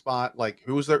individual spot, like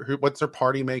what's their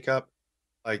party makeup.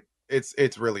 Like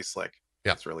it's really slick.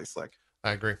 Yeah. It's really slick.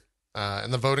 I agree.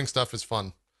 And the voting stuff is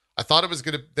fun. I thought it was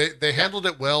gonna. They handled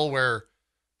it well, where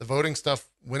the voting stuff,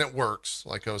 when it works,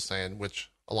 like I was saying,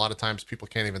 which a lot of times people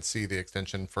can't even see the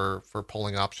extension for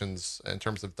polling options in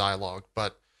terms of dialogue,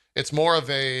 but it's more of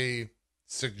a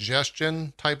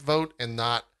suggestion type vote and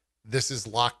not this is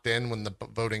locked in when the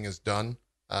voting is done,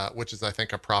 which is I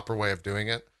think a proper way of doing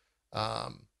it.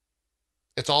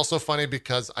 It's also funny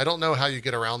because I don't know how you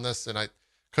get around this, and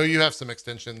you have some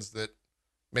extensions that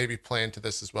maybe play into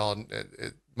this as well, and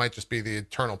it might just be the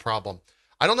eternal problem.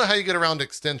 I don't know how you get around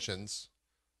extensions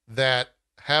that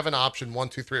have an option 1,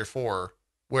 2, 3, or 4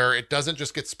 where it doesn't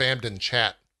just get spammed in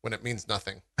chat when it means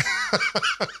nothing.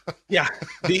 Yeah.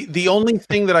 The only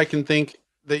thing that I can think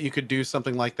that you could do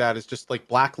something like that is just like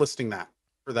blacklisting that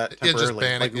for that Yeah, just temporarily.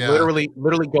 ban it, Like yeah.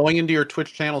 literally going into your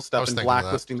Twitch channel stuff was and thinking of that.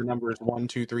 blacklisting the numbers 1,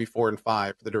 2, 3, 4, and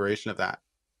 5 for the duration of that.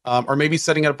 Or maybe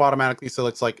setting it up automatically so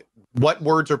it's like what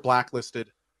words are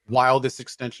blacklisted while this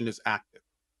extension is active.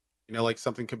 You know, like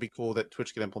something could be cool that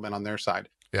Twitch could implement on their side.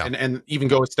 Yeah. And even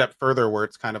go a step further where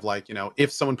it's kind of like, you know,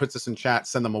 if someone puts this in chat,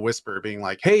 send them a whisper being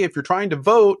like, hey, if you're trying to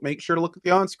vote, make sure to look at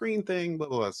the on-screen thing, blah,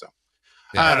 blah, blah. So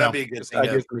Yeah, I don't that'd know. be a good Just thing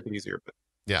ideas to- to make it easier. But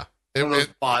yeah. One of those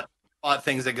bot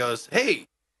things that goes, hey,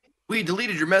 we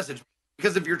deleted your message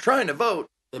because if you're trying to vote,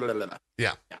 blah, blah, blah, blah.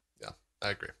 Yeah, I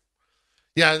agree.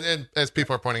 Yeah, and as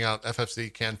people are pointing out,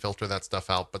 FFC can filter that stuff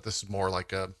out, but this is more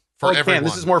like for everyone.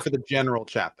 This is more for the general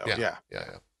chat, though. Yeah. Yeah.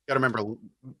 Got to remember,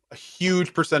 a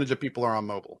huge percentage of people are on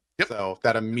mobile. Yep. So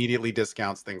that immediately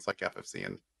discounts things like FFC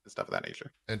and stuff of that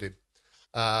nature. Indeed.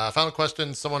 Final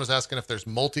question. Someone was asking if there's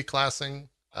multi-classing.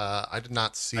 I did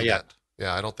not see that.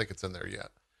 Yeah, I don't think it's in there yet.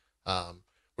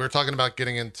 We were talking about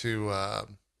getting into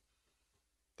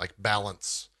like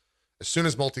balance. As soon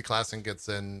as multi-classing gets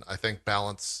in, I think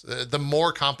balance, the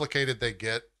more complicated they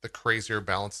get, the crazier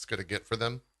balance it's going to get for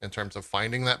them in terms of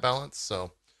finding that balance.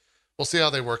 So we'll see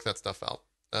how they work that stuff out.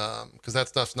 Because that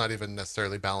stuff's not even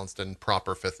necessarily balanced in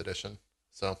proper 5th edition.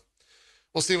 So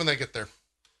we'll see when they get there.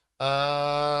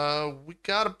 We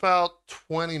got about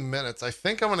 20 minutes. I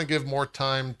think I'm going to give more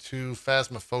time to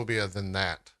Phasmophobia than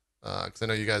that. Because I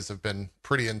know you guys have been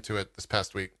pretty into it this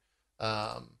past week.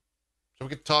 So we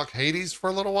could talk Hades for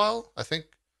a little while. I think.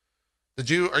 Are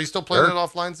you still playing it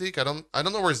offline, Zeke? I don't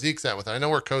know where Zeke's at with it. I know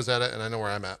where Ko's at it, and I know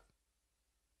where I'm at.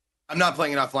 I'm not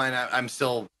playing it offline. I'm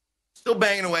still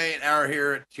banging away, an hour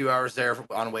here, 2 hours there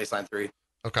on Wasteland 3.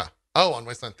 Okay. Oh, on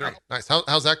Wasteland 3. Nice.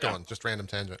 How's that going? Just random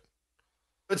tangent.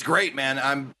 It's great,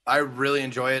 man. I really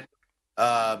enjoy it.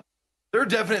 There are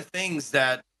definite things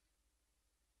that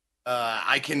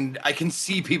I can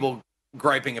see people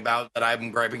griping about that I'm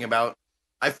griping about.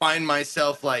 I find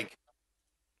myself like,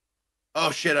 oh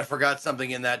shit, I forgot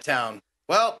something in that town.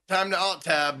 Well, time to alt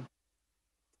tab,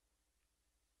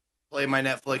 play my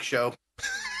Netflix show.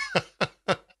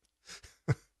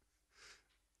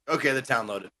 Okay, the town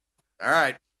loaded. All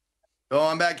right, go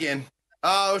on back in.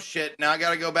 Oh shit, now I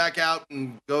gotta go back out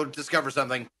and go discover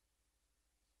something.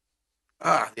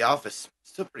 The Office,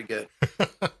 still pretty good.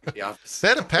 The Office. They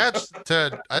had a patch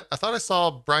to. I thought I saw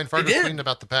Brian Fargo did. tweeting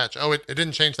about the patch. Oh, it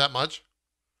didn't change that much.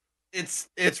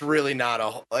 It's really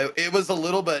not it was a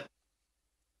little bit,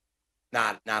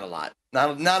 not a lot,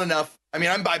 not enough. I mean,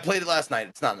 I played it last night.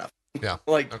 It's not enough. Yeah.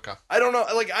 Like, Okay. I don't know.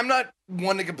 Like, I'm not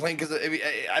one to complain because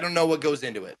I don't know what goes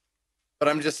into it, but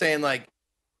I'm just saying, like,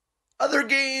 other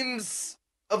games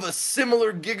of a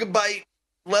similar gigabyte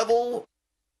level,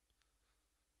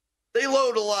 they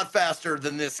load a lot faster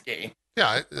than this game.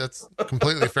 Yeah, that's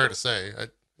completely fair to say.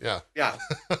 Yeah. Yeah.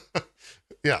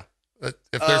 Yeah. If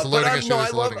there's a loading issue, there's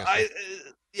a loading issue.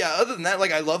 Yeah, other than that,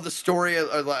 like, I love the story.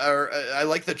 I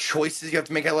like the choices you have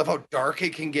to make. I love how dark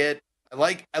it can get. I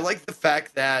like the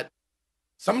fact that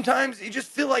sometimes you just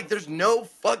feel like there's no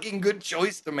fucking good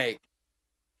choice to make.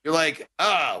 You're like,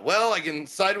 well, I can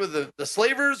side with the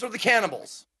slavers or the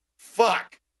cannibals.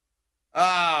 Fuck.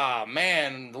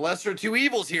 Man, the lesser of two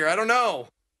evils here. I don't know.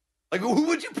 Like, who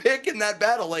would you pick in that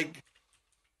battle? Like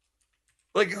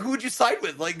who would you side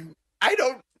with? Like, I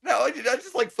don't know. Did I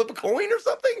just, like, flip a coin or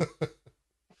something?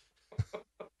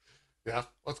 Yeah,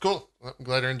 that's cool. I'm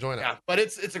glad you're enjoying it. Yeah, but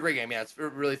it's a great game. Yeah, it's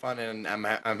really fun, and I'm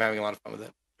having a lot of fun with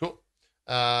it. Cool.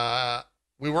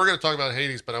 We were going to talk about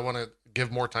Hades, but I want to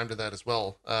give more time to that as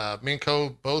well. Me and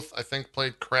Co both, I think,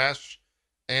 played Crash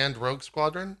and Rogue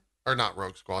Squadron, or not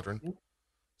Rogue Squadron,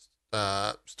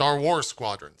 Star Wars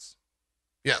Squadrons.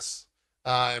 Yes.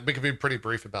 We could be pretty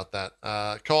brief about that.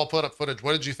 Co, I'll put up footage.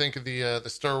 What did you think of the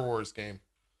Star Wars game?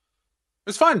 It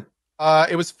was fun.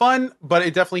 It was fun, but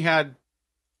it definitely had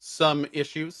some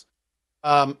issues.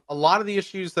 A lot of the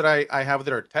issues that I have with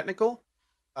it are technical.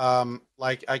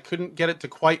 Like I couldn't get it to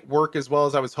quite work as well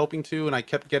as I was hoping to, and I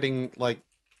kept getting like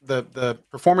the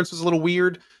performance was a little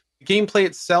weird. The gameplay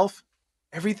itself,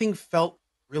 everything felt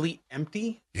really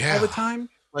empty all the time.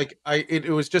 Like it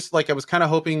was just like I was kind of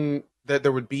hoping that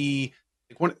there would be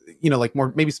like one, like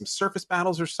more maybe some surface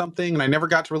battles or something, and I never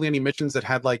got to really any missions that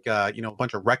had like a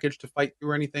bunch of wreckage to fight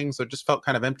through or anything. So it just felt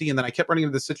kind of empty. And then I kept running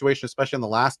into this situation, especially on the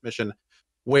last mission,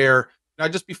 where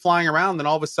I'd just be flying around, and then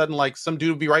all of a sudden, like some dude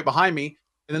would be right behind me,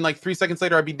 and then like 3 seconds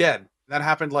later, I'd be dead. That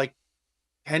happened like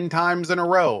 10 times in a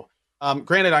row.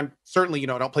 Granted, I'm certainly,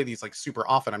 I don't play these like super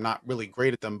often. I'm not really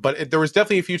great at them, but there was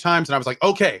definitely a few times, and I was like,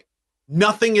 okay,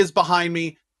 nothing is behind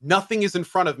me, nothing is in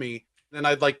front of me. And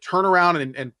I'd like turn around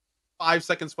and 5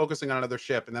 seconds focusing on another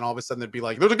ship, and then all of a sudden there'd be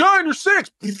like, there's a guy in your six.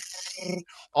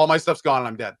 All my stuff's gone, and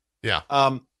I'm dead. Yeah.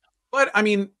 But I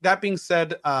mean, that being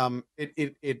said,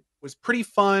 it was pretty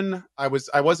fun. I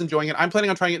was enjoying it. I'm planning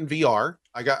on trying it in VR.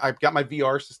 I've got my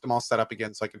VR system all set up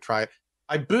again so I can try it.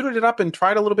 I booted it up and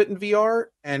tried a little bit in VR,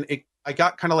 and I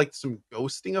got kind of like some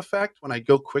ghosting effect when I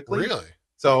go quickly. Really?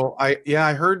 So I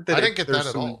heard that I didn't get there's that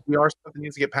at some all. VR stuff that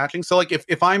needs to get patching. So like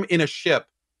if I'm in a ship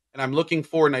and I'm looking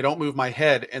forward and I don't move my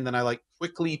head and then I like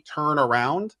quickly turn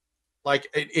around, like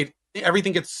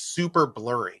everything gets super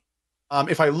blurry.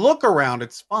 If I look around,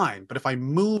 it's fine, but if I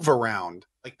move around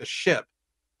like the ship,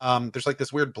 there's like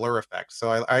this weird blur effect. So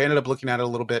I ended up looking at it a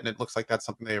little bit, and it looks like that's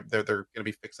something they're going to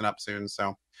be fixing up soon.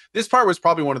 So this part was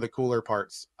probably one of the cooler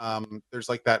parts. There's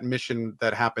like that mission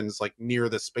that happens like near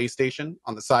the space station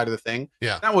on the side of the thing.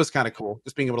 Yeah, that was kind of cool.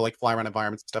 Just being able to like fly around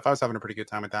environments and stuff. I was having a pretty good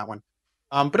time with that one.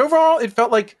 But overall, it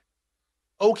felt like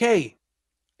okay.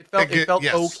 It felt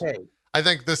yes. okay. I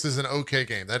think this is an okay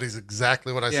game. That is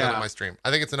exactly what I said on my stream.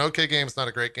 I think it's an okay game. It's not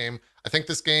a great game. I think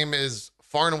this game is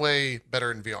far and away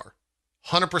better in VR.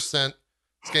 100%.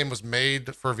 This game was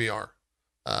made for VR,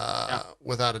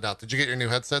 without a doubt. Did you get your new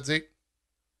headset, Zeke?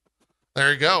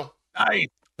 There you go. Nice.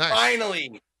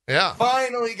 Finally. Yeah.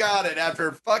 Finally got it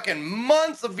after fucking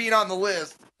months of being on the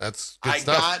list. That's good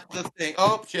stuff. Got the thing.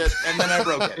 Oh shit! And then I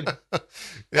broke it.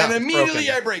 And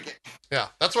immediately I break it. Yeah,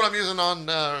 that's what I'm using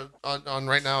on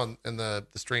right now in the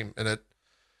stream. And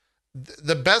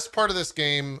the best part of this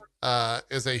game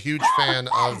is a huge fan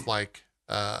of like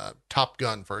Top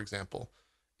Gun, for example.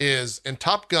 Is in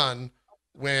Top Gun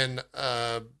when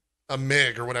a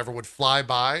MiG or whatever would fly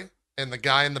by and the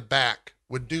guy in the back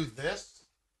would do this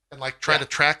and like try to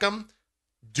track him.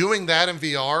 Doing that in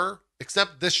VR,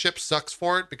 except this ship sucks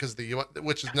for it because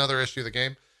which is another issue of the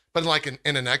game. But like in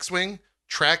an X-Wing,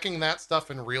 tracking that stuff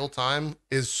in real time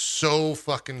is so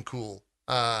fucking cool.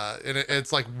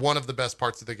 It's like one of the best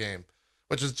parts of the game,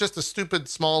 which is just a stupid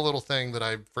small little thing that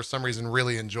I for some reason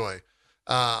really enjoy.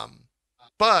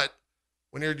 But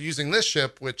when you're using this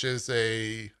ship, which is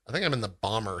I think I'm in the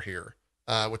bomber here,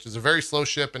 which is a very slow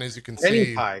ship, and as you can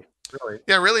see, really,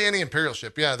 really any Imperial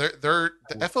ship, the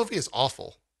FOV is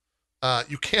awful.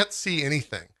 You can't see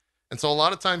anything, and so a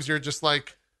lot of times you're just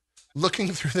like looking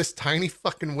through this tiny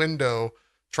fucking window,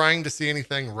 trying to see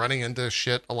anything, running into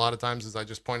shit a lot of times, as I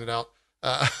just pointed out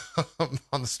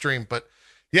on the stream. But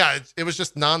yeah, it was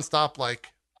just nonstop. Like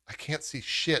I can't see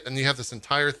shit, and you have this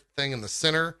entire thing in the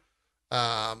center.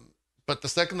 But the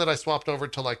second that I swapped over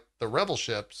to like the Rebel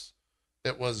ships,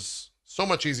 it was so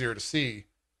much easier to see.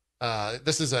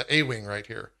 This is a A-wing right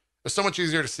here. It's so much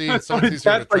easier to see. It's so much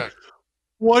easier to track.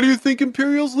 Why do you think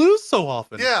Imperials lose so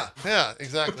often? Yeah,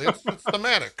 exactly. It's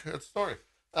thematic. It's story.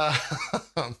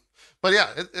 But yeah,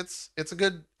 it's a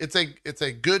good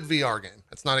VR game.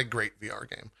 It's not a great VR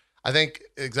game. I think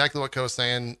exactly what Co was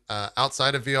saying.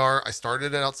 Outside of VR, I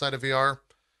started it outside of VR.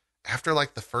 After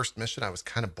like the first mission, I was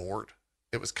kind of bored.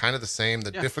 It was kind of the same.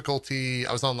 The difficulty,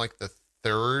 I was on like the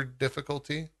 3rd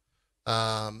difficulty.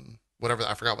 Whatever,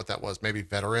 I forgot what that was. Maybe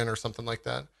veteran or something like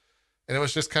that. And it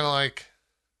was just kind of like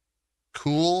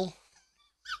cool.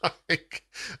 Like,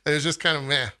 it was just kind of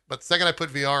meh. But the second I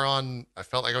put VR on, I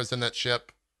felt like I was in that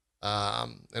ship.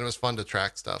 And it was fun to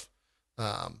track stuff.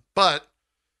 But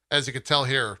as you could tell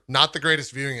here, not the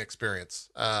greatest viewing experience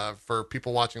for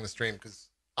people watching the stream, because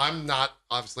I'm not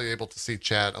obviously able to see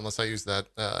chat unless I use that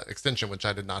extension, which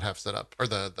I did not have set up, or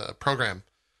the program,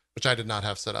 which I did not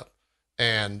have set up.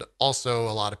 And also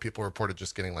a lot of people reported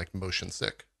just getting like motion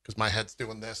sick because my head's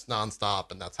doing this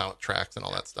nonstop and that's how it tracks and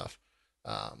all that stuff.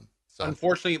 So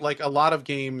Unfortunately, like a lot of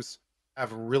games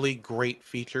have really great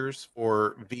features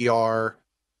for VR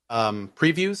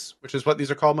previews, which is what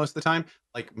these are called most of the time,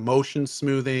 like motion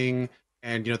smoothing,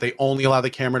 and they only allow the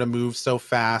camera to move so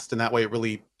fast, and that way it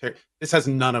really. This has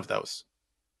none of those.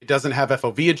 It doesn't have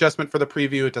FOV adjustment for the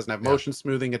preview. It doesn't have Yeah. motion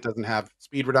smoothing. It doesn't have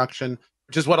speed reduction,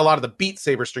 which is what a lot of the Beat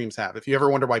Saber streams have. If you ever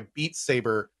wonder why Beat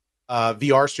Saber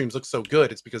VR streams look so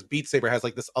good, it's because Beat Saber has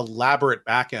like this elaborate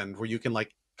backend where you can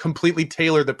like completely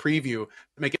tailor the preview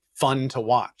to make it fun to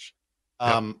watch.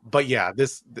 But yeah,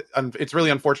 it's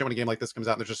really unfortunate when a game like this comes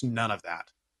out and there's just none of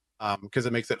that, because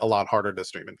it makes it a lot harder to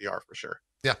stream in VR for sure.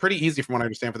 Yeah. Pretty easy from what I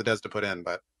understand for the devs to put in,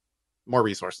 but more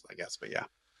resources, I guess. But yeah.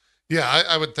 Yeah,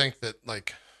 I would think that,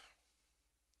 like,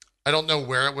 I don't know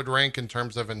where it would rank in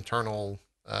terms of internal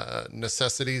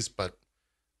necessities, but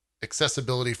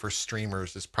accessibility for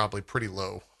streamers is probably pretty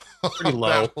low. Pretty on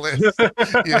low. that list.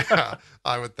 Yeah,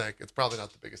 I would think it's probably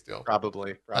not the biggest deal.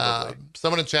 Probably.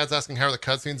 Someone in chat's asking, how are the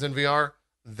cutscenes in VR?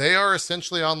 They are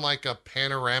essentially on like a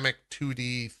panoramic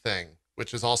 2D thing,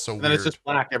 which is also And weird. then it's just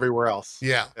black everywhere else.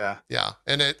 Yeah. Yeah.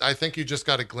 And I think you just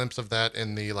got a glimpse of that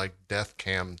in the like death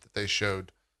cam that they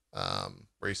showed,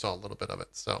 where you saw a little bit of it.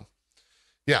 So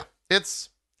yeah, it's,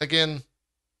 again,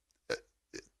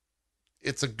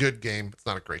 it's a good game. It's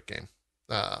not a great game.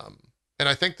 And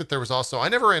I think that there was also, I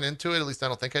never ran into it, at least I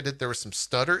don't think I did. There was some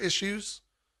stutter issues,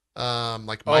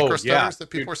 like micro stutters that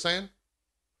people were saying.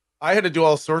 I had to do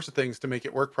all sorts of things to make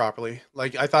it work properly.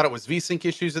 Like I thought it was VSync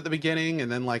issues at the beginning,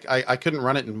 and then like I couldn't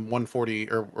run it in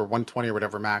 140 or 120 or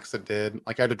whatever max it did.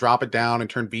 Like I had to drop it down and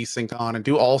turn VSync on and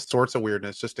do all sorts of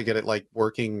weirdness just to get it like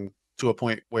working to a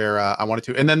point where I wanted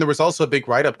to. And then there was also a big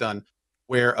write-up done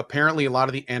where apparently a lot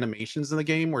of the animations in the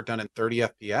game were done at 30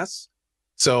 FPS.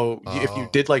 So if you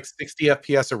did like 60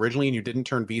 FPS originally and you didn't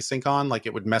turn VSync on, like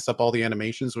it would mess up all the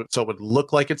animations, so it would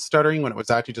look like it's stuttering when it was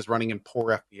actually just running in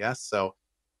poor FPS. So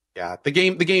yeah, the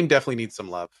game definitely needs some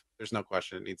love. There's no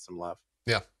question it needs some love.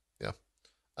 Yeah.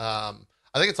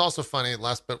 I think it's also funny.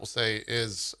 Last bit we'll say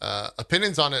is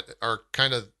opinions on it are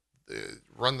kind of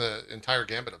run the entire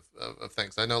gambit of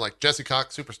things. I know like Jesse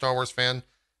Cox, super Star Wars fan,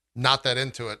 not that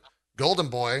into it. Golden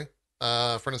Boy,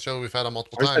 friend of the show we've had on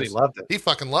multiple times. He loved it. He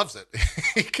fucking loves it.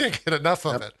 He can't get enough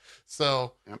of it.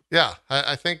 So yeah,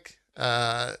 I think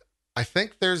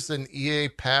there's an EA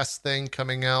Pass thing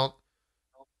coming out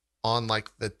on like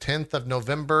the 10th of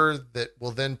November that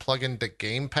will then plug into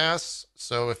Game Pass.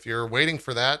 So if you're waiting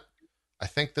for that, I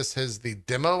think this is the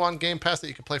demo on Game Pass that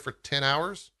you can play for 10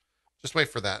 hours. Just wait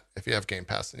for that if you have Game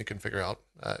Pass, and you can figure out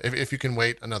if you can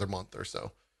wait another month or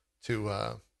so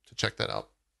to check that out.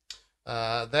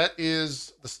 That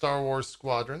is the Star Wars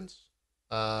Squadrons.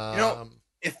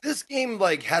 If this game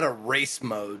like had a race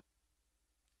mode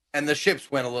and the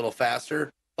ships went a little faster,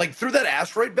 like through that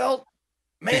asteroid belt,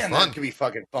 man, that could be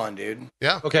fucking fun, dude.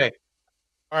 Yeah. Okay.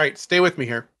 All right, stay with me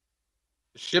here.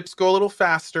 The ships go a little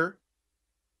faster.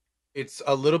 It's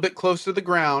a little bit closer to the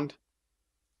ground,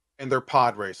 and they're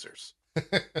pod racers.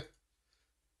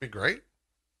 Be great.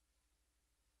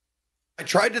 I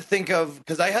tried to think of,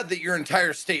 because I had your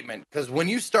entire statement, because when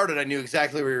you started, I knew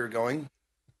exactly where you were going.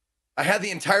 I had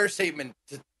the entire statement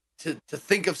to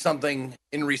think of something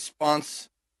in response,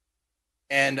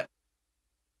 and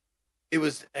it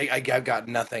was, I've got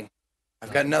nothing.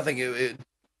 I've got nothing. It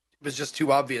was just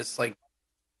too obvious. Like,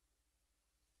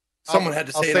 someone had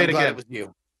to say it. I'm glad it was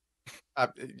you.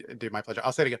 Dude, my pleasure.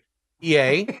 I'll say it again.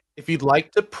 EA, if you'd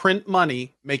like to print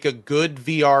money, make a good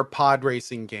VR pod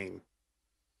racing game.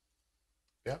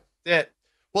 Yeah. That's it.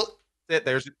 Well,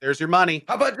 there's your money.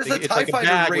 How about just a TIE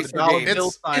Fighter racer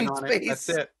game? That's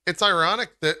it. It's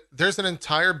ironic that there's an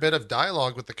entire bit of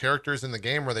dialogue with the characters in the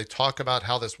game where they talk about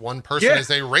how this one person is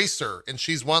a racer and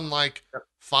she's won like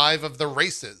 5 of the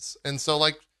races. And so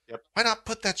like, why not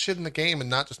put that shit in the game and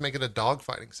not just make it a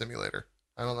dogfighting simulator?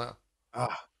 I don't know.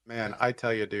 Oh man, I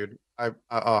tell you, dude, I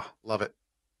love it.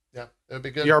 Yeah, it would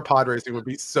be good. VR pod racing would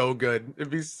be so good. It'd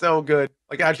be so good.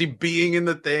 Like actually being in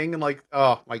the thing and like,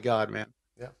 oh my god, man.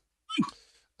 Yeah.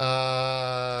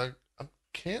 I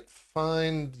can't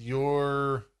find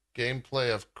your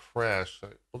gameplay of Crash.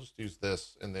 We'll just use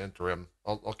this in the interim.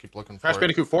 I'll keep looking for Crash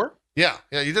Bandicoot 4? Yeah.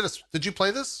 You did this. Did you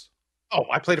play this? Oh,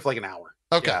 I played it for like an hour.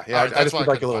 Okay. Yeah. Right, I just did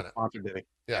like a little sponsored video.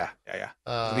 Yeah.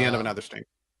 To the end of another stream.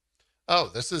 Oh,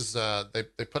 this is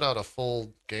they put out a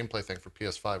full gameplay thing for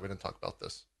PS5. We didn't talk about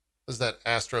this. This is that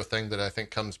Astro thing that I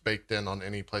think comes baked in on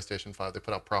any PlayStation 5. They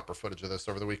put out proper footage of this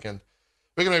over the weekend.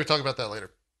 We can maybe talk about that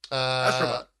later.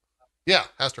 Astrobot. Yeah,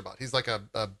 Astrobot. He's like a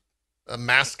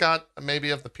mascot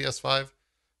maybe of the PS5.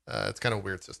 It's kind of a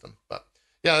weird system, but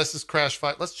yeah, this is Crash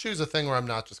Fight. Let's choose a thing where I'm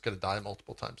not just going to die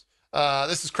multiple times.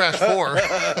 This is Crash 4.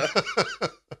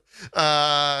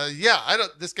 Yeah,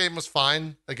 this game was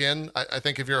fine. Again, I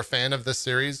think if you're a fan of this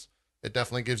series, it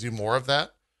definitely gives you more of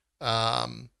that.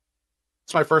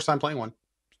 It's my first time playing one.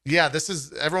 Yeah,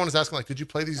 everyone is asking, like, did you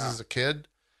play these Yeah. as a kid?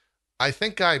 I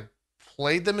think I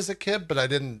played them as a kid, but I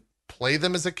didn't play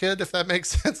them as a kid, if that makes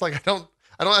sense. Like, I don't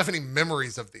have any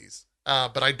memories of these.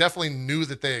 But I definitely knew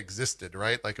that they existed,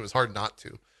 right? Like, it was hard not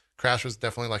to. Crash was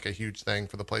definitely like a huge thing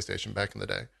for the PlayStation back in the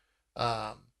day.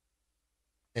 And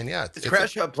yeah, Is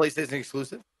Crash a PlayStation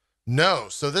exclusive? No.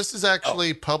 So this is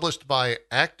actually published by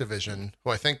Activision,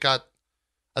 who I think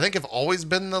have always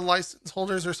been the license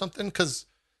holders or something. Because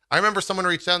I remember someone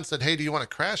reached out and said, "Hey, do you want a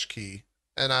Crash key?"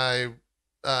 And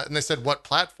and they said, "What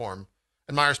platform?"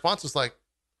 And my response was like,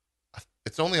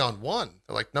 "It's only on one."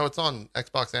 They're like, "No, it's on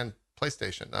Xbox and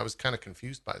PlayStation." I was kind of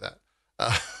confused by that.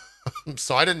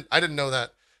 So I didn't know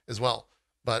that as well.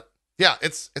 But yeah,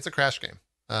 it's a Crash game.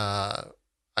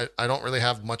 I don't really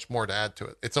have much more to add to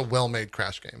it. It's a well-made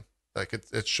Crash game. Like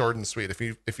it's short and sweet. If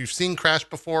you've seen Crash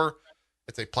before,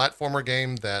 it's a platformer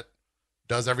game that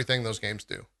does everything those games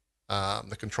do.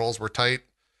 The controls were tight.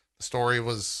 The story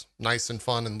was nice and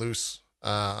fun and loose.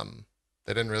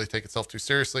 They didn't really take itself too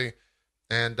seriously,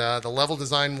 and the level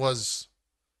design was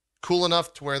cool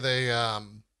enough to where they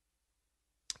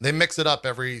mix it up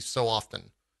every so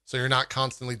often. So you're not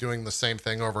constantly doing the same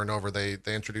thing over and over. They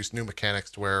introduce new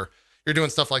mechanics to where you're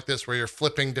doing stuff like this, where you're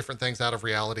flipping different things out of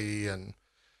reality and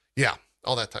yeah,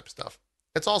 all that type of stuff.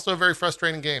 It's also a very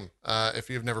frustrating game. If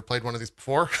you've never played one of these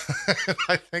before,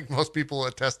 I think most people will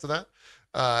attest to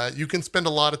that. You can spend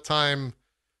a lot of time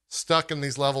stuck in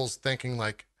these levels thinking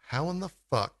like, how in the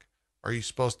fuck are you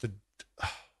supposed to?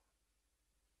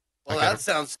 Well, that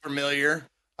sounds familiar.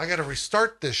 I got to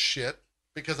restart this shit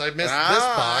because I missed this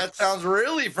box. That sounds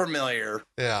really familiar.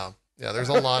 Yeah. There's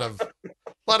a lot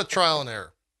of trial and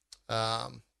error.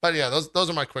 But yeah, those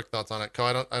are my quick thoughts on it. Co,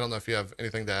 I don't know if you have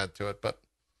anything to add to it, but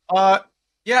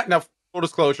yeah, no, full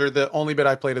disclosure, the only bit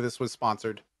I played of this was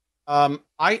sponsored. I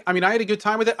mean, I had a good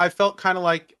time with it. I felt kind of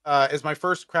like as my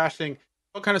first crashing,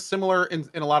 felt kind of similar in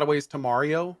a lot of ways to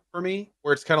Mario for me,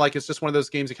 where it's kind of like it's just one of those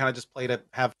games you kind of just play to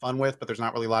have fun with, but there's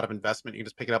not really a lot of investment. You can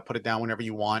just pick it up, put it down whenever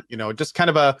you want, just kind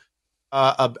of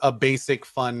a basic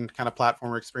fun kind of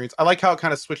platformer experience. I like how it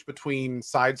kind of switched between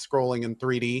side scrolling and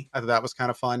 3D. I thought that was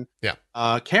kind of fun. Yeah.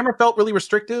 Camera felt really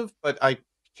restrictive, but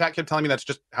chat kept telling me that's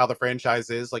just how the franchise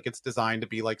is. Like it's designed to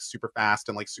be like super fast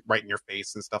and like right in your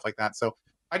face and stuff like that. So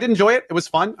I did enjoy it. It was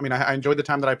fun. I mean, I enjoyed the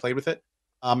time that I played with it.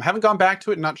 Haven't gone back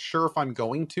to it. Not sure if I'm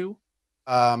going to.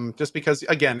 Just because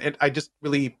again, I just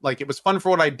really like it was fun for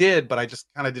what I did, but I just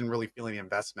kind of didn't really feel any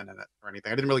investment in it or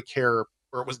anything. I didn't really care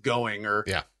where it was going or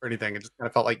anything. It just kind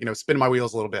of felt like, spinning my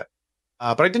wheels a little bit.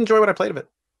 But I did enjoy what I played of it.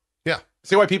 Yeah.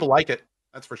 See why people like it.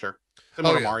 That's for sure.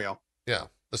 Similar to Mario. Yeah.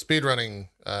 The speedrunning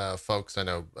folks, I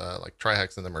know, like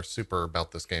Trihex and them are super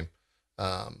about this game.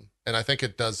 And I think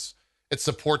it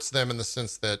supports them in the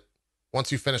sense that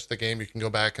once you finish the game, you can go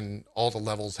back and all the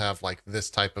levels have like this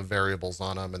type of variables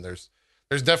on them. And there's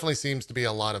definitely seems to be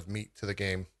a lot of meat to the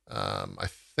game. I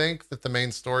think that the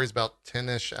main story is about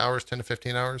 10-ish hours, 10 to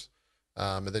 15 hours.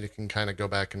 And then you can kind of go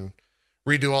back and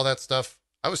redo all that stuff.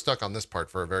 I was stuck on this part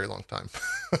for a very long time.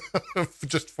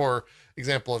 Just for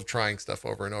example of trying stuff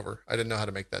over and over. I didn't know how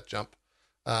to make that jump.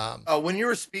 When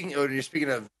you're speaking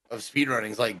of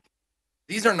speedrunnings, like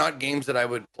these are not games that I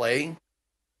would play,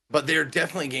 but they're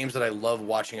definitely games that I love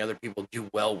watching other people do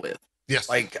well with. Yes.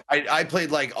 Like I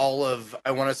played like all of,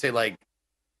 I want to say like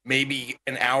maybe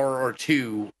an hour or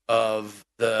two of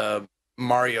the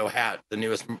Mario Hat, the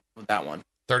newest, that one.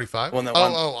 35?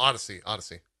 Odyssey.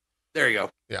 There you go.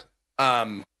 Yeah.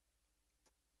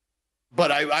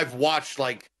 But I've watched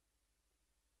like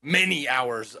many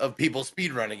hours of people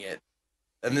speedrunning it,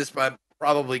 and this is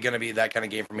probably going to be that kind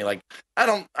of game for me. Like I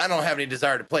don't have any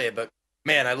desire to play it, but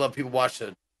man, I love people watch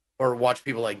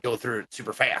people like go through it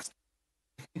super fast.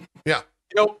 Yeah.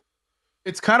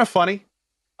 It's kind of funny.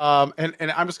 And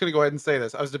I'm just going to go ahead and say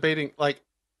this. I was debating, like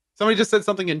somebody just said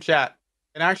something in chat.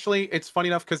 And actually, it's funny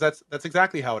enough because that's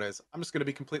exactly how it is. I'm just going to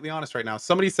be completely honest right now.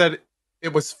 Somebody said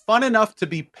it was fun enough to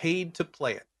be paid to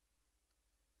play it.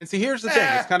 And see, here's the thing.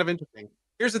 It's kind of interesting.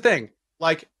 Here's the thing.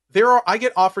 Like I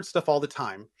get offered stuff all the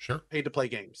time. Sure. Paid to play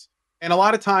games. And a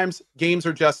lot of times games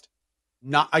are just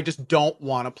I just don't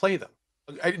want to play them.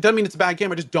 It doesn't mean it's a bad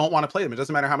game. I just don't want to play them. It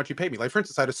doesn't matter how much you pay me. Like for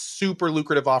instance, I had a super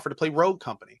lucrative offer to play Rogue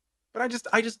Company, but I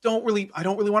don't really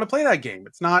want to play that game.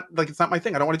 It's not my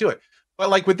thing. I don't want to do it. But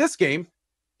like with this game,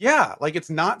 yeah, like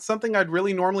it's not something I'd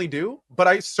really normally do, but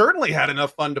I certainly had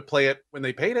enough fun to play it when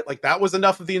they paid it. Like that was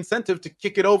enough of the incentive to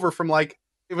kick it over from like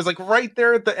it was like right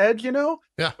there at the edge, you know?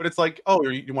 Yeah. But it's like, oh,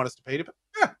 you want us to pay to?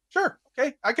 Yeah, sure.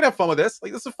 Okay. I can have fun with this.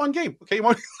 Like, this is a fun game. Okay. You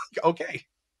want okay.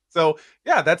 So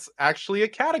yeah, that's actually a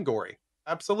category.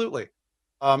 Absolutely.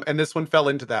 And this one fell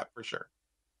into that for sure.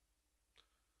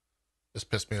 Just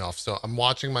pissed me off. So I'm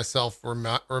watching myself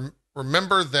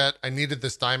remember that I needed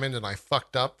this diamond and I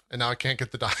fucked up and now I can't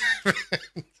get the diamond.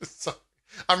 So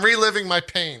I'm reliving my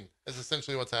pain is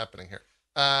essentially what's happening here.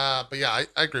 But yeah,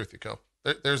 I agree with you, Co.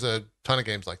 There's a ton of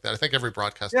games like that. I think every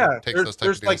broadcaster takes those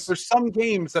types of deals. There's some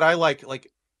games that I like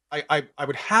I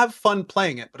would have fun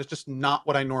playing it, but it's just not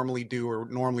what I normally do or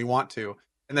normally want to.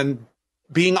 And then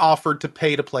being offered to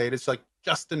pay to play it is like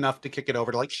just enough to kick it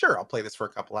over to like, sure, I'll play this for a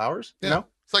couple hours. Yeah. You know?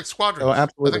 It's like Squadrons. So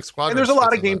absolutely. I think Squadrons. And there's a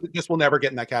lot of games that just will never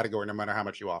get in that category, no matter how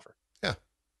much you offer. Yeah.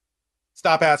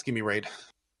 Stop asking me, Raid.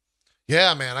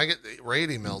 Yeah, man. I get raid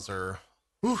emails are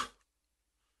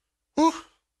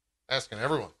asking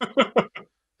everyone.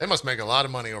 They must make a lot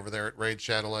of money over there at Raid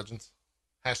Shadow Legends.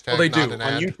 Hashtag Well, they not do an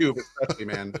on ad. YouTube, especially,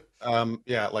 man.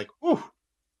 Yeah, like, whew.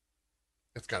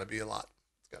 It's got to be a lot.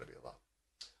 It's got to be a lot.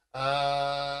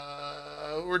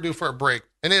 We're due for a break.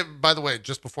 And by the way,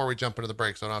 just before we jump into the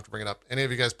break, so I don't have to bring it up. Any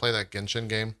of you guys play that Genshin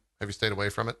game? Have you stayed away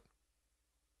from it?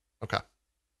 Okay.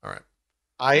 All right.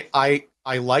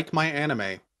 I like my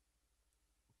anime,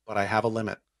 but I have a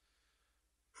limit.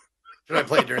 Should I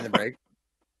play during the break?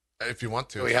 If you want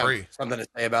to, Do we it's have free. something to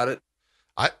say about it?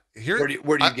 Where do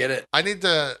you get it? I need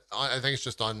to. I think it's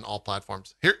just on all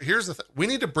platforms. Here's the thing. We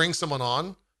need to bring someone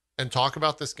on and talk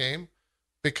about this game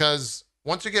because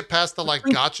once you get past the like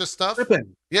gotcha stuff,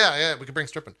 yeah, we can bring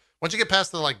stripping. Once you get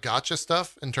past the like gotcha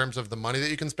stuff in terms of the money that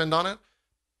you can spend on it,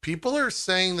 people are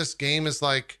saying this game is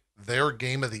like their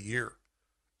game of the year.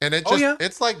 And it just,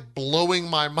 it's like blowing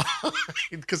my mind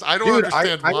because I don't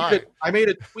understand why. I made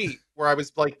a tweet where I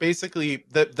was like, basically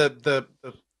the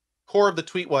core of the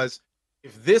tweet was,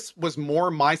 if this was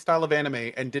more my style of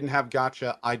anime and didn't have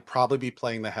gotcha, I'd probably be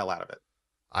playing the hell out of it.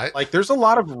 Like, there's a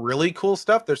lot of really cool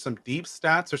stuff. There's some deep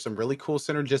stats. There's some really cool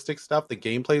synergistic stuff. The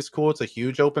gameplay is cool. It's a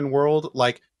huge open world.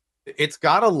 Like, it's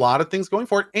got a lot of things going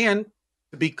for it. And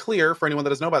to be clear, for anyone that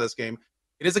doesn't know about this game,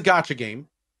 it is a gotcha game,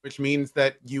 which means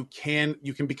that you can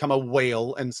become a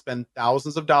whale and spend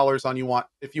thousands of dollars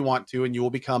if you want to, and you will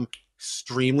become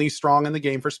extremely strong in the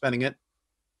game for spending it.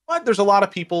 But there's a lot of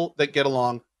people that get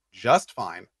along just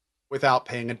fine without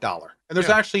paying $1. And there's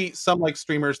actually some like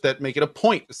streamers that make it a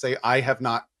point to say, I have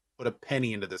not put a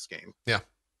penny into this game. Yeah.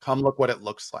 Come look what it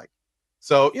looks like.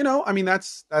 So, you know, I mean,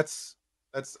 it's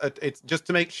just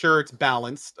to make sure it's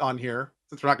balanced on here,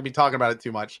 since we're not gonna be talking about it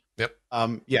too much. Yep.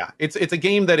 Yeah, it's a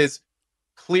game that is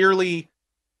clearly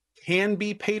can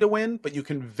be pay to win, but you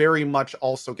can very much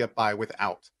also get by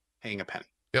without paying a penny.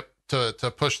 Yep.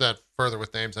 To push that further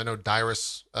with names, I know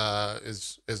Dyrus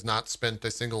is not spent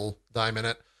a single dime in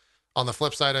it. On the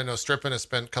flip side, I know Strippin has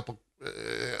spent a couple,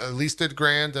 at least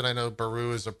 $1,000, and I know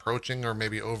Baru is approaching or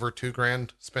maybe over $2,000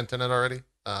 spent in it already.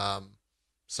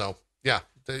 So yeah,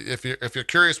 if you're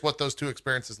curious what those two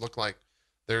experiences look like,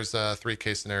 there's 3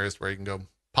 case scenarios where you can go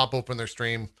pop open their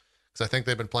stream, because I think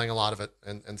they've been playing a lot of it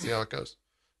and see how it goes.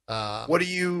 What do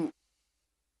you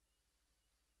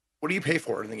pay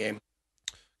for in the game?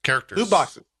 Characters. Loot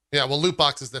boxes. Yeah, well, loot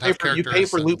boxes that have characters. You pay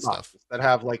for loot stuff. boxes that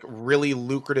have like really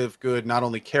lucrative, good, not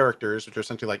only characters, which are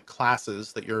essentially like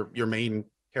classes that your main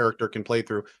character can play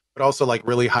through, but also like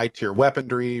really high tier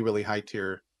weaponry, really high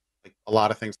tier, like a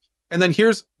lot of things. And then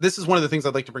this is one of the things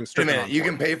I'd like to bring straight on. You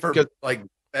can pay for like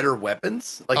better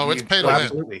weapons. Like it's pay to win.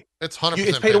 Absolutely. It's 100%.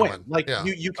 It's pay to win. Like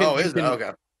you can. Is it?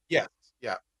 Okay. Yes.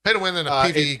 Yeah. Pay to win in a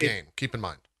PvE game. Keep in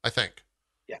mind. I think.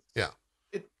 Yes. Yeah.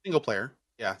 It's single player.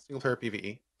 Yeah. Single player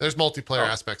PvE. There's multiplayer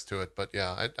aspects to it, but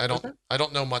yeah, I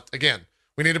don't know much. Again,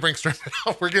 we need to bring Strippin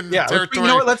out. We're getting territory. You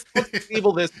know what? Let's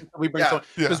table this until we bring someone.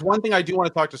 Because one thing I do want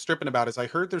to talk to Strippin about is I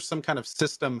heard there's some kind of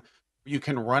system where you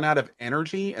can run out of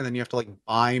energy and then you have to like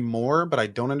buy more, but I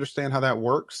don't understand how that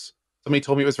works. Somebody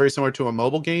told me it was very similar to a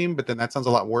mobile game, but then that sounds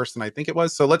a lot worse than I think it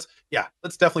was. So let's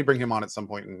definitely bring him on at some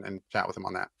point and chat with him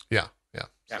on that. Yeah.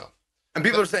 So. And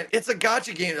people are saying it's a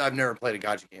gotcha game. I've never played a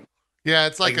gotcha game. Yeah,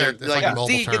 it's like a mobile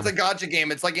term. It's a gotcha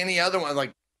game. It's like any other one.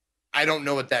 Like, I don't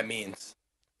know what that means.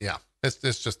 Yeah, it's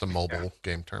just a mobile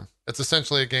game term. It's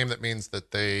essentially a game that means that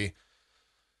they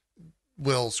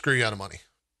will screw you out of money,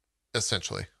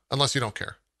 essentially, unless you don't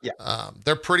care. Yeah.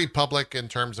 They're pretty public in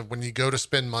terms of when you go to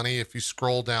spend money. If you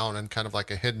scroll down and kind of like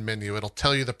a hidden menu, it'll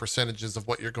tell you the percentages of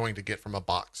what you're going to get from a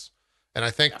box. And I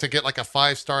think to get like a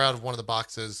 5-star out of one of the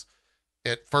boxes,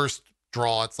 at first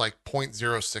draw, it's like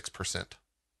 0.06%.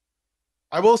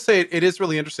 I will say it is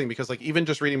really interesting because like even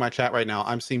just reading my chat right now,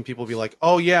 I'm seeing people be like,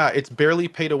 "Oh yeah, it's barely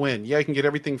pay to win. Yeah, you can get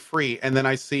everything free." And then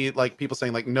I see like people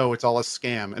saying like, "No, it's all a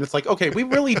scam." And it's like, okay, we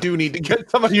really do need to get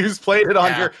somebody who's played it on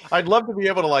Yeah. here. I'd love to be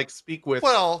able to like speak with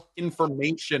Well,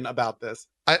 information about this.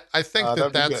 I think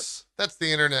That'd be good. that's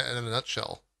the internet in a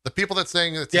nutshell. The people that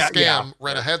saying it's a Yeah, scam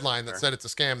read a sure, headline that sure. said it's a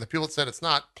scam. The people that said it's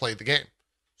not played the game.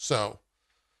 So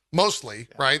mostly,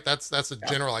 Yeah. right? That's a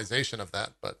generalization of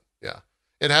that, but yeah,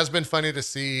 it has been funny to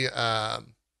see.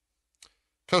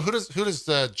 Who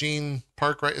does Gene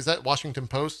Park write? Is that Washington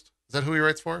Post? Is that who he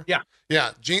writes for? Yeah.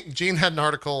 Yeah. Gene had an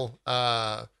article,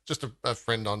 just a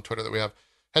friend on Twitter that we have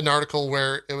had an article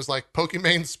where it was like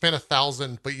Pokimane spent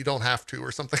 1,000, but you don't have to,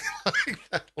 or something like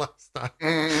that last time.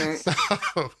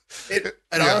 So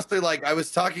And honestly, like I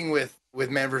was talking with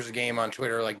Man vs. Game on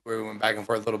Twitter, like we went back and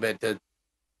forth a little bit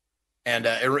and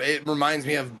it reminds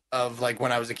me of like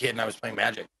when I was a kid and I was playing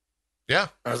Magic. Yeah.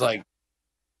 I was like,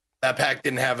 that pack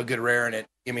didn't have a good rare in it.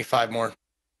 Give me 5 more.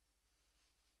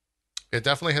 It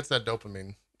definitely hits that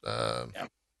dopamine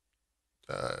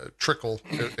trickle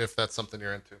if that's something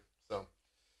you're into. So,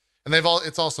 and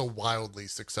it's also wildly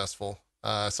successful.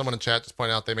 Someone in chat just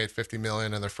pointed out they made 50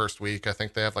 million in their first week. I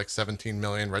think they have like 17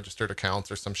 million registered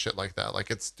accounts or some shit like that.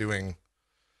 Like it's doing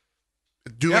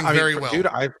very well. Dude,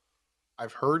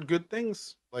 I've heard good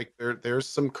things. Like there's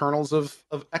some kernels of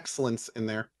excellence in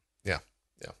there. Yeah.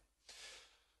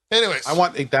 Anyways, I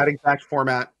want that exact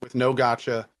format with no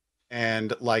gotcha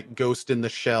and like Ghost in the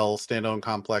Shell standalone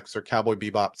complex or Cowboy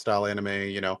Bebop style anime.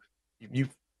 You know, you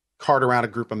cart around a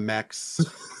group of mechs.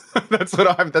 that's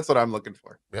what I'm looking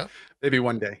for. Yeah, maybe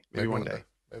one day. Maybe one day.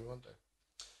 Maybe one day.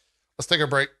 Let's take a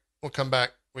break. We'll come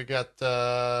back. We got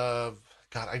God,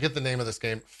 I get the name of this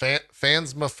game.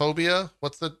 Phansmophobia.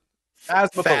 What's the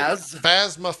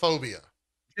Phasmophobia.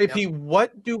 JP,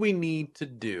 what do we need to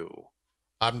do?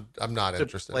 I'm not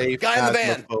interested. Play guy in the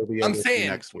van. I'm with saying you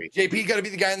next week. JP got to be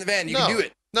the guy in the van. You No, can do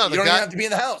it. No, you don't even have to be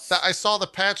in the house. I saw the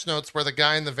patch notes where the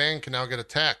guy in the van can now get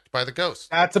attacked by the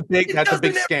ghost. That's a big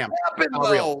scam.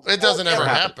 Not real. It doesn't ever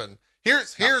happen. Here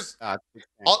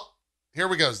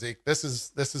we go, Zeke. This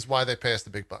is why they pay us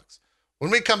the big bucks. When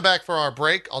we come back for our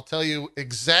break, I'll tell you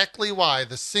exactly why,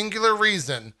 the singular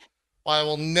reason why I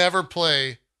will never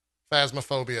play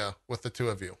Phasmophobia with the two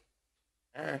of you.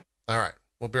 All right.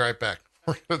 We'll be right back.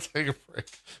 We're going to take a break.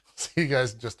 See you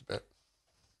guys in just a bit.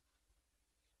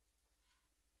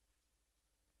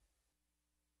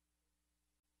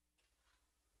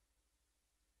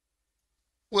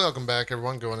 Welcome back,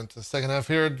 everyone. Going into the second half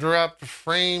here. Dropped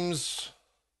frames.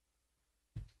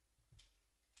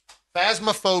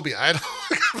 Phasmophobia. I don't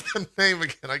have the name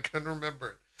again. I couldn't remember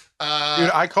it.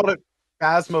 Dude, I called it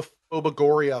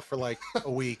Phasmophobagoria for like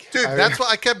a week. Dude, that's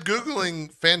what I kept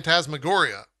Googling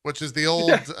Phantasmagoria, which is the old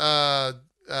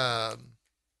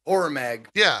horror mag.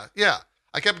 Yeah.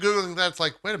 I kept Googling that. It's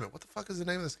like, wait a minute, what the fuck is the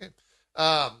name of this game?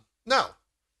 No.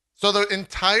 So the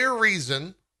entire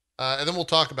reason, and then we'll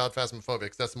talk about Phasmophobia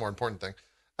because that's the more important thing.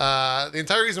 The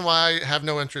entire reason why I have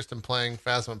no interest in playing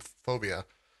Phasmophobia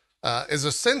is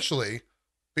essentially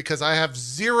because I have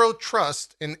zero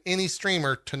trust in any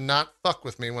streamer to not fuck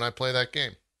with me when I play that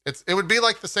game. It would be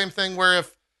like the same thing where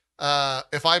if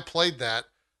I played that,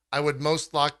 I would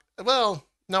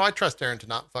no, I trust Aaron to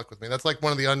not fuck with me. That's like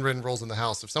one of the unwritten rules in the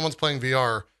house. If someone's playing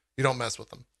VR, you don't mess with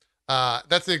them.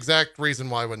 That's the exact reason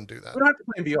why I wouldn't do that. We don't have to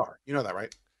play in VR. You know that,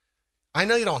 right? I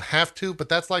know you don't have to, but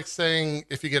that's like saying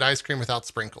if you get ice cream without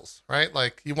sprinkles, right?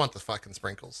 Like you want the fucking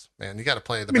sprinkles, man. You got to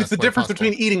play the best. It's the difference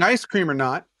between eating ice cream or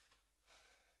not.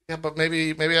 Yeah, but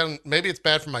maybe it's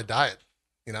bad for my diet.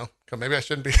 You know, maybe I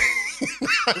shouldn't be.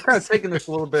 I'm kind of taking this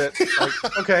a little bit.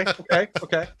 Like, okay.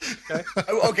 Okay,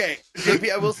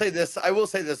 JP, I will say this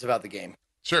about the game.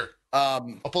 Sure. I'll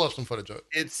pull up some footage of it.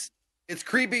 It's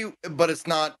creepy, but it's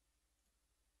not.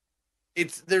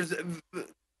 There's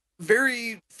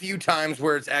very few times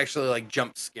where it's actually like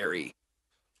jump scary.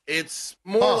 It's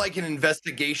more like an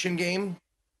investigation game.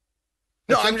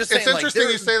 No, I'm just saying. It's interesting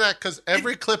you say that because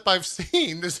every clip I've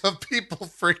seen is of people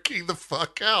freaking the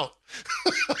fuck out.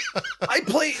 I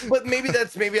play, but maybe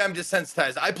I'm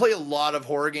desensitized. I play a lot of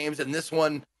horror games, and this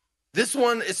one,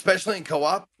 especially in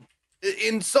co-op.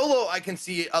 In solo, I can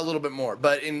see a little bit more,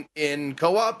 but in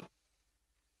co-op,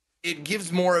 it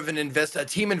gives more of a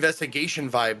team investigation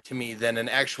vibe to me than an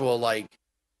actual like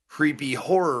creepy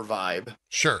horror vibe.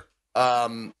 Sure.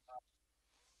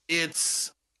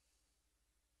 It's.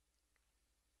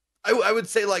 I would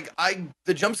say like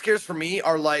the jump scares for me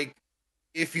are like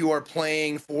if you are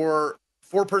playing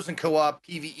four-person co-op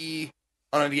PvE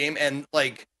on a game and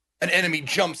like an enemy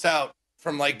jumps out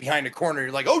from like behind a corner,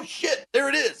 you're like, oh shit, there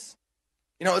it is.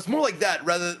 You know, it's more like that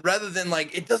rather than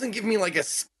like, it doesn't give me like a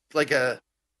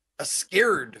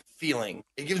scared feeling.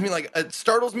 It gives me like, it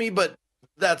startles me, but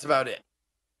that's about it.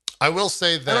 I will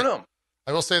say I don't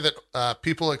know.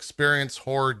 people experience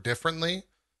horror differently,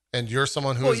 and you're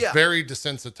someone who Oh, is yeah. very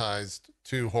desensitized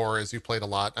to horror as you played a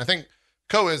lot. I think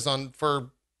Co is on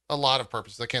for a lot of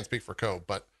purposes. I can't speak for Co,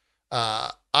 but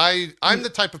I'm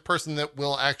the type of person that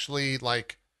will actually,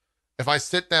 like, if I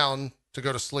sit down to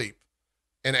go to sleep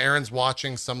and Aaron's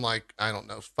watching some, like, I don't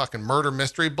know, fucking murder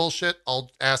mystery bullshit,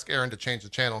 I'll ask Aaron to change the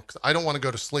channel because I don't want to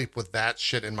go to sleep with that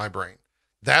shit in my brain.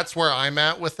 That's where I'm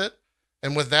at with it.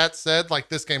 And with that said, like,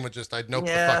 this game would just, I'd nope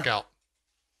the fuck out.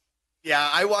 Yeah,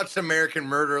 I watched American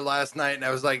Murder last night, and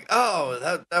I was like,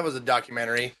 oh, that was a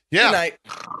documentary. Yeah. Good night.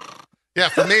 Yeah,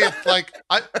 for me, it's like,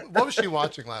 what was she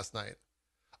watching last night?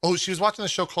 Oh, she was watching a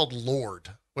show called Lord,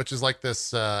 which is like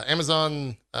this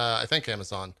Amazon, I think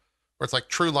Amazon, where it's like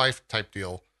true life type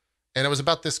deal. And it was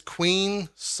about this queen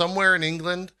somewhere in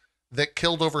England that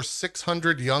killed over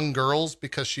 600 young girls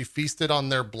because she feasted on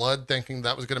their blood, thinking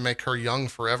that was going to make her young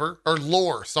forever. Or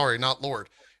lore, sorry, not Lord.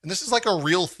 And this is like a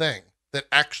real thing that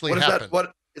actually happened.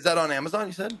 What is that on Amazon,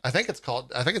 you said? I think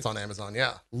it's on Amazon.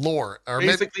 Yeah. Lore. Or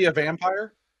Basically a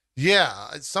vampire. Yeah,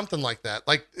 it's something like that.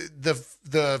 Like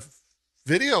the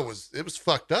video was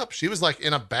fucked up. She was like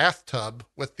in a bathtub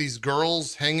with these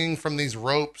girls hanging from these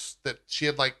ropes that she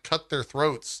had like cut their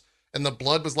throats, and the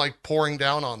blood was like pouring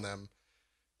down on them.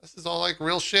 This is all like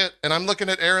real shit. And I'm looking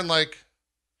at Aaron like,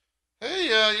 hey,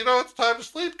 it's time to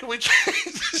sleep. Can we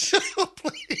change the show,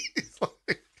 please?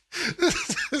 Like,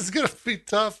 this is gonna be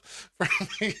tough for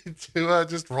me to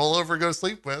just roll over and go to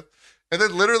sleep with. And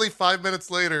then literally 5 minutes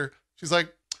later, she's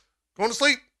like, going to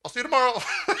sleep. I'll see you tomorrow.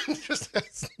 Just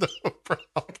has no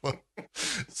problem.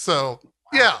 So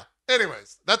yeah.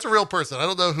 Anyways, that's a real person. I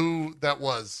don't know who that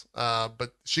was,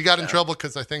 but she got in trouble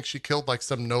because I think she killed like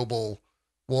some noble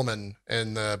woman,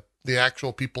 and the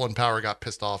actual people in power got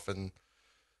pissed off and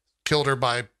killed her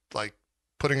by like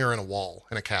putting her in a wall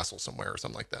in a castle somewhere or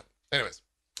something like that. Anyways,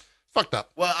 fucked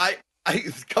up. Well, I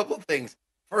a couple of things.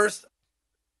 First,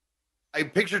 I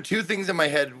picture two things in my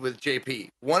head with JP.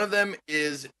 One of them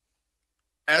is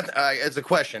as a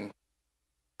question.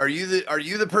 Are you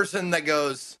the person that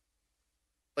goes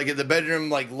like in the bedroom,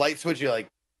 like light switch, you're like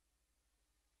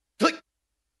click?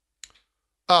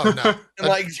 Oh no. And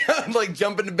like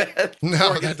jump into bed.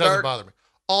 No, that doesn't bother me.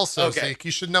 Also, Okay. Zeke,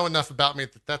 you should know enough about me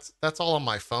that's all on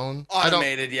my phone.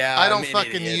 Automated, I don't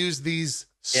fucking use these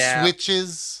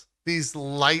switches, these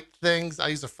light things. I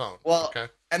use a phone. Well, okay.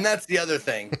 And that's the other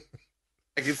thing.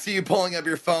 I can see you pulling up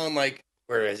your phone like,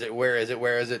 where is it? Where is it?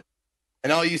 Where is it?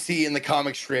 And all you see in the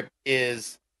comic strip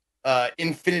is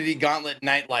Infinity Gauntlet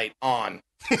Nightlight on.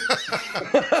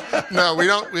 No, we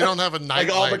don't have a nightlight. Like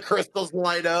all the crystals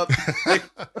light up.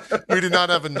 We do not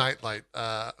have a nightlight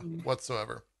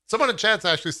whatsoever. Someone in chat's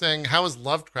actually saying, how is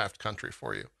Lovecraft Country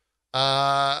for you?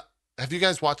 Have you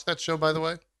guys watched that show, by the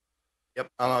way? Yep,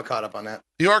 I'm all caught up on that.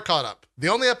 You are caught up. The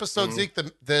only episode, Zeke,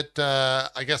 that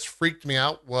I guess freaked me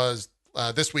out was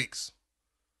this week's.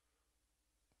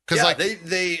 Yeah, like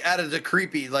they added a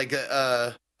creepy, like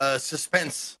a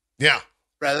suspense. Yeah.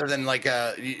 Rather than like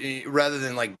a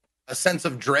sense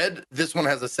of dread, this one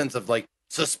has a sense of like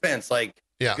suspense, like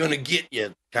gonna get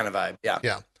you kind of vibe. Yeah.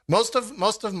 Yeah. Most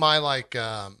of my like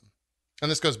and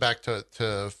this goes back to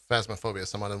Phasmophobia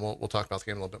somewhat, and we'll talk about the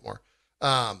game a little bit more.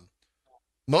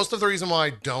 Most of the reason why I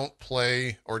don't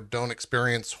play or don't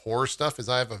experience horror stuff is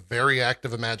I have a very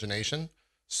active imagination.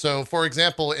 So for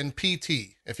example, in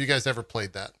PT, if you guys ever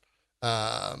played that,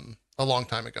 a long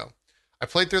time ago, I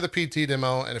played through the PT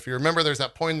demo. And if you remember, there's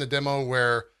that point in the demo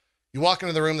where you walk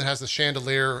into the room that has the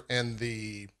chandelier, and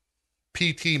the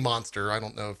PT monster, I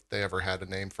don't know if they ever had a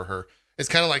name for her, is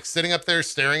kind of like sitting up there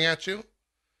staring at you.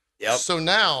 Yep. So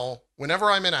now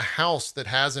whenever I'm in a house that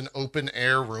has an open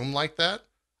air room like that,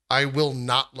 I will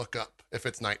not look up if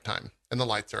it's nighttime and the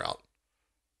lights are out,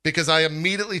 because I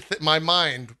immediately, my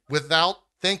mind, without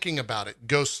thinking about it,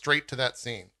 goes straight to that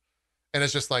scene. And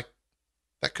it's just like,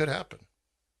 that could happen.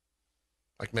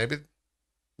 Like maybe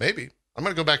I'm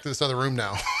going to go back to this other room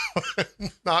now.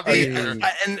 Not be here.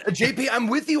 And JP, I'm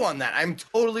with you on that. I'm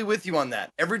totally with you on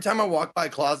that. Every time I walk by a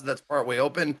closet that's partway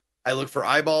open, I look for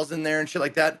eyeballs in there and shit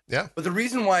like that. Yeah. But the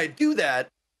reason why I do that,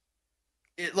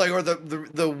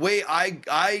 the way I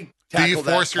tackle do you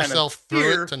force yourself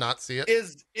through it to not see it?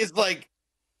 Is like,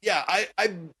 yeah, I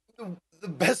the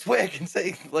best way I can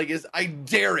say like is I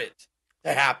dare it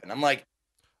to happen. I'm like,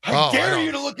 I dare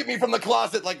you to look at me from the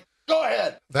closet like, Go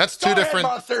ahead. That's Go two ahead, different.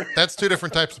 monster. That's two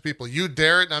different types of people. You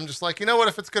dare it, and I'm just like, you know what?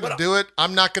 If it's gonna But- do it,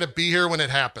 I'm not gonna be here when it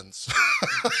happens.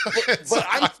 But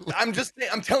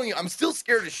I'm telling you, I'm still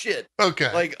scared as shit.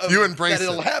 okay. Like You embrace that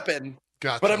it'll it. happen.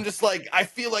 Gotcha. But I'm just like, I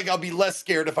feel like I'll be less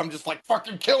scared if I'm just like,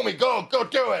 fucking kill me, go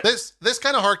do it. This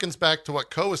kind of harkens back to what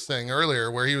Ko was saying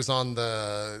earlier, where he was on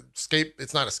the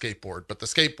it's not a skateboard, but the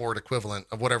skateboard equivalent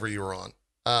of whatever you were on.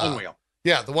 One wheel.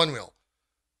 Yeah, the one wheel.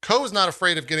 Ko is not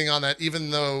afraid of getting on that, even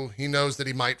though he knows that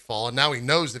he might fall, and now he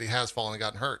knows that he has fallen and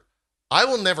gotten hurt. I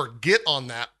will never get on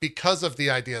that because of the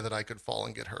idea that I could fall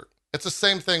and get hurt. It's the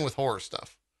same thing with horror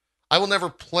stuff. I will never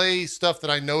play stuff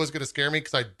that I know is going to scare me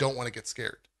because I don't want to get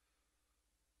scared.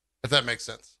 If that makes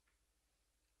sense.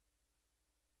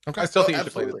 Okay. I still think you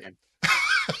should play this game.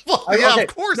 Well, I- yeah, okay,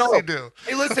 of course no. you do.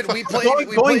 Hey, listen, we played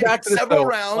Going back to this, several though,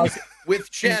 rounds like- with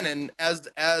Shannon as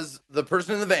the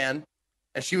person in the van,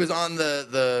 and she was on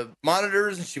the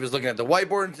monitors and she was looking at the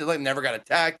whiteboard and she like never got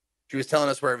attacked. She was telling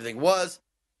us where everything was.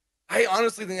 I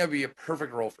honestly think that'd be a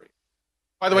perfect role for you.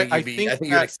 By the way, I think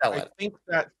you'd excel at it. I think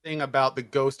that thing about the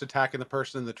ghost attacking the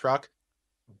person in the truck,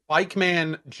 Bike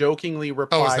Man jokingly Oh, is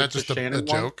replied that to just a Shannon one.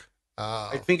 joke?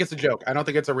 I think it's a joke. I don't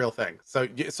think it's a real thing. So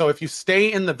if you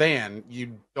stay in the van,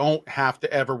 you don't have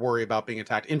to ever worry about being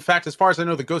attacked. In fact, as far as I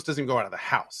know, the ghost doesn't go out of the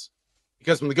house,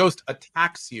 because when the ghost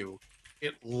attacks you,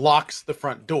 it locks the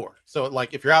front door. So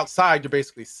like if you're outside, you're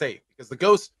basically safe, because the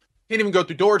ghost can't even go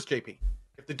through doors, JP.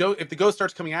 If the ghost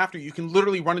starts coming after you, you can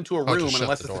literally run into a room, just and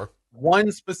unless shut the it's door.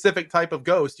 one specific type of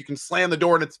ghost, you can slam the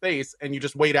door in its face and you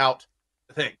just wait out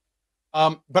the thing.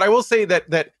 But I will say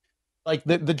that like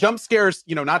the jump scares,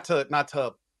 you know, not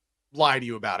to lie to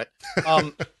you about it.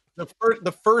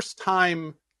 The first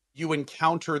time you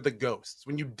encounter the ghosts,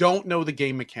 when you don't know the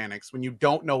game mechanics, when you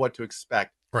don't know what to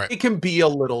expect, Right. it can be a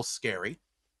little scary.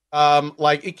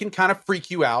 Like it can kind of freak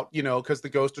you out, you know, because the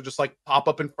ghost will just like pop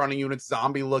up in front of you and it's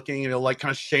zombie looking, and it'll like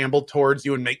kind of shamble towards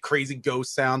you and make crazy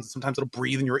ghost sounds. And sometimes it'll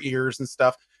breathe in your ears and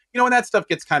stuff, you know, and that stuff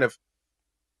gets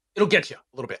it'll get you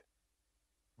a little bit.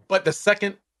 But the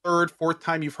second, third, fourth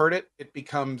time you've heard it, it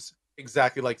becomes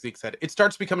exactly like Zeke said. It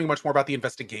starts becoming much more about the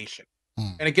investigation.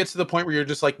 And it gets to the point where you're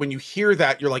just like, when you hear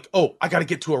that, you're like, oh, I got to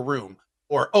get to a room,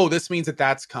 or, oh, this means that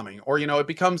that's coming. Or, you know, it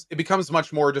becomes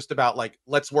much more just about like,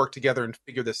 let's work together and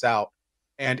figure this out.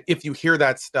 And if you hear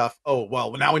that stuff, oh,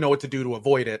 well, now we know what to do to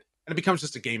avoid it. And it becomes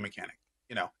just a game mechanic,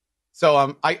 you know?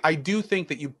 So, I do think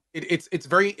that it's a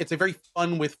very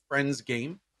fun with friends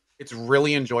game. It's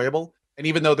really enjoyable. And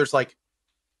even though there's like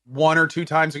one or two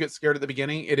times you get scared at the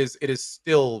beginning, it is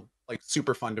still like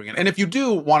super fun doing it. And if you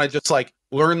do want to just like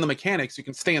learn the mechanics, you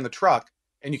can stay in the truck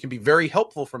and you can be very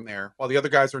helpful from there while the other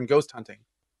guys are in ghost hunting.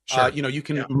 Sure. You know, you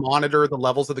can monitor the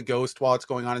levels of the ghost while it's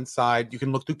going on inside. You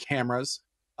can look through cameras.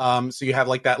 So you have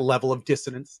like that level of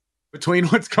dissonance between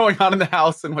what's going on in the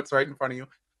house and what's right in front of you.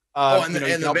 And you know, the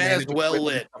you can help van is manage well equipment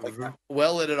lit. and stuff like that.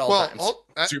 Well lit at all Well,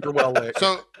 times. Super well lit.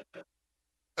 So,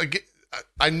 again,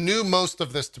 I knew most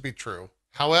of this to be true.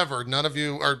 However, both of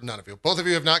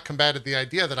you have not combated the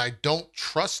idea that I don't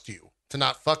trust you to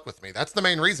not fuck with me. That's the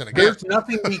main reason. Again, There's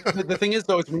nothing. The thing is,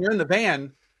 though, is when you're in the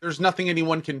van, there's nothing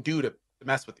anyone can do to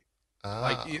mess with you.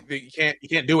 Like you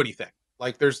can't do anything.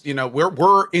 Like there's, you know,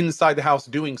 we're inside the house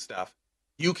doing stuff.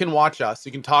 You can watch us.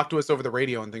 You can talk to us over the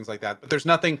radio and things like that. But there's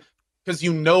nothing, because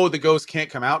you know the ghost can't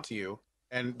come out to you,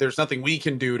 and there's nothing we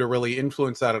can do to really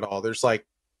influence that at all. There's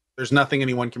nothing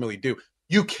anyone can really do.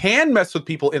 You can mess with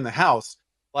people in the house.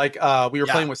 Like we were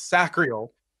playing with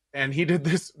Sacriel, and he did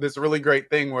this really great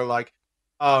thing where like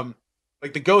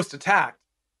the ghost attacked,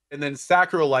 and then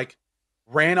Sacriel like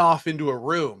ran off into a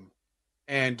room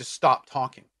and just stopped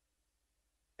talking.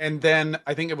 And then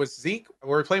I think it was Zeke, we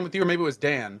were playing with you, or maybe it was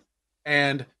Dan,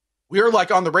 and we were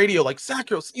like on the radio, like,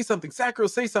 Sacriel, say something, Sacriel,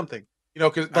 say something, you know,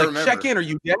 because like, check in, are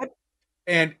you dead?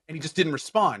 And he just didn't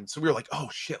respond. So we were like, oh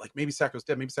shit, like maybe Sacriel's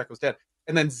dead.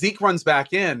 And then Zeke runs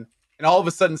back in, and all of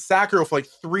a sudden Sacriel, for like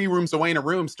 3 rooms away in a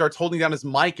room, starts holding down his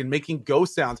mic and making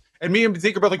ghost sounds. And me and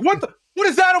Zeke are both like, what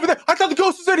is that over there? I thought the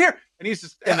ghost was in here. And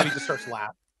then he just starts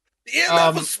laughing. The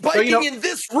EMF was spiking so, you know, in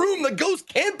this room. The ghost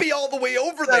can't be all the way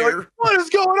over Yeah, there. like, what is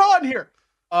going on here?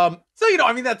 So, you know,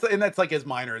 I mean, that's like as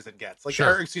minor as it gets. Like,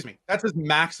 Sure. or, excuse me, that's as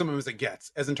maximum as it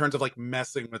gets, as in terms of like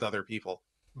messing with other people.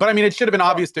 But I mean, it should have been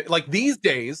obvious to, like, these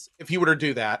days, if he were to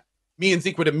do that, me and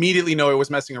Zeke would immediately know it was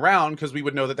messing around, because we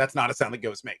would know that that's not a sound that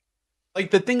ghosts make. Like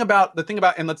the thing about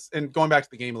and going back to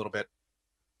the game a little bit,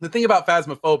 the thing about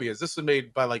Phasmophobia is this was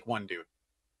made by like one dude.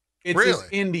 It's as Really?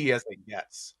 indie as it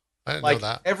gets. I didn't Like know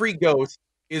that. every ghost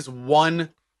is one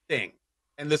thing,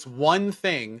 and this one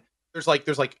thing, there's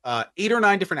 8 or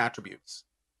 9 different attributes,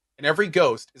 and every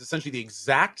ghost is essentially the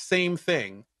exact same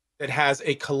thing that has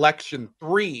a collection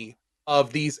 3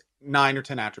 of these 9 or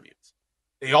 10 attributes.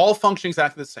 They all function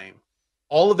exactly the same.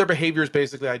 All of their behavior is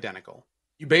basically identical.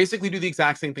 You basically do the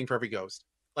exact same thing for every ghost.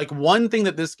 Like, one thing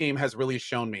that this game has really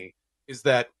shown me is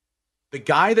that the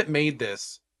guy that made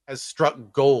this has struck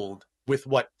gold with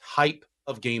what type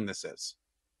of game this is.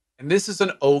 And this is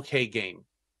an okay game.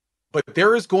 But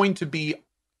there is going to be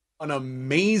an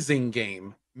amazing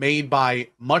game made by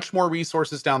much more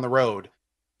resources down the road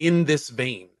in this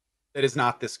vein that is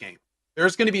not this game.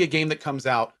 There's going to be a game that comes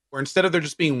out where instead of there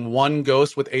just being one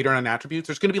ghost with 8 or 9 attributes,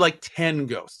 there's going to be like 10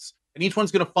 ghosts. And each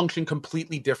one's going to function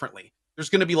completely differently. There's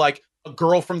going to be like a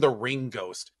girl from the Ring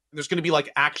ghost. And there's going to be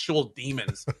like actual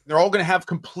demons. They're all going to have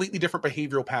completely different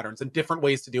behavioral patterns and different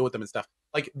ways to deal with them and stuff.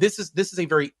 Like, this is a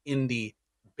very indie,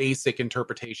 basic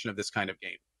interpretation of this kind of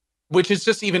game, which is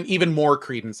just even more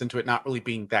credence into it not really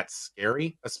being that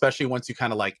scary, especially once you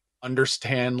kind of like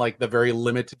understand like the very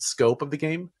limited scope of the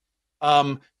game.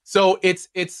 So it's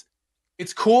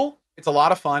cool. It's a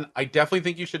lot of fun. I definitely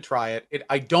think you should try it.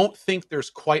 I don't think there's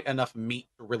quite enough meat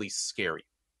to really scare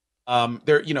you.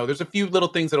 There's a few little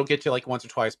things that'll get you like once or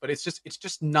twice, but it's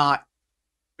just not,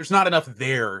 there's not enough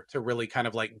there to really kind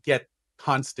of like get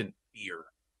constant fear.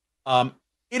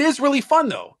 It is really fun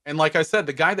though. And like I said,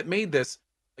 the guy that made this,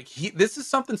 like this is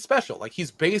something special. Like,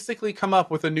 he's basically come up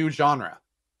with a new genre.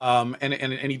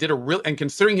 And he did and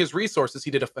considering his resources,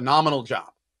 he did a phenomenal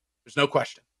job. There's no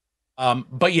question.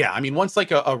 But yeah, I mean, once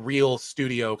like a real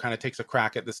studio kind of takes a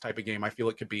crack at this type of game, I feel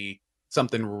it could be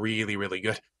something really, really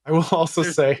good. I will also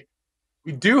say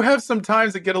we do have some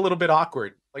times that get a little bit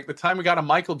awkward. Like the time we got a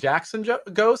Michael Jackson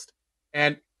ghost,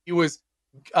 and he was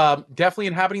definitely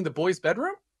inhabiting the boys'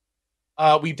 bedroom.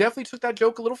 We definitely took that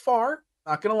joke a little far,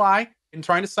 not gonna lie, in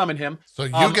trying to summon him. So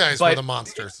you guys were the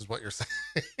monsters, is what you're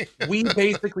saying. We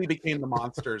basically became the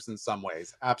monsters in some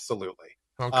ways. Absolutely.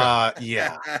 Okay.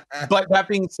 Yeah. But that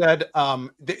being said,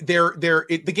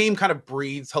 the game kind of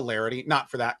breeds hilarity,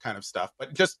 not for that kind of stuff,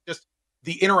 but just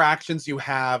the interactions you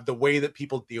have, the way that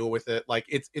people deal with it. Like,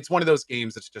 it's one of those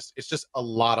games that's it's just a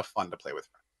lot of fun to play with.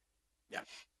 Yeah.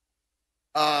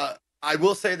 I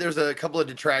will say there's a couple of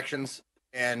detractions,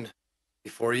 and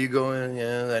before you go in,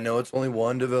 yeah, I know it's only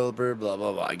one developer, blah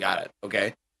blah blah. I got it.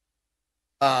 Okay.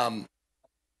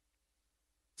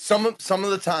 Some of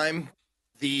the time,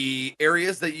 the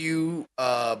areas that you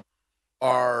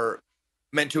are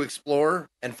meant to explore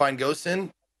and find ghosts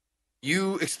in,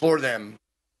 you explore them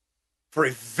for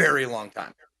a very long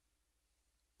time,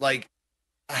 like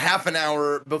a half an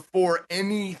hour before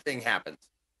anything happens,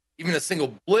 even a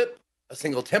single blip, a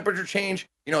single temperature change,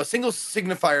 a single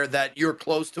signifier that you're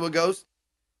close to a ghost.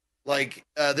 Like,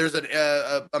 there's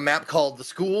a map called The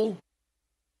School,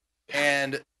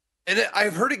 and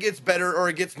I've heard it gets better, or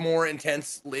it gets more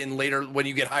intense in later when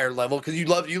you get higher level, because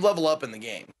you level up in the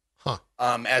game. Huh.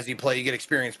 As you play, you get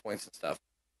experience points and stuff.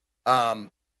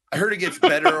 I heard it gets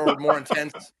better or more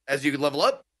intense as you level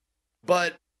up,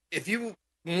 but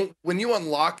when you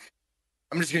unlock,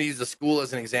 I'm just going to use The School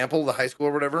as an example, the high school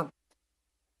or whatever.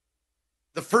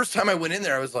 The first time I went in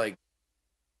there, I was like,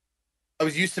 I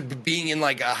was used to being in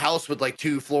like a house with like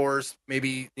 2 floors,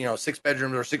 maybe, 6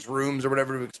 bedrooms or 6 rooms or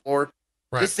whatever to explore.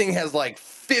 Right. This thing has like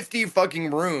 50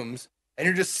 fucking rooms, and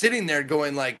you're just sitting there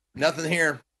going like, nothing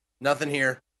here, nothing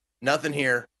here, nothing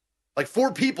here. Like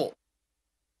 4 people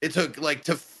it took like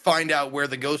to find out where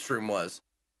the ghost room was.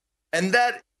 And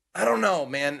that, I don't know,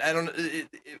 man. Am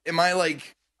I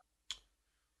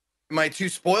too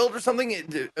spoiled or something?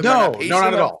 No,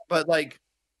 not at all. But like,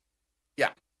 yeah.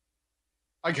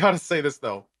 I gotta say this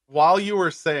though. While you were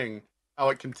saying how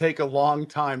it can take a long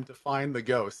time to find the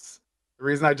ghosts, the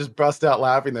reason I just bust out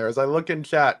laughing there is I look in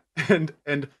chat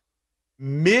and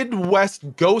Midwest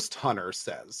Ghost Hunter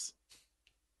says,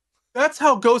 that's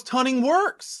how ghost hunting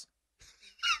works.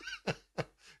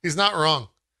 He's not wrong.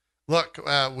 Look,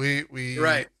 we You're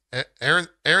right.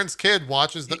 Aaron's kid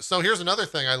watches so here's another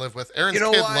thing I live with. Aaron's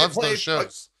kid loves those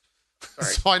shows.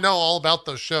 So I know all about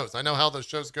those shows. I know how those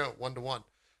shows go 1-to-1.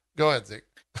 Go ahead, Zeke.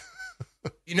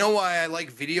 You know why I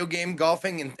like video game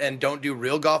golfing and don't do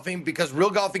real golfing? Because real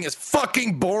golfing is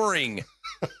fucking boring.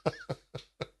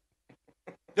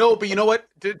 No, but you know what?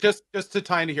 Just to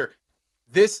tie into here,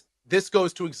 this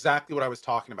goes to exactly what I was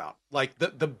talking about. Like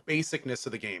the basicness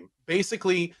of the game.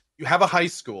 Basically, you have a high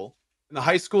school, and the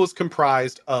high school is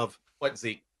comprised of what,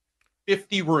 Zeke?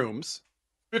 50 rooms,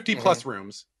 50 plus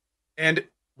rooms. And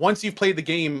once you've played the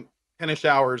game 10-ish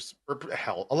hours, or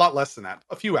hell, a lot less than that,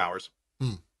 a few hours,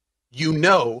 you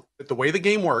know that the way the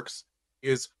game works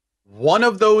is one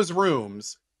of those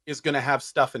rooms is going to have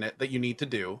stuff in it that you need to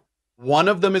do. One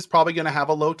of them is probably going to have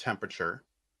a low temperature.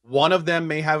 One of them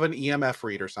may have an EMF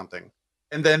read or something.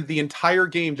 and then the entire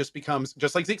game just becomes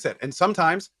just like Zeke said. And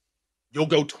sometimes you'll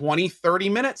go 20, 30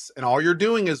 minutes, and all you're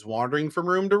doing is wandering from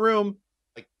room to room.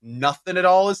 Like nothing at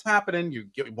all is happening. You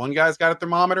get one guy's got a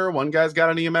thermometer, one guy's got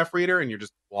an EMF reader, and you're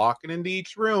just walking into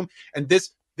each room. And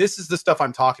this is the stuff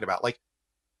I'm talking about. Like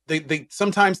they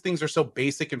sometimes things are so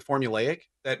basic and formulaic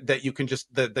that you can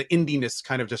just the indiness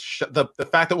kind of just the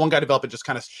fact that one guy developed it just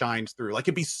kind of shines through. Like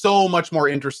it'd be so much more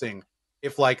interesting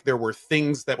if like there were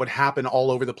things that would happen all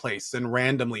over the place and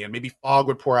randomly, and maybe fog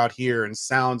would pour out here and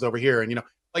sounds over here, and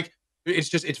like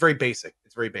it's very basic.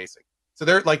 It's very basic. So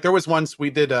there was once we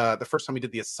did the first time we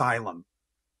did the asylum,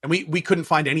 and we couldn't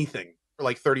find anything for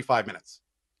like 35 minutes.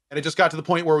 And it just got to the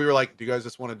point where we were like, do you guys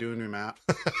just want to do a new map?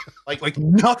 like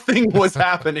nothing was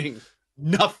happening.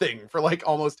 Nothing for like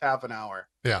almost half an hour.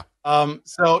 Yeah.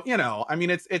 So, I mean,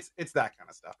 it's that kind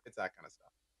of stuff. It's that kind of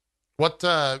stuff. What,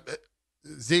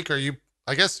 Zeke,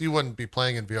 I guess you wouldn't be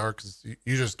playing in VR because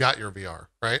you just got your VR,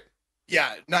 right?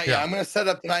 Yeah, not yet. I'm going to set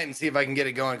up tonight and see if I can get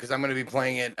it going because I'm going to be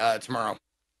playing it tomorrow.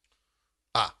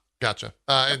 Ah, gotcha.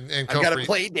 And I've got a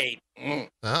play date.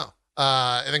 Oh.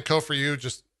 And then for you,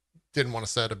 just didn't want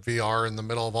to set a VR in the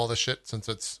middle of all this shit since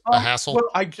it's a hassle. Well,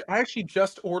 I actually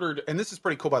just ordered, and this is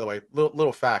pretty cool, by the way.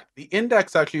 Little fact: the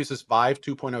Index actually uses Vive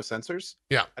 2.0 sensors.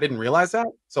 Yeah, I didn't realize that,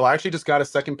 so I actually just got a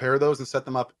second pair of those and set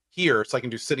them up here, so I can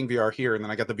do sitting VR here, and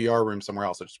then I got the VR room somewhere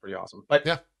else, which is pretty awesome. But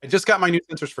yeah, I just got my new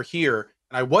sensors for here,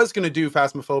 and I was going to do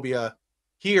Phasmophobia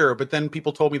here, but then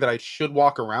people told me that I should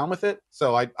walk around with it,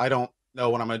 so I don't know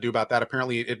what I'm going to do about that.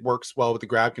 Apparently, it works well with the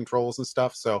grab controls and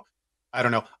stuff, so. I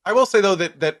don't know. I will say though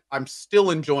that I'm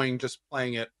still enjoying just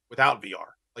playing it without VR.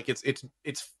 Like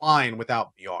it's fine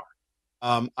without VR.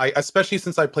 I especially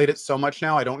since I played it so much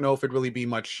now, I don't know if it'd really be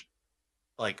much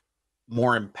like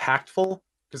more impactful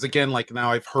because again, like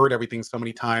now I've heard everything so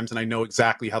many times and I know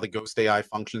exactly how the Ghost AI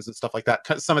functions and stuff like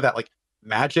that. Some of that like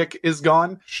magic is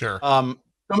gone. Sure. So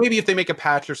maybe if they make a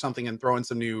patch or something and throw in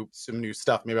some new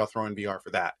stuff, maybe I'll throw in VR for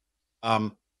that.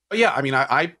 But yeah, I mean,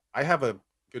 I have a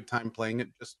good time playing it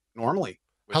just normally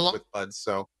with buds.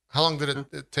 So how long did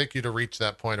it take you to reach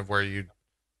that point of where you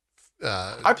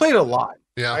I played it a lot.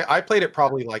 Yeah, I played it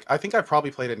probably like I think I've probably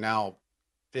played it now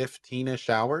 15-ish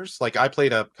hours. Like I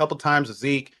played a couple times with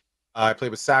Zeke. I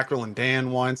played with Sacral and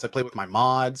Dan once. I played with my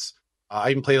mods. I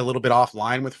even played a little bit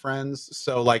offline with friends.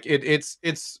 So like it's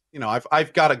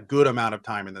I've got a good amount of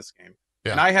time in this game.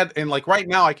 Yeah. And like right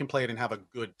now I can play it and have a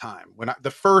good time.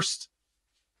 The first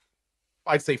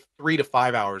I'd say 3 to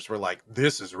 5 hours were like,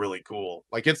 this is really cool.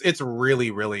 Like it's really,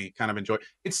 really kind of enjoy.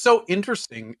 It's so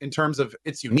interesting in terms of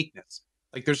its uniqueness.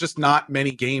 Like there's just not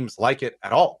many games like it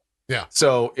at all. Yeah.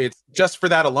 So it's just for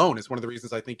that alone is one of the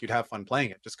reasons I think you'd have fun playing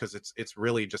it, just because it's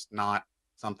really just not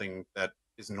something that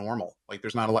is normal. Like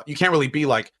there's not a lot. You can't really be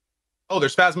like, oh,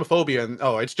 there's Phasmophobia, and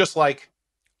oh, it's just like.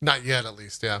 Not yet, at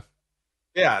least. Yeah.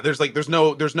 Yeah. There's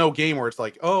no game where it's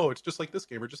like, oh, it's just like this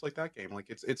game or just like that game. Like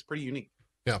it's pretty unique.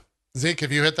 Yeah. Zeke,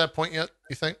 have you hit that point yet,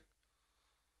 you think?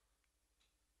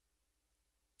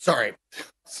 Sorry.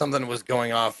 Something was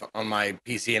going off on my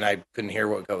PC and I couldn't hear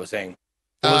what Go was saying.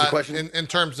 What was the question? In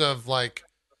terms of like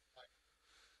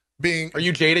being... Are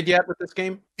you jaded yet with this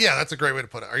game? Yeah, that's a great way to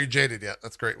put it. Are you jaded yet?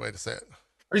 That's a great way to say it.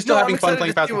 Are you still having fun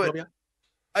playing Phasmophobia?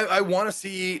 I want to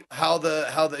see how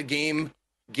the game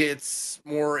gets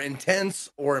more intense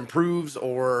or improves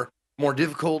or more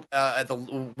difficult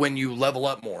when you level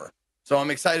up more. So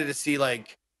I'm excited to see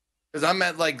because I'm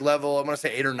at like level, I'm going to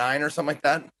say 8 or 9 or something like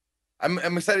that.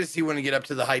 I'm excited to see when we get up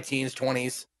to the high teens,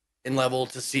 20s in level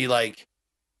to see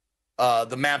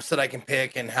the maps that I can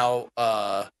pick and how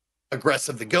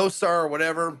aggressive the ghosts are or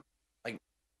whatever. Like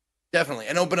definitely.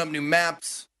 And open up new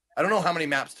maps. I don't know how many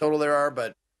maps total there are,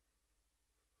 but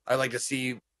I'd like to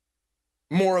see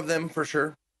more of them for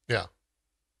sure. Yeah.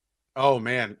 Oh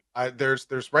man. There's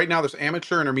right now there's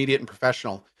amateur, intermediate, and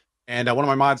professional. And one of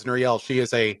my mods, Nuriel, she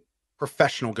is a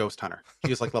professional ghost hunter.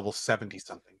 She is like level 70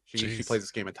 something. She plays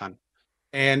this game a ton.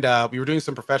 And we were doing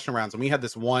some professional rounds, and we had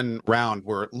this one round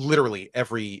where literally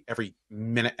every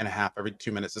minute and a half, every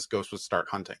 2 minutes, this ghost would start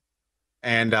hunting.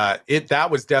 And that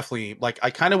was definitely like I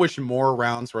kind of wish more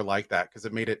rounds were like that because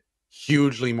it made it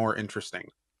hugely more interesting.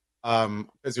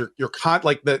 Because you're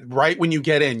like right when you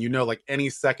get in, like any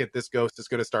second this ghost is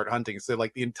going to start hunting. So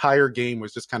like the entire game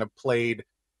was just kind of played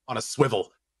on a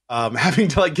swivel. Having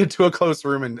to like get to a close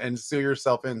room and seal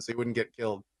yourself in so you wouldn't get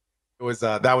killed. It was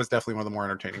that was definitely one of the more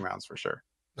entertaining rounds for sure.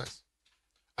 Nice.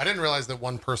 I didn't realize that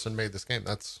one person made this game.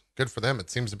 That's good for them. It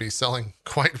seems to be selling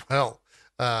quite well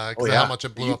because of how much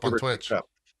it blew up on Twitch.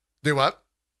 Do what?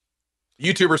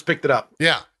 YouTubers picked it up.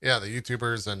 Yeah, the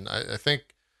YouTubers, and I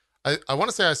think I want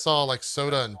to say I saw like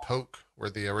Soda and Poke were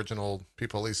the original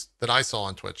people, at least that I saw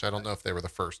on Twitch. I don't know if they were the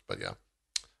first, but yeah.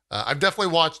 I've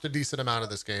definitely watched a decent amount of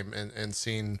this game and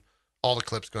seen all the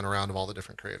clips going around of all the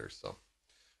different creators. So,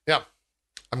 yeah,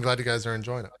 I'm glad you guys are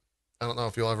enjoying it. I don't know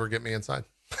if you'll ever get me inside.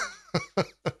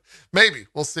 Maybe.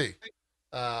 We'll see.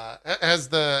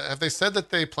 Have they said that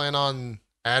they plan on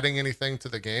adding anything to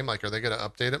the game? Like, are they going to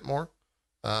update it more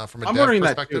from a I'm dev wondering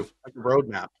that perspective? too, like a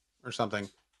roadmap or something.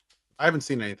 I haven't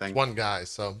seen anything. One guy,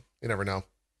 so you never know.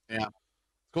 Yeah.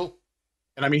 Cool.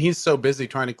 And I mean, he's so busy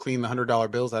trying to clean the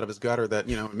 $100 bills out of his gutter that,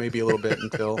 you know, it may be a little bit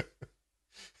until.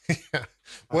 Yeah.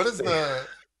 What's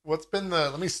been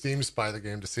the, let me Steam spy the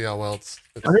game to see how well it's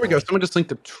Oh, here we go. going. Someone just linked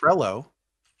to Trello.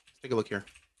 Let's take a look here.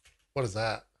 What is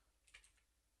that?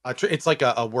 It's like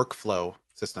a workflow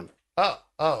system. Oh.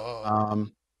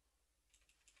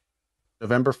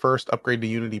 November 1st, upgrade to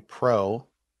Unity Pro.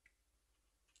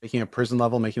 Making a prison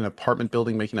level, making an apartment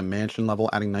building, making a mansion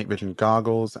level, adding night vision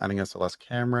goggles, adding SLS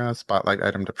camera, spotlight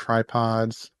item to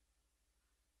tripods.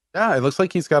 Yeah, it looks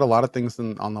like he's got a lot of things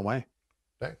on the way.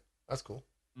 Dang, that's cool.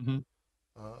 Mm-hmm.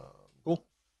 Cool.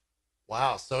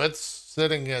 Wow, so it's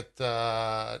sitting at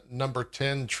number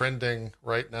 10 trending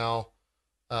right now.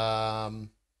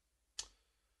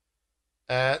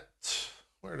 At,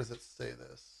 where does it say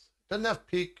this? Doesn't have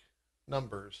peak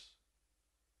numbers.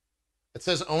 It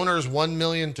says owners 1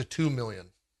 million to 2 million.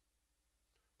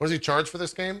 What does he charge for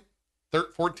this game?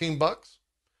 $14.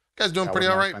 Guy's doing pretty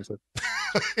all right.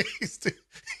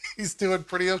 he's doing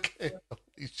pretty okay.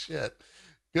 Holy shit.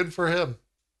 Good for him.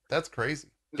 That's crazy.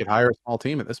 You could hire a small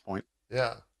team at this point.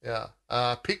 Yeah.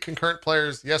 Peak concurrent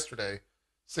players yesterday,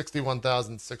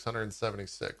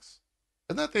 61,676.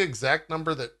 Isn't that the exact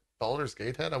number that Baldur's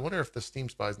Gate had? I wonder if the Steam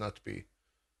Spy is not to be.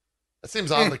 That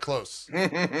seems oddly close.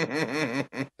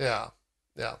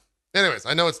 Yeah. Anyways,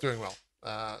 I know it's doing well.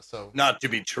 So not to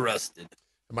be trusted.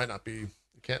 It might not be.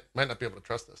 Might not be able to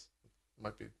trust this. It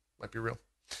might be real.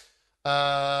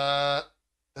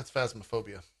 That's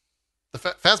Phasmophobia.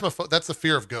 That's the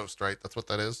fear of ghost, right? That's what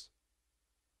that is.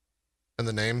 And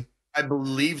the name. I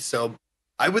believe so.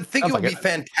 I would think it would be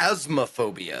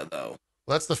Phantasmophobia, though.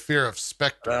 Well, that's the fear of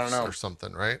specters or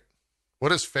something, right?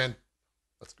 What is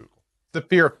Let's Google. The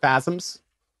fear of phasms.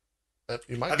 Have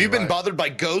you been bothered by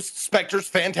ghosts, specters,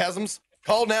 phantasms?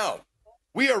 Call now.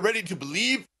 We are ready to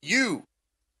believe you.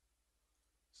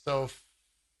 So,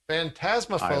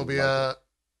 Phantasmophobia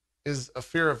is a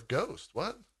fear of ghost.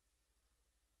 What?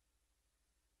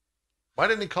 Why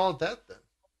didn't he call it that then?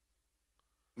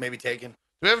 Maybe taken. Do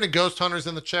we have any ghost hunters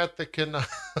in the chat that can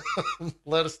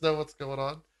let us know what's going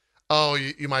on? Oh,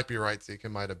 you might be right, Zeke. It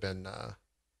might have been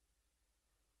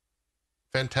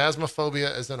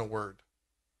Phantasmophobia isn't a word.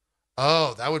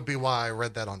 Oh, that would be why I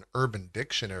read that on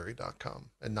urbandictionary.com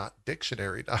and not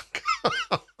dictionary.com.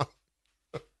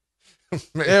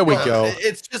 There we go.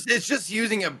 It's just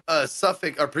using a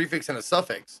suffix or prefix and a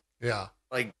suffix. Yeah.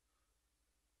 Like,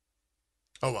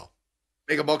 oh well.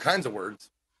 Make up all kinds of words.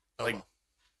 Oh, like, well.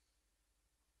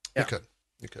 Yeah.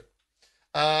 You could.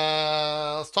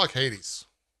 Let's talk Hades.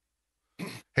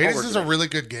 Hades is a really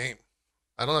good game.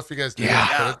 I don't know if you guys know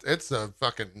that, but it's a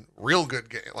fucking real good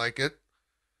game. Like it.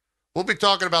 We'll be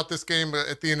talking about this game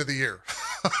at the end of the year.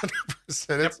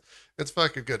 100%. It's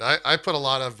fucking good. I put a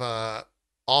lot of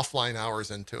offline hours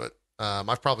into it.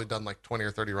 I've probably done like 20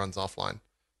 or 30 runs offline.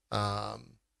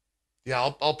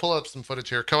 Yeah, I'll pull up some footage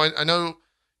here. Co, I know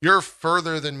you're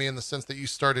further than me in the sense that you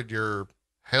started your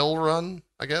Hell run,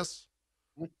 I guess.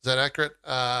 Is that accurate?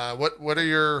 What are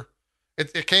your?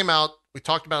 It came out. We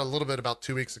talked about it a little bit about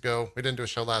 2 weeks ago. We didn't do a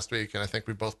show last week, and I think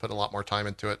we both put a lot more time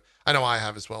into it. I know I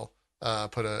have as well.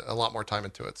 Put a lot more time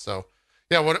into it. So,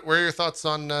 yeah. What are your thoughts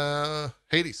on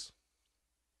Hades?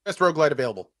 Best roguelite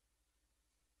available.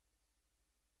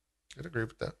 I'd agree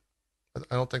with that.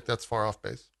 I don't think that's far off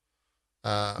base.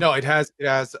 No, it has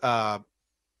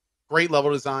great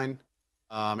level design.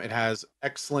 It has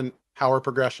excellent power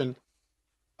progression,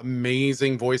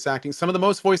 amazing voice acting. Some of the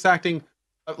most voice acting,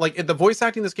 like the voice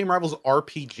acting in this game rivals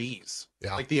RPGs.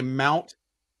 Yeah. Like the amount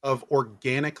of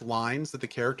organic lines that the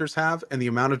characters have and the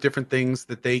amount of different things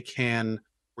that they can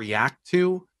react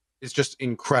to is just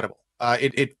incredible.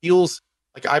 It feels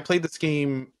like I played this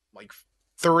game like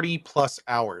 30 plus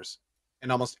hours,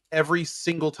 and almost every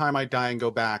single time I die and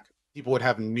go back, people would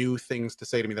have new things to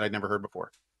say to me that I'd never heard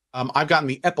before. I've gotten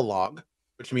the epilogue,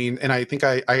 which means, and I think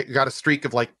I got a streak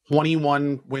of like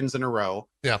 21 wins in a row.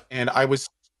 Yeah. And I was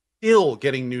still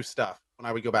getting new stuff when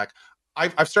I would go back.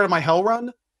 I've started my Hell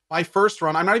run. My first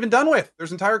run, I'm not even done with.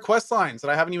 There's entire quest lines that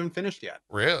I haven't even finished yet.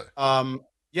 Really?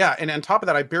 Yeah, and on top of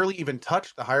that, I barely even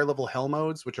touched the higher level Hell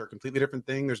modes, which are a completely different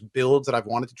thing. There's builds that I've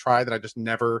wanted to try that I just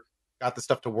never got the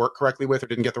stuff to work correctly with or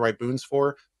didn't get the right boons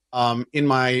for. In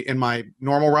my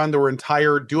normal run, there were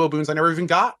entire duo boons I never even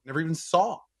got, never even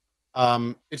saw.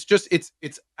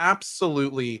 It's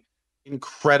absolutely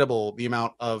incredible the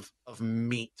amount of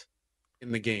meat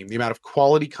in the game, the amount of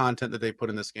quality content that they put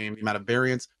in this game, the amount of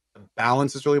variance, the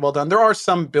balance is really well done. There are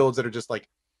some builds that are just like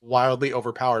wildly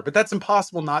overpowered, but that's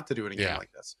impossible not to do in a game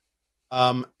like this.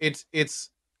 It's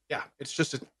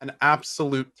just an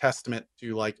absolute testament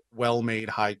to like well-made,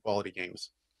 high-quality games.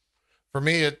 For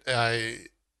me,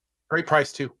 Great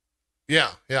price too.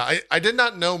 Yeah. I did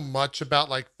not know much about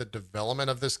like the development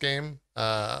of this game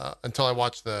until I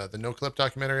watched the NoClip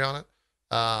documentary on it.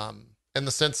 In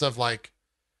the sense of like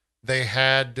they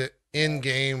had in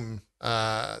game,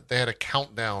 they had a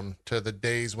countdown to the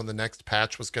days when the next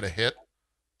patch was going to hit.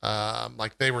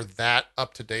 Like they were that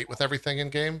up to date with everything in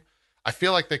game. I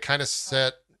feel like they kind of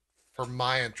set, for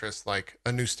my interest, like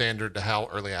a new standard to how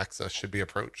early access should be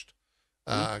approached.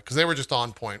 Because they were just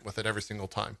on point with it every single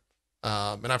time.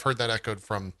 And I've heard that echoed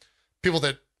from people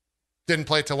that didn't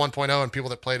play it till 1.0 and people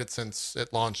that played it since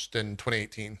it launched in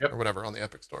 2018 or whatever on the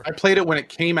Epic Store. I played it when it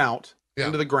came out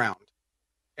into the ground,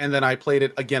 and then I played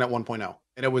it again at 1.0,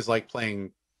 and it was like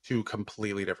playing two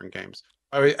completely different games.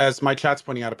 As my chat's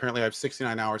pointing out, apparently I have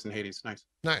 69 hours in Hades.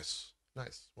 Nice.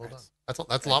 Well done.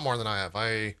 That's a lot more than I have.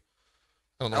 I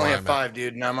don't know. I only have 5,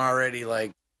 dude, and I'm already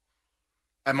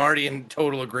in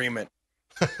total agreement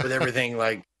with everything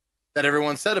like that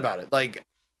everyone said about it. Like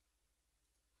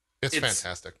it's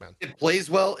fantastic, man. It plays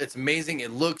well. It's amazing.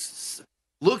 It looks,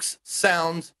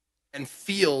 sounds, and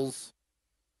feels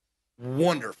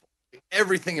wonderful.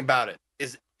 Everything about it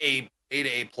is A to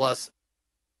A plus.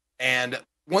 And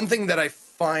one thing that I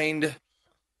find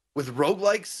with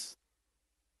roguelikes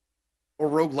or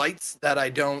roguelites that I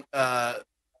don't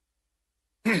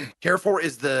care for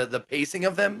is the pacing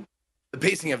of them. The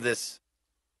pacing of this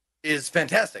is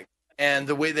fantastic. And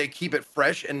the way they keep it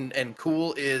fresh and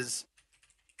cool is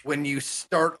when you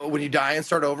die and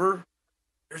start over,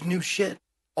 there's new shit.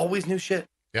 Always new shit.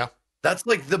 Yeah. That's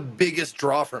like the biggest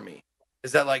draw for me.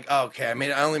 Is that like, oh, okay,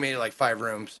 I only made it like 5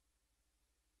 rooms.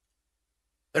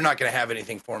 They're not gonna have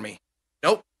anything for me.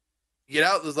 Nope. You get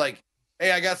out, there's like,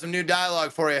 hey, I got some new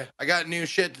dialogue for you. I got new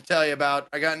shit to tell you about.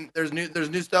 There's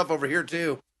new stuff over here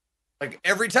too. Like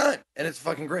every time. And it's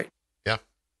fucking great. Yeah.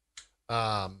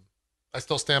 I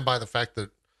still stand by the fact that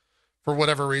for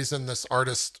whatever reason, this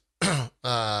artist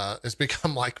has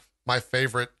become like my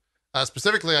favorite.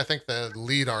 Specifically, I think the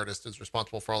lead artist is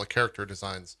responsible for all the character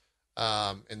designs.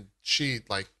 And she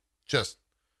like just,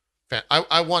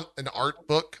 I want an art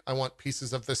book. I want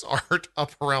pieces of this art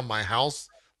up around my house.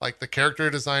 Like the character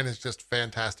design is just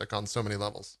fantastic on so many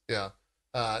levels. Yeah.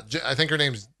 I think her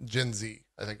name's Gen Z,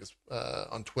 I think is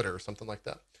on Twitter or something like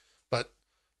that. But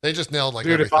they just nailed like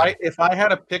dude, everything. if I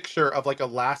had a picture of like a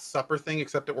Last Supper thing,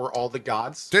 except it were all the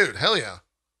gods, dude, hell yeah,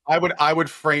 I would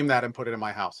frame that and put it in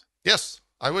my house. Yes,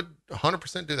 I would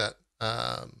 100% do that.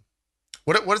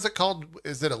 What is it called?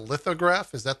 Is it a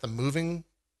lithograph? Is that the moving?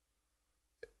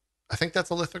 I think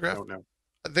that's a lithograph. I don't know.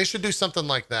 They should do something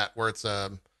like that where it's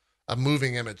a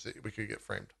moving image that we could get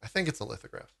framed. I think it's a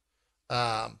lithograph.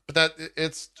 But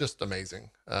it's just amazing.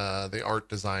 The art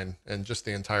design and just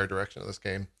the entire direction of this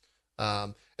game.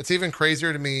 It's even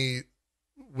crazier to me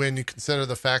when you consider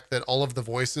the fact that all of the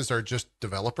voices are just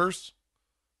developers.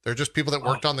 They're just people that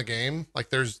worked on the game. Like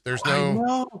there's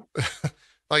no,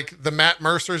 like the Matt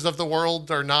Mercers of the world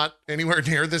are not anywhere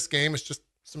near this game. It's just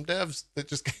some devs that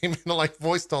just came in and like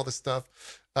voiced all this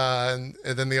stuff. And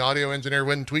then the audio engineer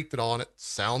went and tweaked it all, and it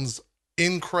sounds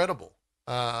incredible.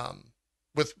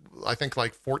 With I think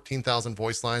like 14,000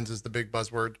 voice lines is the big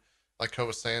buzzword. Like Ko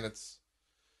was saying,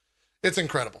 it's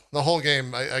incredible. The whole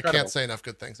game, I can't say enough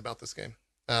good things about this game.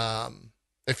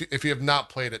 If you have not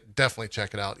played it, definitely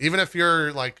check it out. Even if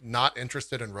you're like not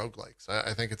interested in roguelikes,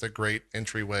 I think it's a great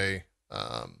entryway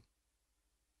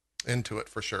into it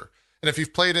for sure. And if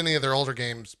you've played any of their older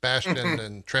games, Bastion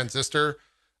and Transistor,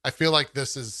 I feel like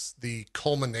this is the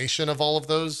culmination of all of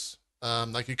those.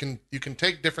 Like you can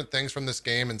take different things from this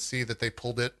game and see that they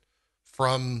pulled it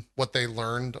from what they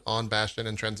learned on Bastion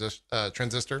and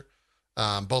Transistor,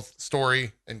 both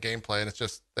story and gameplay. And it's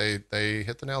just they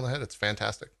hit the nail on the head. It's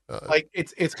fantastic. Like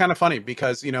it's kind of funny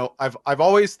because I've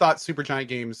always thought Supergiant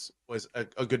Games was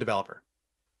a good developer.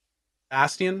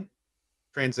 Bastion,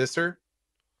 Transistor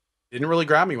didn't really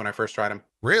grab me when I first tried them.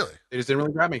 Really? They just didn't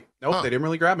really grab me. Nope, They didn't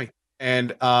really grab me.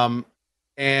 And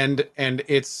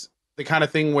it's the kind of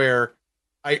thing where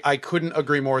I couldn't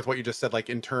agree more with what you just said. Like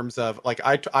in terms of like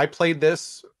I played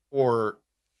this for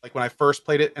like when I first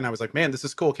played it and I was like, man, this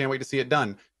is cool. Can't wait to see it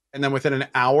done. And then within an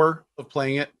hour of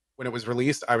playing it when it was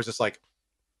released, I was just like,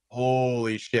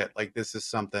 holy shit, like this is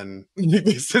something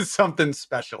this is something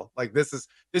special. Like this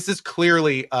is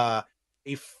clearly a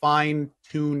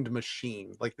fine-tuned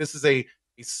machine. Like this is a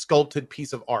sculpted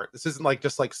piece of art. This isn't like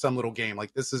just like some little game.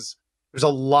 Like this is there's a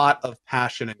lot of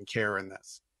passion and care in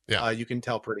this. Yeah. You can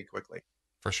tell pretty quickly.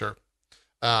 For sure.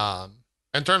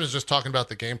 In terms of just talking about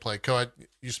the gameplay,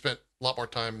 you spent a lot more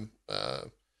time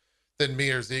than me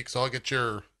or Zeke, so I'll get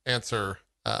your answer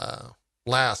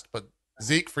last. But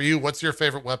Zeke, for you, what's your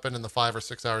favorite weapon in the 5 or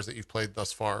 6 hours that you've played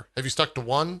thus far? Have you stuck to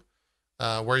one?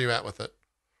 Where are you at with it?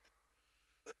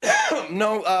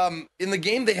 No, in the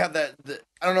game they have that.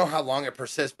 I don't know how long it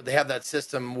persists, but they have that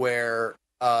system where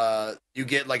you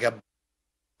get like a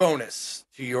bonus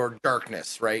to your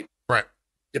darkness, right? Right.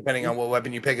 Depending on what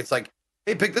weapon you pick, it's like,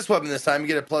 hey, pick this weapon this time, you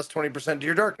get a plus 20% to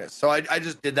your darkness. So I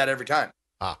just did that every time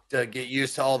to get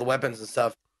used to all the weapons and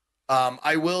stuff.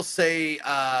 I will say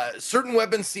certain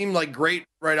weapons seemed like great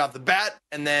right off the bat,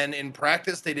 and then in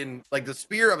practice they didn't. Like the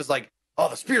spear, I was like, oh,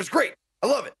 the spear's great, I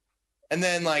love it. And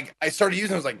then like I started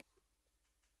using it, I was like,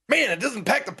 man, it doesn't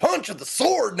pack the punch of the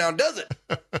sword now, does it?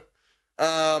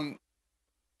 But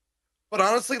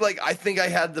honestly, like I think I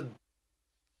had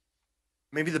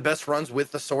maybe the best runs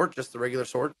with the sword, just the regular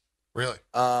sword. Really?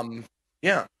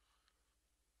 Yeah.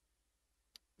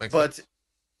 Makes But sense.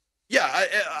 yeah,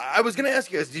 I was gonna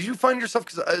ask you guys, did you find yourself,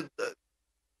 because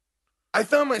I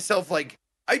found myself like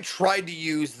I tried to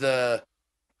use the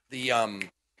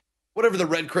whatever the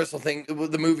red crystal thing,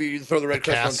 the movie you throw the red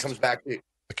crystal and cast. it comes back to you.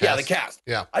 The Yeah, cast. the cast.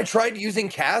 Yeah. I tried using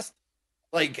cast,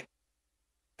 like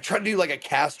I tried to do like a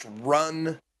cast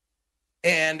run,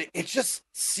 and it just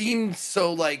seemed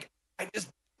so like I just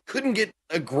couldn't get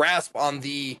a grasp on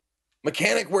the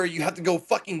mechanic where you have to go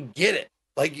fucking get it.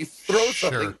 Like you throw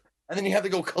Sure. something and then you have to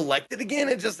go collect it again.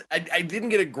 It just I didn't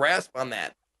get a grasp on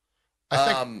that.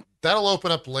 I think that'll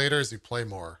open up later as you play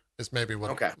more, is maybe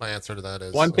what Okay. my answer to that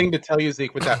is. One thing to tell you,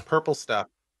 Zeke, with that purple stuff,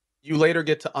 you later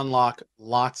get to unlock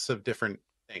lots of different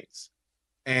things.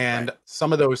 And Right.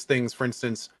 some of those things, for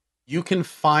instance, you can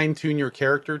fine tune your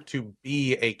character to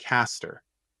be a caster.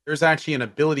 There's actually an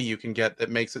ability you can get that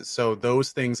makes it so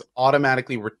those things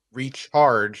automatically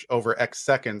recharge over X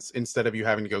seconds instead of you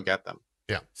having to go get them.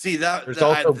 See There's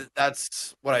also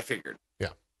that's what I figured.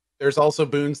 there's also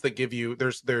boons that give you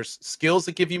there's skills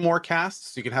that give you more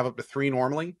casts. You can have up to 3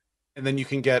 normally, and then you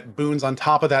can get boons on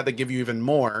top of that that give you even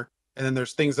more. And then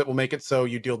there's things that will make it so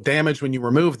you deal damage when you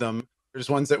remove them. There's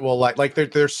ones that will like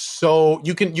they're so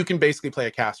you can basically play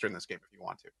a caster in this game if you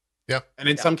want to. Yeah. And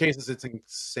in Yeah. some cases it's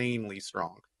insanely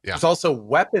strong. Yeah. There's also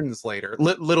weapons later.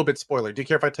 Little bit spoiler. Do you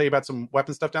care if I tell you about some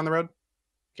weapon stuff down the road?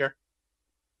 Care?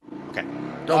 Okay.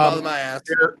 Don't bother my ass.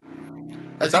 There-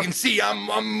 As you can see, I'm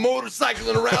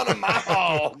motorcycling around on my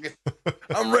hog.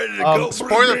 I'm ready to go.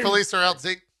 Spoiler baby. police are out,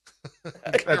 Zeke.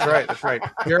 That's right. That's right.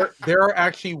 There are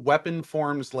actually weapon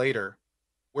forms later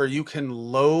where you can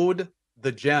load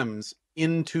the gems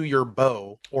into your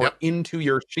bow or Yep. into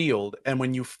your shield, and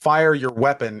when you fire your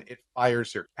weapon, it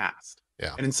fires your cast.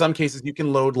 Yeah. And in some cases, you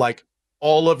can load like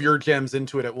all of your gems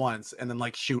into it at once, and then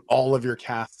like shoot all of your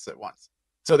casts at once.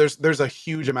 So there's a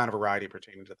huge amount of variety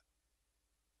pertaining to that.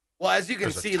 Well, as you can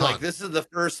There's a see, like ton. this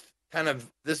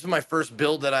is my first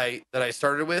build that I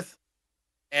started with.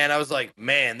 And I was like,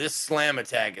 man, this slam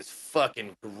attack is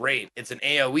fucking great. It's an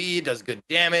AoE, it does good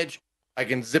damage. I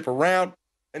can zip around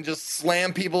and just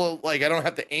slam people. Like I don't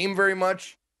have to aim very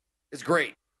much. It's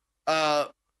great. I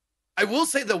will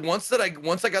say that once I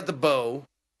got the bow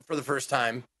for the first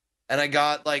time, and I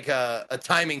got like a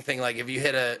timing thing, like if you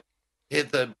hit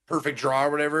the perfect draw or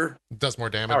whatever, It does more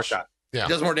damage. Power shot. Yeah. it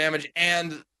does more damage,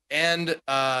 and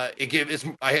I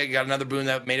got another boon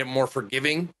that made it more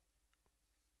forgiving.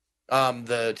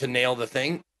 To nail the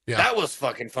thing. Yeah. That was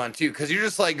fucking fun too, because you're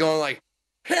just like going like,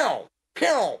 pew,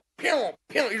 pew, pew,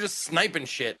 pew. You're just sniping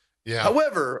shit. Yeah.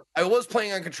 However, I was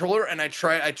playing on controller, and I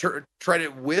tried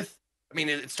it with. I mean,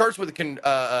 it starts with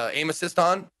aim assist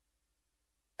on,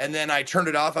 and then I turned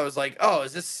it off. I was like, oh,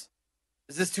 is this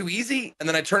too easy? And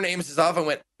then I turned aim assist off and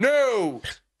went, no,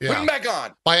 put Yeah. it back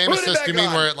on. By aim Put it assist, back you mean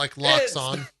on. where it like locks It's-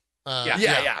 on?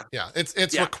 Yeah. Yeah.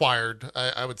 It's Yeah. required.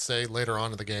 I would say later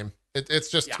on in the game. It's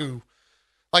just Yeah. too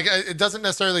like it doesn't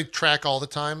necessarily track all the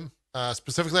time.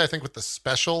 Specifically, I think with the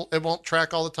special, it won't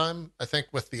track all the time. I think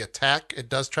with the attack, it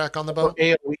does track on the bow. For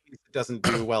AoEs, it doesn't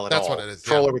do well at That's all. what it is,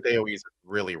 yeah. Controller with AoEs is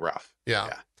really rough.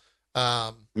 Yeah.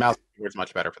 Mouse and keyboard's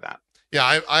much better for that.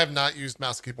 Yeah, I have not used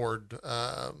mouse and keyboard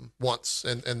once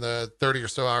in the 30 or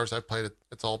so hours I've played it.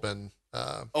 It's all been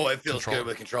Oh, it feels controller. good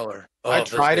with controller. Oh, I it feels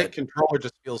tried good. it. Controller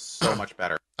just feels so much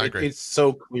better. I agree. It's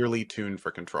so clearly tuned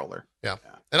for controller. Yeah.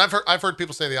 And I've heard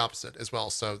people say the opposite as well.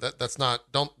 So that's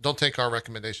not don't take our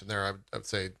recommendation there. I would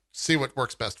say see what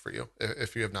works best for you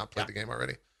if you have not played the game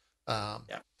already. Yeah.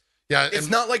 It's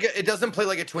not like it doesn't play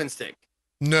like a twin stick.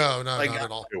 No, like, not at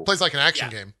all. It plays like an action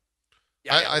game.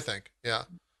 I think. Yeah.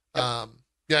 Yep.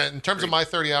 Yeah. In terms of my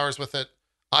 30 hours with it,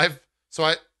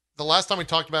 the last time we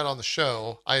talked about it on the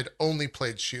show, I had only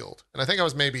played Shield, and I think I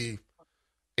was maybe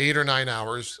 8 or 9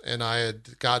 hours, and I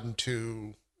had gotten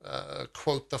to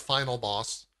quote the final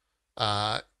boss.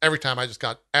 Every time I just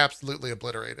got absolutely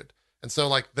obliterated. And so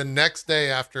like the next day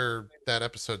after that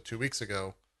episode 2 weeks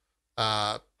ago,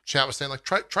 chat was saying like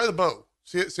try the bow.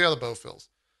 See how the bow feels.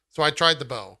 So I tried the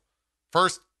bow.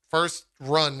 First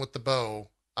run with the bow,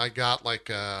 I got like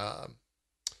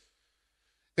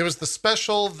it was the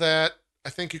special that I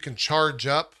think you can charge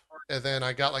up, and then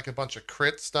I got like a bunch of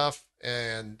crit stuff,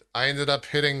 and I ended up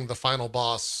hitting the final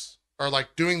boss, or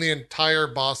like doing the entire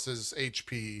boss's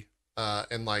HP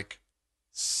in like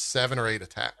 7 or 8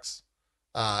 attacks.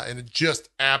 And it just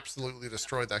absolutely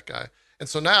destroyed that guy. And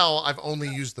so now I've only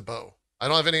used the bow. I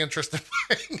don't have any interest in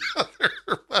playing other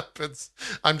weapons.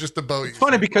 I'm just a bow user. It's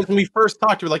funny because when we first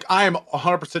talked, you were like, I am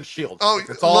 100% shield. Oh,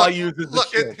 that's all I use is the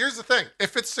shield. Here's the thing.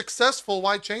 If it's successful,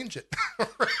 why change it?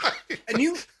 Right?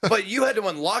 And but you had to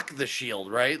unlock the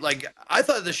shield, right? Like I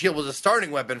thought the shield was a starting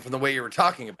weapon from the way you were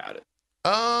talking about it.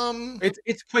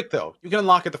 It's quick though. You can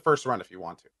unlock it the first run if you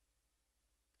want to.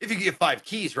 If you get 5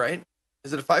 keys, right?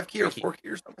 Is it a 5 key or 4 key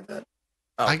or something like that?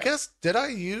 Oh, okay. I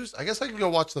guess I can go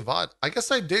watch the VOD. I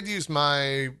guess I did use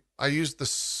I used the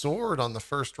sword on the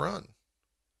first run.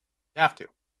 You have to.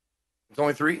 It's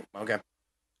only 3? Okay.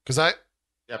 Because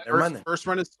first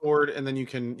run is sword, and then you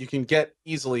can get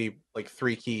easily like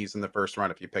 3 keys in the first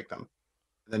run if you pick them.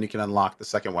 And then you can unlock the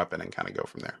second weapon and kind of go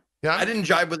from there. Yeah. I didn't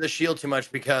jive with the shield too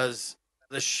much because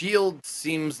the shield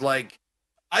seems like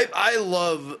I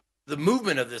love the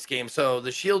movement of this game. So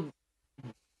the shield,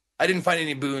 I didn't find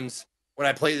any boons when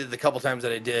I played it the couple times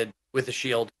that I did with the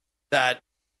shield that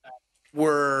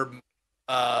were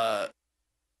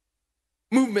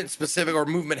movement specific or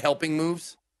movement helping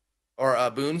moves or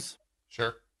boons.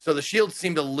 Sure. So the shield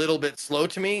seemed a little bit slow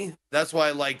to me. That's why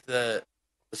I liked the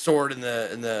sword and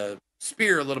the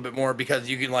spear a little bit more, because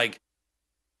you can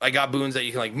I got boons that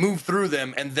you can move through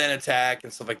them and then attack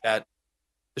and stuff like that.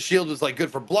 The shield was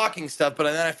good for blocking stuff, but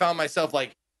then I found myself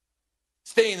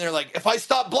staying there. If I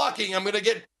stop blocking, I'm gonna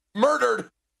get murdered.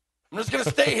 I'm just gonna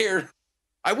stay here.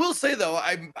 I will say though,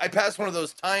 I passed one of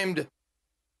those timed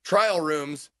trial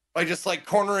rooms by just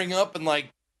cornering up and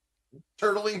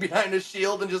turtling behind a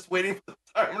shield and just waiting for the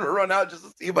timer to run out just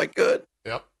to see if I could.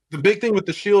 Yep. The big thing with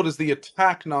the shield is the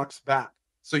attack knocks back.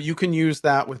 So you can use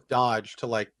that with dodge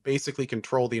to basically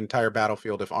control the entire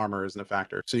battlefield if armor isn't a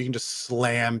factor. So you can just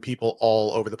slam people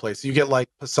all over the place. You get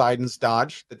Poseidon's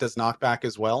dodge that does knockback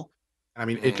as well. I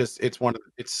mean, it's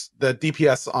the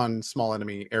DPS on small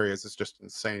enemy areas is just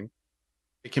insane.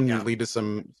 It can lead to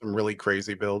some really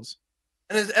crazy builds.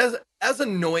 And as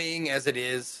annoying as it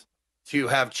is to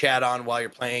have chat on while you're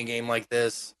playing a game like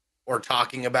this or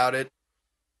talking about it,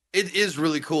 it is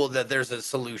really cool that there's a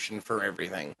solution for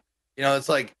everything. It's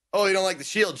oh, you don't like the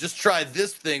shield? Just try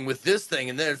this thing with this thing,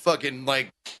 and then it's fucking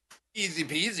easy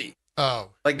peasy. Oh,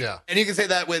 yeah. And you can say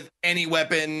that with any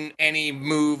weapon, any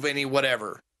move, any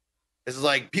whatever. This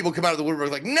is people come out of the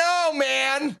woodwork no,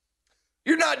 man,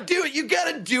 you're not doing it. You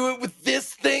got to do it with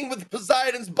this thing with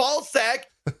Poseidon's ball sack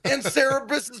and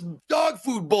Cerberus's dog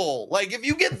food bowl. If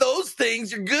you get those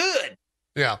things, you're good.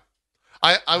 Yeah,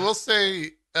 I will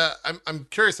say I'm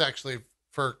curious actually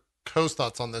for Co's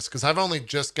thoughts on this, because I've only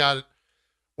just got it.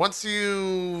 Once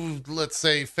you, let's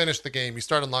say, finish the game, you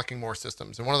start unlocking more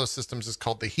systems. And one of those systems is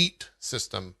called the heat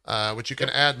system, which you can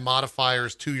add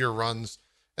modifiers to your runs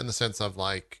in the sense of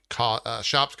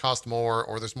shops cost more,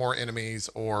 or there's more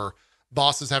enemies, or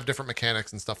bosses have different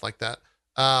mechanics and stuff like that.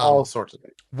 All sorts of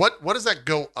things. What does that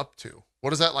go up to?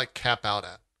 What does that cap out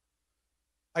at?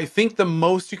 I think the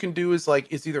most you can do is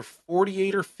either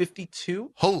 48 or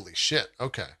 52. Holy shit.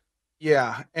 Okay.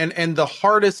 Yeah, and the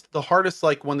hardest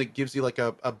one that gives you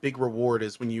a big reward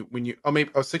is when you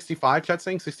 65, chat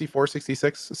saying 64,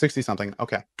 66, 60 something.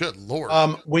 Okay. Good lord.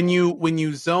 When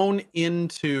you zone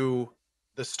into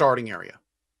the starting area,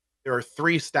 there are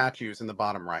 3 statues in the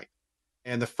bottom right.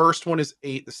 And the first one is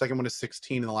 8, the second one is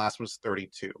 16, and the last one is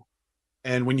 32.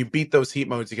 And when you beat those heat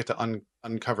modes, you get to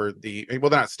uncover they're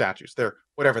not statues, they're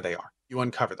whatever they are. You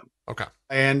uncover them. Okay.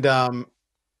 And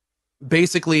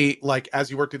basically, as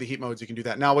you work through the heat modes, you can do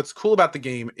that. Now, what's cool about the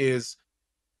game is,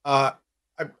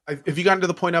 if you gotten to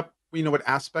the point up you know what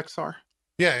aspects are?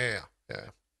 Yeah.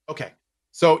 Okay.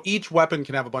 So each weapon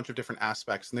can have a bunch of different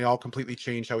aspects, and they all completely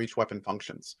change how each weapon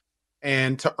functions.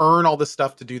 And to earn all the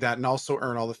stuff to do that, and also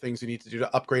earn all the things you need to do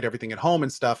to upgrade everything at home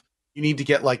and stuff, you need to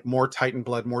get like more Titan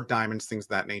blood, more diamonds, things of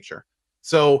that nature.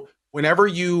 So whenever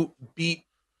you beat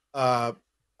uh,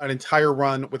 an entire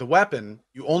run with a weapon,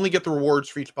 you only get the rewards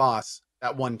for each boss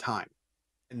at one time.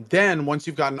 And then once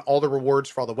you've gotten all the rewards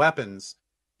for all the weapons,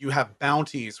 you have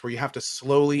bounties where you have to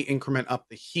slowly increment up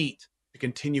the heat to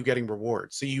continue getting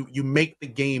rewards. So you make the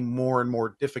game more and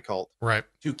more difficult Right.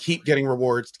 to keep getting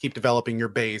rewards, to keep developing your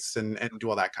base and do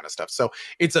all that kind of stuff. So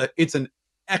it's an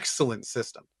excellent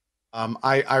system.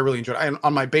 I really enjoyed it.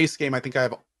 On my base game, I think I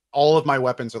have all of my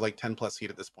weapons are like 10 plus heat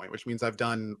at this point, which means I've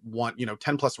done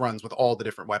 10 plus runs with all the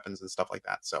different weapons and stuff like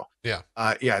that. So Yeah.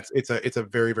 It's a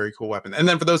very, very cool weapon. And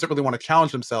then for those that really want to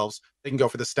challenge themselves, they can go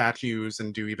for the statues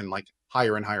and do even like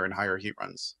higher and higher and higher heat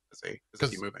runs as they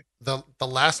keep moving. The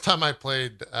last time I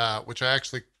played, which I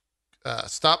actually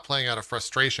stopped playing out of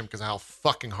frustration because of how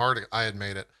fucking hard I had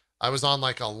made it. I was on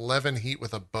like 11 heat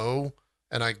with a bow,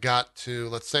 and I got to,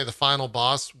 let's say, the final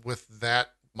boss with that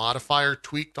modifier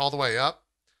tweaked all the way up.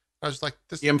 I was like,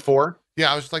 this EM4?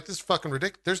 Yeah, I was just like, this is fucking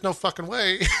ridiculous. There's no fucking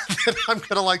way that I'm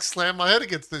gonna like slam my head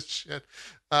against this shit.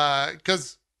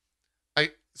 Because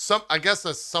I guess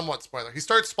a somewhat spoiler. He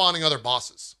starts spawning other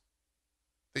bosses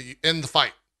in the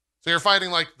fight. So you're fighting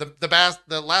like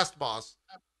the last boss.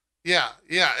 Yeah,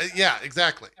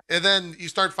 exactly. And then you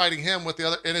start fighting him with the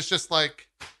other, and it's just like,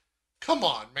 come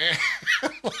on, man.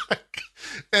 Like,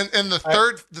 and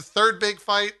the third big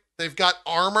fight, they've got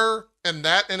armor, and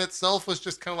that in itself was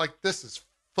just kind of like, this is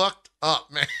fucked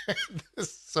up, man. This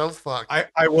is so fucked.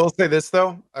 I will say this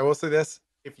though.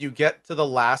 If you get to the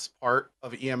last part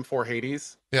of EM4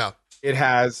 Hades, yeah, it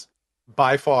has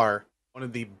by far one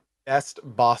of the best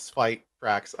boss fight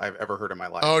tracks I've ever heard in my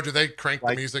life. Oh, do they crank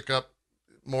the music up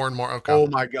more and more? Okay. Oh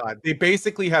my god. They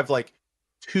basically have like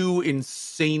two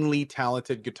insanely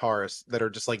talented guitarists that are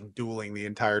just like dueling the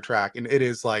entire track, and it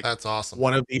is like, that's awesome.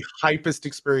 One of the hypest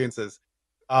experiences.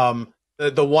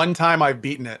 The one time I've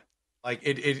beaten it, like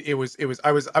it was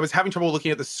I was having trouble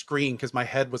looking at the screen because my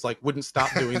head was like wouldn't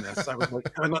stop doing this. I was like,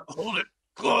 hold it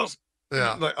close.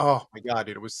 Yeah. Like, oh my god,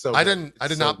 dude, it was so. I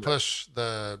did not push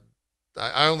the.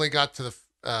 I only got to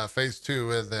the phase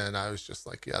 2, and then I was just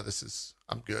like, yeah,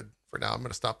 I'm good for now. I'm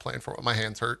gonna stop playing for what my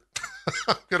hands hurt.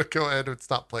 I'm gonna go ahead and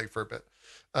stop playing for a bit.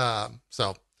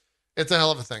 So it's a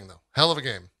hell of a thing, though. Hell of a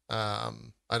game.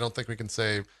 I don't think we can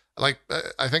say. Like,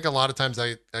 I think a lot of times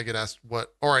I get asked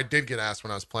I did get asked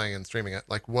when I was playing and streaming it,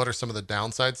 like, what are some of the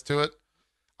downsides to it?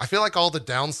 I feel like all the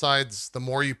downsides, the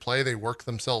more you play, they work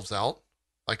themselves out.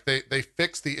 Like, they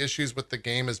fix the issues with the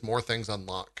game as more things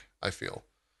unlock, I feel.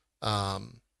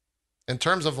 In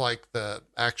terms of, like, the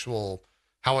actual,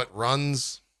 how it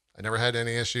runs, I never had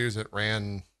any issues. It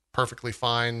ran perfectly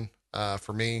fine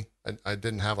for me. I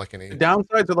didn't have, like, any... The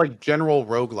downsides are, like, general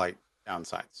roguelite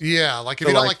downsides. Yeah, like if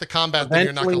you don't like the combat, then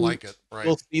you're not gonna like it. Right.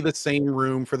 You'll see the same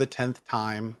room for the 10th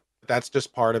time. That's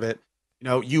just part of it.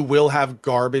 You will have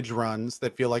garbage runs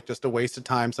that feel like just a waste of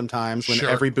time sometimes when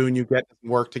every boon you get doesn't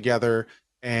work together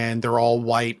and they're all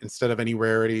white instead of any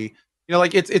rarity.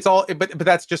 Like it's all, but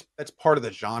that's part of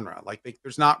the genre. Like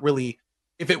there's not really,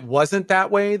 if it wasn't that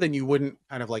way, then you wouldn't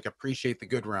kind of like appreciate the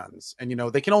good runs. And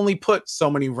they can only put so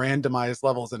many randomized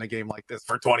levels in a game like this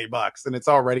for $20, and it's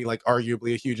already like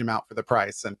arguably a huge amount for the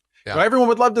price. And everyone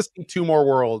would love to see 2 more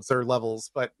worlds or levels,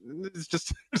 but it's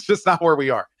just not where we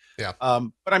are. Yeah.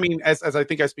 But I mean, as I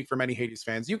think I speak for many Hades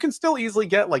fans, you can still easily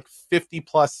get like 50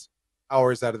 plus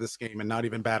hours out of this game and not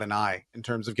even bat an eye in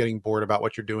terms of getting bored about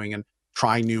what you're doing and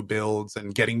trying new builds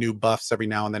and getting new buffs every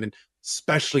now and then, and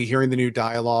especially hearing the new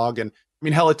dialogue. And I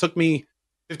mean, hell, it took me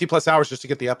 50 plus hours just to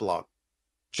get the epilogue.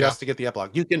 To get the epilogue.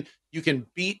 You can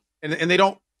beat, and they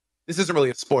don't, this isn't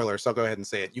really a spoiler, so I'll go ahead and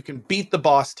say it. You can beat the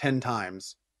boss 10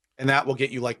 times, and that will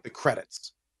get you like the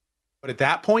credits. But at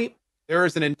that point, there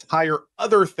is an entire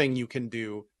other thing you can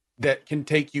do that can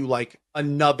take you like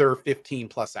another 15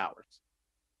 plus hours.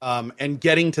 And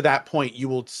getting to that point, you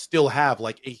will still have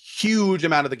like a huge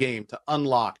amount of the game to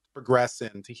unlock, to progress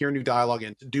in, to hear new dialogue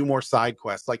in, to do more side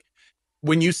quests. Like,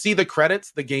 when you see the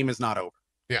credits, the game is not over.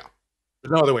 Yeah.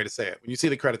 There's no other way to say it. When you see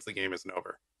the credits, the game isn't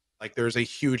over. Like, there's a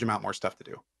huge amount more stuff to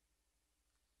do.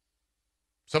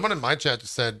 Someone in my chat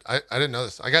just said, I didn't know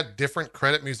this. I got different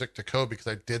credit music to code because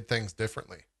I did things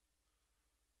differently.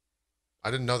 I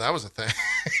didn't know that was a thing.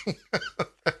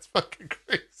 That's fucking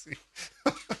crazy.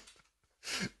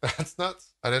 That's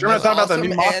nuts. I didn't know. Talking about the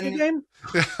new Mafia game?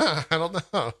 Yeah, I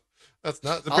don't know. That's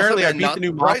nuts. Apparently, I Also, beat not the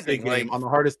new Mafia surprising, game like- on the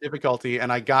hardest difficulty,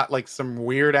 and I got like some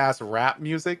weird ass rap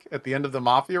music at the end of the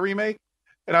Mafia remake,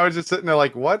 and I was just sitting there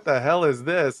like, "What the hell is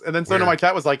this?" And then someone in my Weird.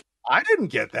 chat was like, "I didn't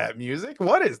get that music.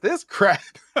 What is this crap?"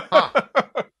 Huh.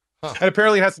 Huh. And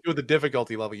apparently, it has to do with the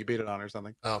difficulty level you beat it on or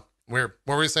something. Oh, weird.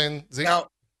 What were you saying, Zeke? Now,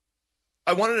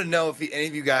 I wanted to know if any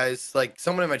of you guys, like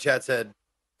someone in my chat said,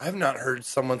 I have not heard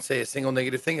someone say a single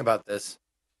negative thing about this.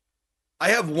 I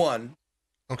have one.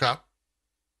 Okay.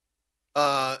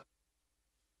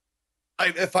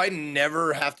 If I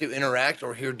never have to interact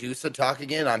or hear Dusa talk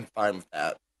again, I'm fine with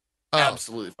that. Oh,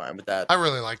 Absolutely fine with that. I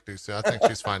really like Dusa. I think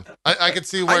she's fine. I could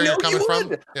see where I know you're coming you from.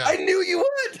 would. Yeah. I knew you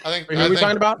would. I think Wait, who are we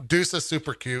talking about? Dusa's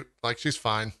super cute. Like she's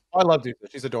fine. I love Dusa.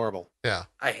 She's adorable. Yeah.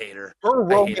 I hate her. Her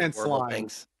I hate romance horrible line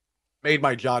things. made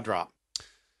my jaw drop.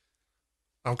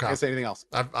 Okay. Can't say anything else.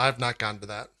 I've not gone to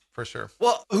that for sure.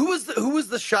 Well, who was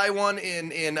the shy one in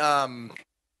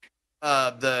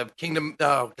the Kingdom?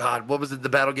 Oh God, what was it? The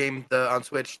battle game on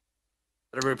Switch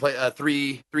that everybody play?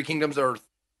 Three Kingdoms or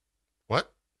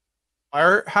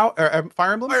Fire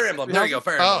Emblem? Fire Emblem. There you go,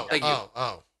 Fire Emblem. Oh, Thank you.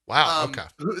 oh. Wow. Okay.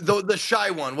 The shy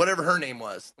one, whatever her name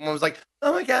was. The one was like,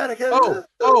 oh my God, I can't.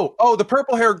 Oh, the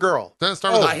purple haired girl. Doesn't it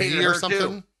start with I a hated B or her, something?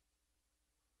 too.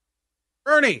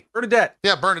 Bernadette.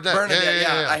 Yeah, Bernadette. Bernadette.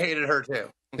 Yeah. I hated her too.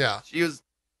 Yeah. She was.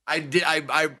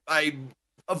 I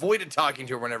avoided talking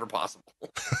to her whenever possible.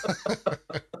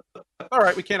 All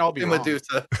right, we can't all be wrong.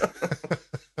 Medusa.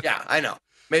 Yeah, I know.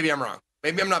 Maybe I'm wrong.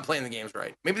 Maybe I'm not playing the games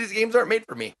right. Maybe these games aren't made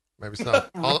for me. Maybe so.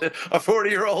 A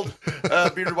 40-year-old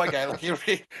bearded white guy.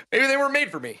 Maybe they weren't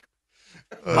made for me.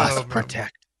 Must man.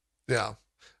 protect. Yeah.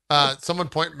 Someone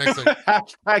makes a.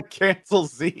 Hashtag cancel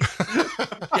Z.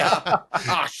 Yeah.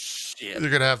 Oh shit.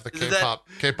 You're gonna have the Is that-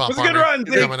 K-pop It was a good army run,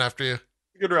 Zeke. coming after you.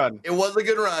 Good run. It was a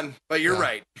good run, but you're Yeah.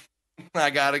 right. I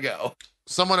gotta go.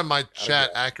 Someone in my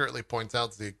chat accurately points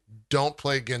out, Zeke, don't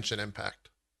play Genshin Impact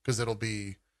because it'll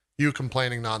be you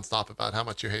complaining nonstop about how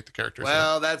much you hate the characters. in it.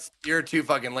 Well, you're too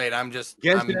fucking late. I'm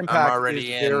Genshin Impact I'm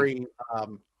already is in. very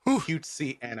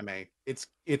cutesy anime. It's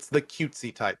the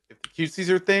cutesy type. If the cutesy is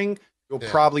your thing, you'll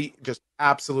Yeah. probably just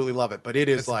absolutely love it. But it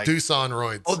is It's like Deuce on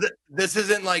roids. Oh, this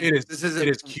isn't like It is- this isn't it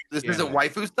is cute this isn't anime.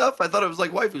 waifu stuff. I thought it was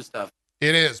like waifu stuff.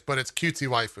 It is, but it's cutesy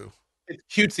waifu. it's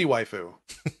cutesy waifu.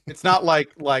 It's not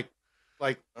like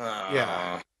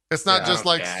Yeah. It's not Yeah, just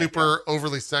like okay, super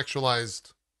overly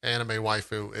sexualized anime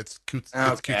waifu. It's cute. It's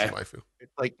Okay. cutesy waifu.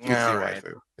 it's like cutesy All right.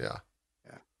 waifu. Yeah.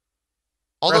 Yeah.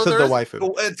 Although Breath there of the is-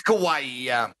 waifu. It's kawaii.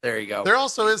 Yeah, there you go. there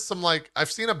also is some like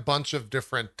I've seen a bunch of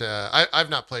different. I've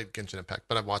not played Genshin Impact,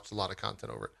 but I've watched a lot of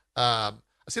content over it. I've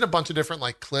seen a bunch of different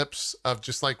like clips of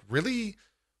just like really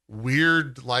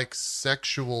weird like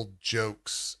sexual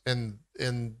jokes and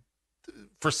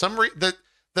for some reason that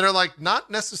are like not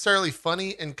necessarily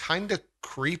funny and kind of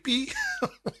creepy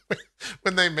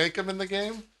when they make them in the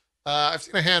game. I've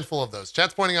seen a handful of those.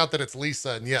 Chat's pointing out that it's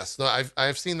Lisa, and yes,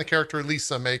 I've seen the character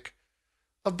Lisa make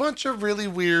a bunch of really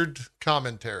weird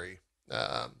commentary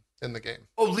in the game.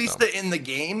 Oh, Lisa in the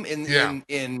game Yeah.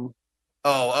 in.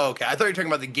 Oh, okay. I thought you were talking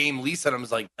about the game Lisa, and I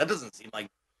was like, that doesn't seem like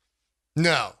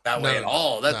No, that way at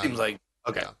all. That no, seems like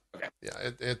okay. Yeah. Okay.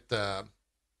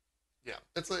 Yeah,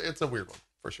 it's a weird one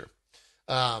for sure.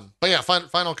 But yeah,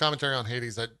 final commentary on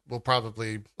Hades. That will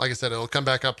probably, like I said, it'll come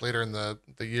back up later in the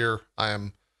year. I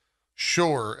am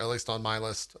sure, at least on my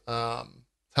list.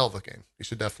 Hell of a game. You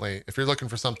should definitely, if you're looking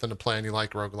for something to play and you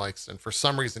like roguelikes, and for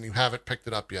some reason you haven't picked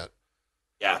it up yet,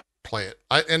 Yeah. play it.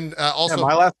 Also, Yeah,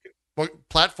 my last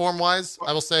platform wise,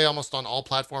 I will say almost on all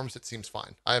platforms it seems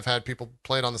fine. I have had people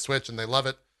play it on the Switch and they love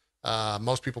it.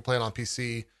 Most people play it on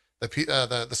PC.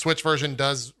 The Switch version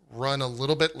does run a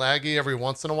little bit laggy every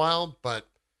once in a while, but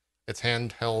it's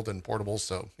handheld and portable,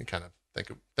 so you kind of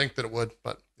think that it would.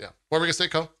 But yeah, what were we gonna say,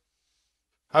 Co?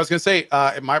 I was gonna say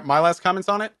my last comments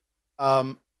on it.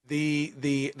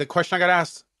 The question I got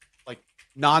asked like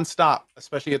nonstop,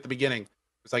 especially at the beginning,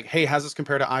 was like, "Hey, how's this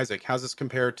compare to Isaac? How's this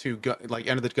compare to like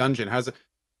Enter the Gungeon? How's it?"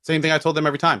 Same thing I told them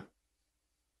every time.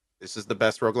 This is the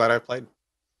best roguelite I've played.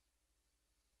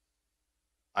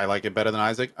 I like it better than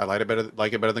Isaac. I like it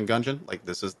better than Gungeon. Like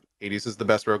Hades is the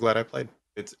best roguelite I've played.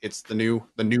 It's the new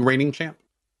reigning champ.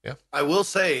 I will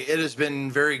say it has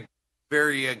been very,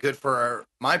 very good for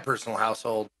my personal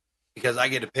household because I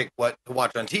get to pick what to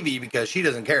watch on TV because she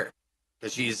doesn't care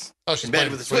because she's She's in bed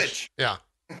playing with the Switch. Yeah,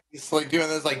 It's like doing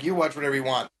this, like you watch whatever you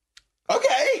want.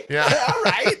 Okay. Yeah. All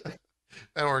right.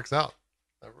 that works out.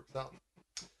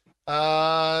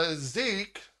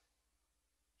 Zeke,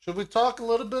 should we talk a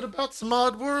little bit about some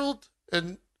Oddworld?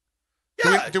 And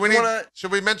Yeah.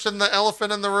 should we mention the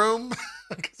elephant in the room?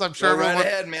 Because I'm sure Go right everyone.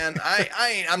 ahead, man.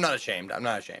 I'm not ashamed. I'm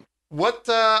not ashamed. What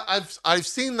I've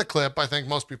seen the clip. I think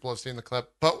most people have seen the clip.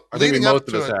 But I think leading most up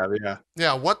of to us it, have. Yeah.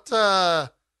 yeah.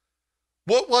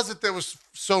 What was it that was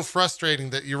so frustrating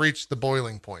that you reached the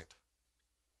boiling point?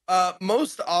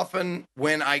 Most often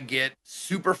when I get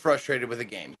super frustrated with a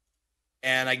game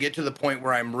and I get to the point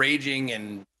where I'm raging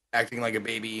and acting like a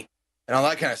baby and all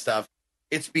that kind of stuff,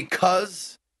 it's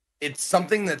because it's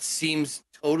something that seems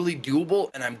totally doable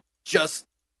and I'm just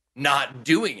not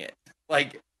doing it.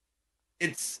 Like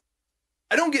it's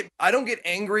I don't get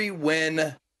angry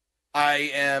when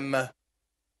I am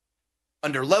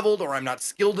under leveled or I'm not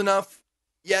skilled enough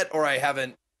yet or I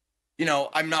haven't,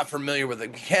 I'm not familiar with the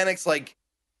mechanics. Like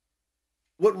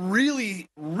what really,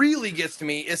 really gets to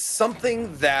me is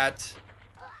something that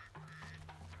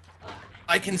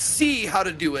I can see how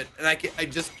to do it, and I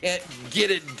just can't get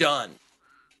it done.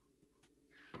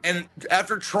 And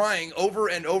after trying over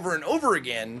and over and over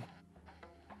again,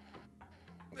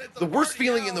 the worst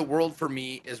feeling in the world for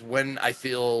me is when I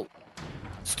feel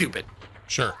stupid.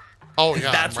 Sure. Oh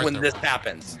yeah, That's I'm right when there. this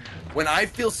happens. When I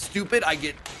feel stupid, I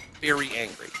get very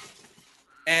angry.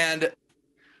 And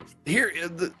here,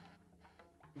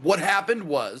 what happened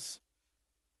was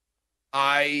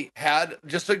I had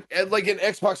just like an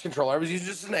Xbox controller. I was using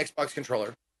just an Xbox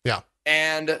controller. Yeah.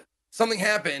 And something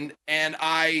happened, and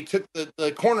I took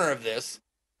the corner of this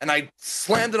and I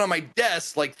slammed it on my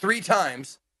desk like 3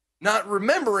 times, not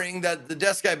remembering that the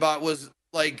desk I bought was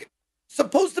like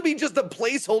supposed to be just a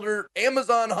placeholder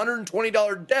Amazon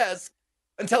 $120 desk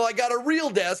until I got a real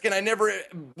desk and I never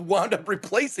wound up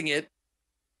replacing it.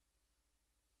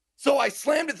 So I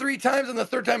slammed it 3 times, and the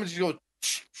third time it just goes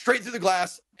straight through the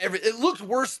glass. It looked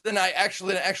worse than it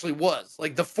actually was.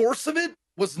 Like the force of it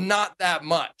was not that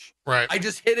much. Right. I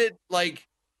just hit it like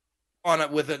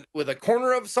with a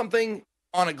corner of something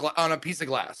on a piece of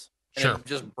glass, and Sure. it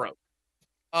just broke.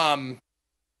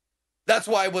 That's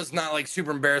why I was not like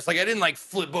super embarrassed. Like I didn't like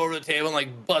flip over the table and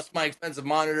like bust my expensive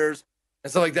monitors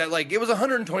and stuff like that. Like it was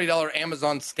 $120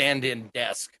 Amazon stand-in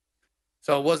desk,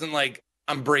 so it wasn't like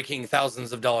I'm breaking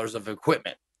thousands of dollars of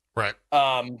equipment. Right.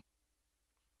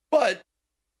 But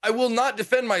I will not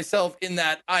defend myself in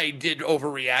that I did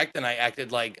overreact and I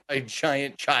acted like a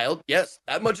giant child. Yes,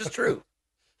 that much is true.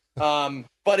 But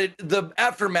the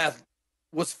aftermath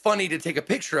was funny to take a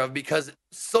picture of because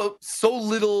so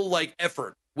little like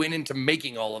effort went into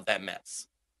making all of that mess.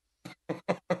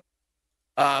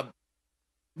 But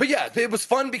yeah, it was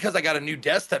fun because I got a new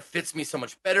desk that fits me so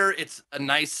much better. It's a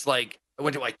nice like I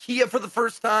went to IKEA for the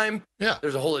first time. Yeah.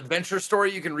 There's a whole adventure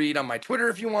story you can read on my Twitter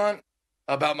if you want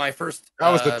about my first That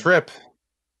was the trip.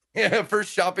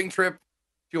 first shopping trip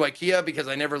to IKEA because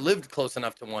I never lived close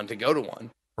enough to one to go to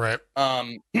one. Right.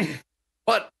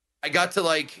 But I got to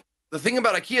like the thing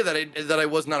about IKEA that I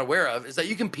was not aware of is that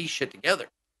you can piece shit together.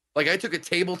 Like I took a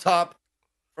tabletop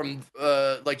from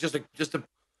like just a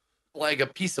like a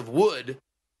piece of wood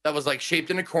that was like shaped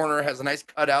in a corner, has a nice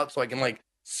cutout so I can like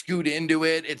scoot into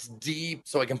it. It's deep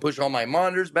so I can push all my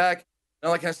monitors back and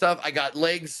all that kind of stuff. I got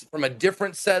legs from a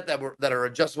different set that are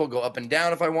adjustable, go up and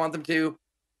down if I want them to, and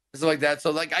stuff like that.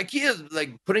 So like IKEA,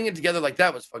 like putting it together like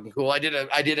that was fucking cool. I did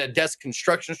a desk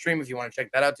construction stream if you want to check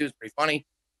that out too. It's pretty funny.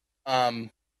 But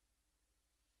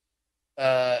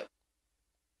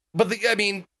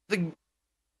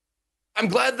I'm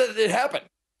glad that it happened,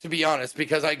 to be honest,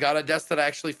 because I got a desk that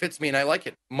actually fits me and I like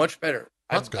it much better.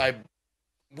 That's good. I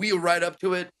wheel right up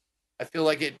to it. I feel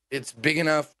like it's big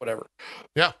enough, whatever.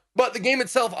 Yeah. But the game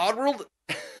itself, Oddworld,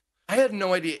 I had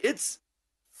no idea. It's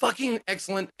fucking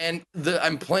excellent. And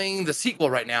I'm playing the sequel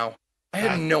right now. I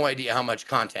had no idea how much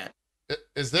content.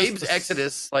 Is this Abe's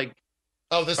Exodus, like...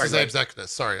 Oh, this is Abe's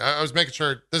Exodus. Sorry. I was making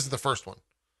sure this is the first one.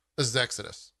 This is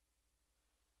Exodus.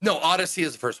 No, Odyssey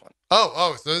is the first one.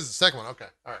 Oh, so this is the second one. Okay.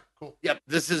 All right, cool. Yep.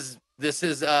 This is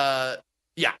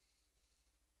yeah.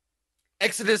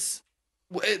 Exodus.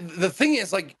 The thing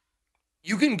is, like,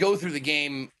 you can go through the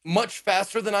game much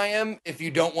faster than I am if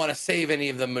you don't want to save any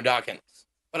of the Mudokons.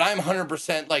 But I'm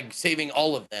 100% like saving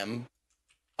all of them.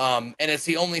 And it's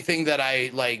the only thing that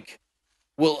I like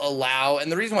will allow.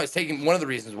 And the reason why one of the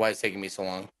reasons why it's taking me so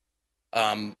long,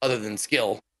 other than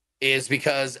skill, is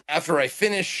because after I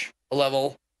finish a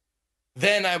level,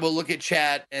 then I will look at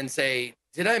chat and say,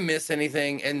 did I miss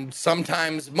anything? And most of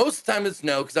the time it's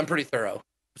no, because I'm pretty thorough.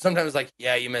 Sometimes like,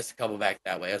 yeah, you missed a couple back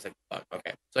that way. I was like, fuck,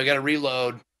 okay. So I got to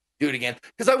reload, do it again.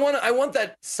 Because I want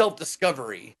that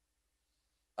self-discovery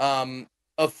of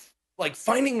like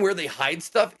finding where they hide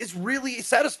stuff is really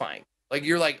satisfying. Like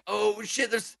you're like, oh shit,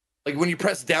 there's like when you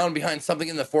press down behind something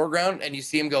in the foreground and you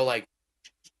see him go like,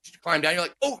 climb down, you're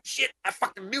like, oh shit, I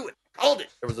fucking knew it. I called it.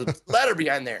 There was a ladder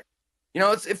behind there. You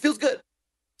know, it feels good.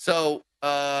 So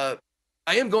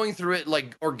I am going through it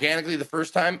like organically the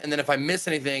first time, and then if I miss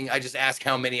anything, I just ask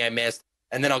how many I missed,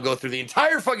 and then I'll go through the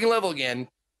entire fucking level again,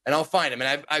 and I'll find them.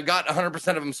 And I've got 100%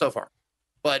 of them so far.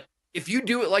 But if you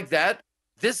do it like that,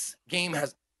 this game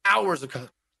has hours of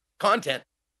content,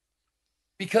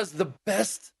 because the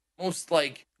best, most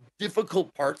like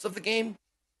difficult parts of the game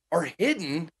are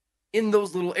hidden in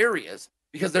those little areas,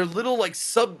 because they're little like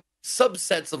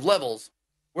subsets of levels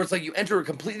where it's like you enter a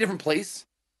completely different place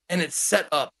and it's set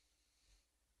up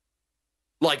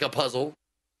like a puzzle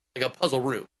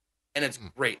room. And it's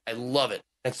great. I love it.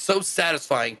 It's so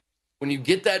satisfying when you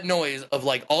get that noise of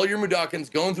like all your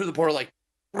Mudokons going through the portal, like,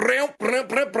 and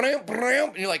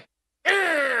you're like,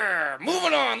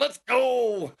 moving on, let's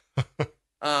go. But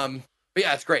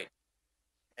yeah, it's great.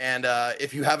 And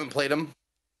if you haven't played them,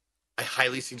 I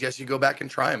highly suggest you go back and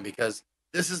try them, because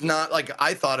this is not like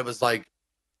I thought it was, like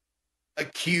a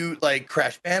cute like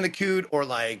Crash Bandicoot or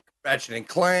like Ratchet and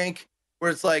Clank, where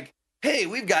it's like, hey,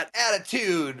 we've got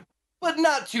attitude, but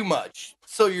not too much,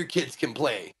 so your kids can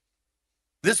play.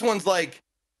 This one's like,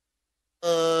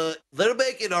 they're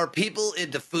making our people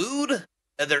into food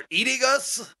and they're eating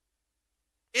us.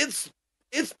 It's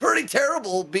pretty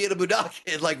terrible being a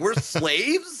Budokan. Like, we're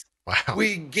slaves. Wow.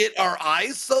 We get our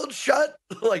eyes sewed shut.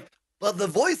 Like, but the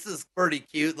voice is pretty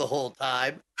cute the whole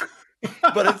time.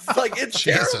 But it's like, it's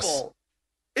Jesus. terrible.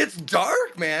 It's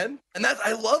dark, man. And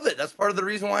I love it. That's part of the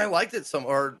reason why I liked it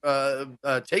or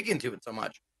taken to it so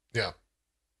much. Yeah.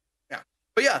 Yeah.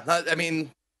 But yeah, I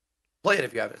mean, play it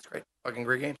if you have it. It's great. Fucking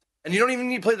great game. And you don't even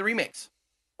need to play the remakes.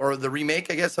 Or the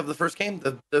remake, I guess, of the first game.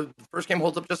 The first game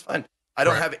holds up just fine. I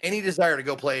don't have any desire to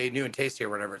go play New and Tasty or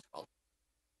whatever it's called.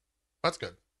 That's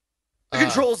good. The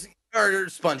controls are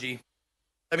spongy.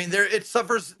 I mean,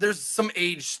 there's some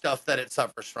age stuff that it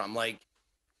suffers from. Like,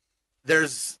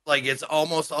 there's like, it's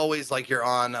almost always like you're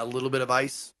on a little bit of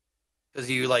ice, because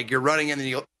you're running and then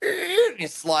you go, and you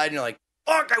slide and you're like,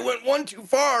 fuck, I went one too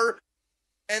far.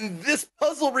 And this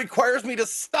puzzle requires me to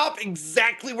stop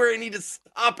exactly where I need to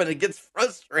stop, and it gets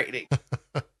frustrating.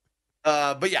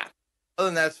 But yeah, other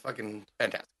than that, it's fucking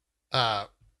fantastic.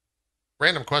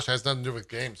 Random question, has nothing to do with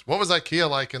games. What was IKEA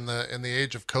like in the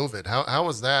age of COVID? How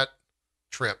was that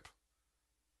trip?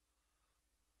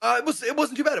 It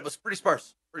wasn't too bad. It was pretty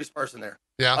sparse in there.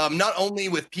 Yeah. Not only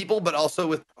with people, but also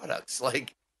with products.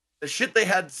 Like, the shit they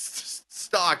had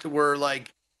stocked were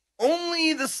like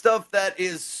only the stuff that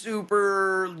is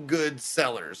super good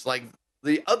sellers. Like,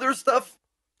 the other stuff,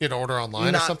 You had to order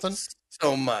online or something?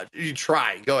 so much. You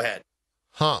try. Go ahead.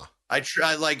 Huh. I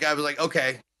was like,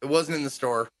 okay, it wasn't in the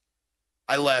store.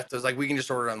 I left. I was like, we can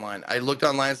just order it online. I looked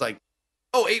online. It's like,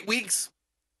 8 weeks.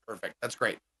 Perfect. That's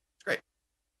great. It's great.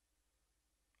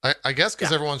 I guess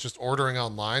because everyone's just ordering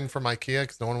online from IKEA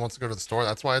because no one wants to go to the store.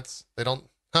 That's why they don't.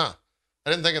 Huh. I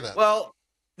didn't think of that. Well,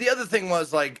 the other thing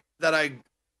was like that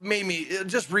made me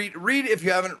just read if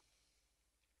you haven't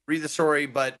read the story.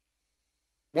 But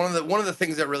one of the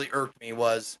things that really irked me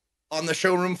was on the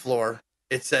showroom floor.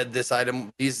 It said these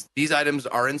items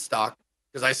are in stock,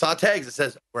 because I saw tags that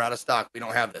says we're out of stock. We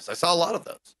don't have this. I saw a lot of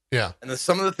those. Yeah. And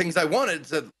some of the things I wanted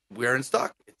said we're in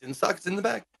stock. It's in stock. It's in the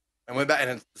bag. I went back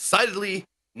and it's decidedly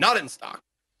not in stock.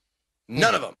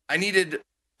 None of them. I needed,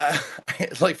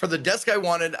 like, for the desk I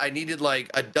wanted, I needed like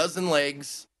a dozen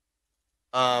legs.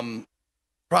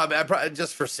 Probably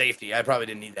just for safety. I probably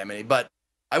didn't need that many, but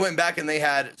I went back and they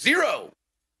had 0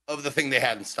 of the thing they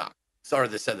had in stock. Sorry,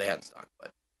 they said they had in stock,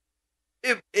 but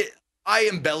I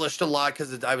embellished a lot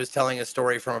because I was telling a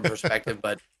story from a perspective,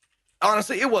 but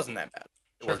honestly, it wasn't that bad.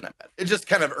 It wasn't that bad. It just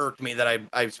kind of irked me that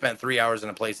I spent 3 hours in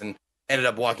a place and ended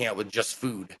up walking out with just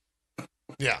food.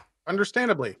 Yeah.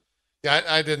 Understandably. Yeah,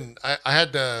 I didn't. I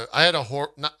had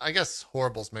I guess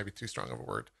horrible's maybe too strong of a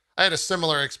word. I had a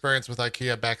similar experience with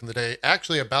IKEA back in the day,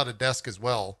 actually about a desk as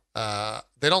well.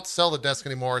 They don't sell the desk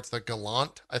anymore. It's the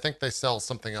Galant. I think they sell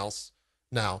something else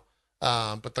now.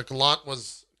 But the Galant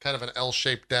was kind of an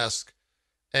L-shaped desk,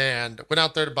 and went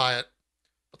out there to buy it.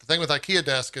 But the thing with IKEA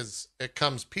desk is it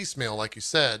comes piecemeal, like you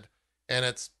said, and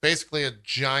it's basically a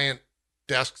giant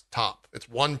desktop. It's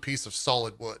one piece of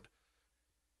solid wood.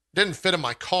 It didn't fit in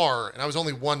my car, and I was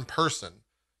only one person.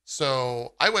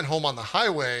 So I went home on the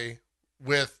highway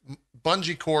with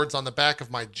bungee cords on the back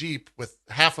of my Jeep with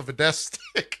half of a desk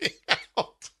sticking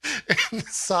out in the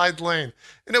side lane.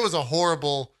 And it was a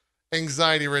horrible,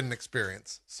 anxiety-ridden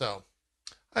experience. So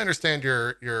I understand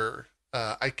your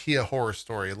IKEA horror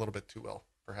story a little bit too well,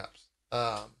 perhaps.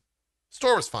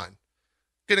 Store was fine.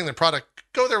 Getting the product,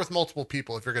 go there with multiple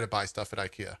people if you're going to buy stuff at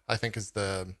IKEA, I think is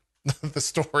the the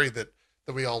story that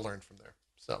we all learned from there.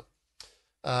 So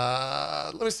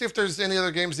Let me see if there's any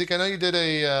other games. Zeke, I know you did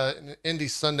an Indie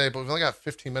Sunday, but we've only got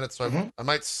 15 minutes, so I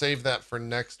might save that for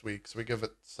next week. So we give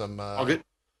it some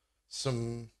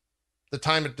the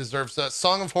time it deserves.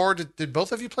 Song of Horror. Did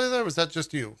both of you play that, or was that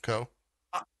just you, Co?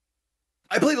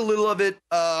 I played a little of it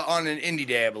on an indie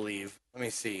day, I believe. Let me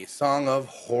see. Song of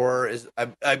Horror is.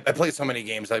 I played so many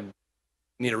games. I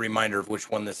need a reminder of which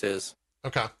one this is.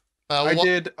 Okay. I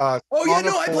did. I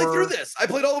played through this. I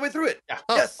played all the way through it. Yeah.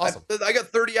 Oh, yes. awesome. I got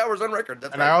 30 hours on record.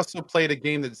 That's and right. I also played a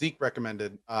game that Zeke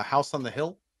recommended, House on the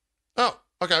Hill. Oh,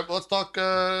 okay. Well, let's talk.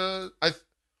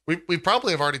 We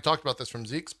probably have already talked about this from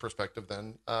Zeke's perspective.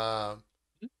 Then,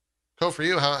 Co, for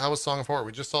you, how was Song of Horror?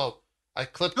 We just saw. I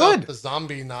clipped out the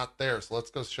zombie not there, so let's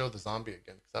go show the zombie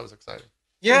again because that was exciting.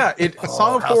 Yeah,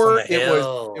 Song of House on Horror. the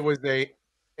Hill. It was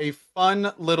a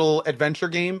fun little adventure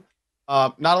game.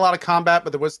 Not a lot of combat,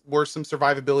 but there were some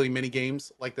survivability mini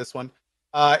games like this one.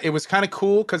 It was kind of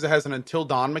cool because it has an Until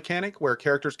Dawn mechanic where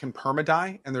characters can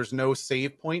perma-die and there's no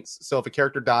save points. So if a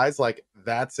character dies, like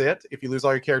that's it. If you lose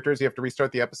all your characters, you have to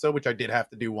restart the episode, which I did have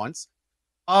to do once.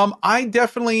 I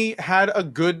definitely had a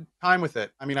good time with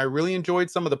it. I mean, I really enjoyed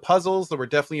some of the puzzles. There were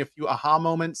definitely a few aha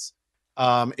moments.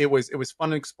 It was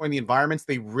fun to explore the environments.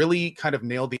 They really kind of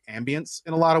nailed the ambience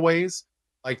in a lot of ways.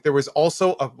 Like there was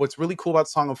also what's really cool about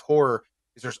Song of Horror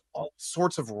is there's all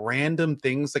sorts of random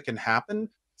things that can happen.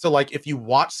 So like if you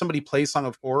watch somebody play Song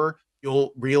of Horror,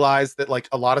 you'll realize that like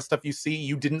a lot of stuff you see,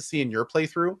 you didn't see in your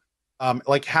playthrough.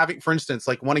 Like having, for instance,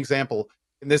 like one example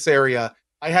in this area,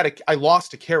 I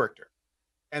lost a character.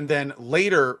 And then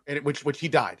later, which he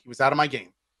died. He was out of my game.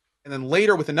 And then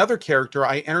later with another character,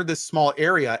 I entered this small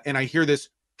area and I hear this,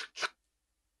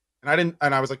 and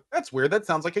I was like, that's weird. That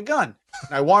sounds like a gun.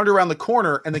 And I wandered around the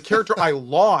corner and the character I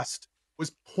lost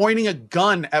was pointing a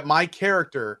gun at my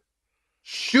character,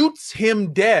 shoots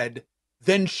him dead,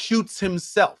 then shoots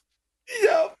himself.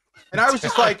 Yeah. And I was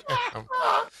just like, what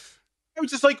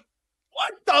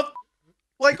the,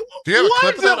 like, do you have a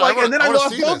clip of that? Like, and then I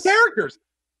lost both characters.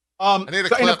 I need a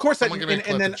clip. And of course, I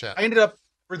ended up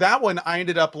for that one. I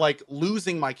ended up like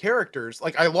losing my characters.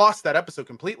 Like I lost that episode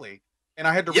completely, and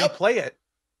I had to replay it.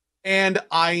 And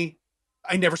I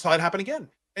never saw it happen again.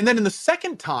 And then in the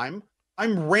second time,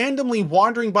 I'm randomly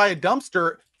wandering by a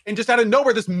dumpster, and just out of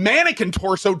nowhere, this mannequin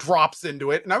torso drops into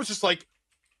it, and I was just like,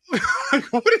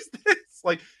 "What is this?"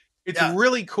 Like, it's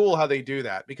really cool how they do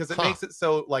that because it makes it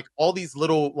so like all these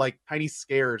little like tiny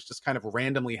scares just kind of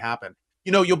randomly happen.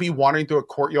 You know, you'll be wandering through a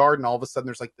courtyard and all of a sudden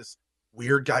there's like this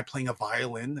weird guy playing a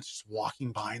violin that's just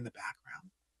walking by in the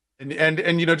background.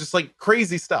 And you know, just like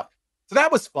crazy stuff. So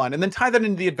that was fun. And then tie that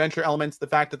into the adventure elements, the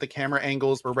fact that the camera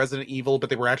angles were Resident Evil,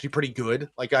 but they were actually pretty good.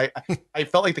 Like I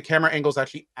felt like the camera angles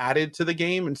actually added to the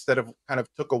game instead of kind of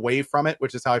took away from it,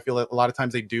 which is how I feel a lot of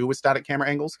times they do with static camera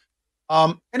angles.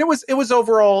 And it was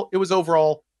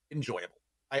overall enjoyable.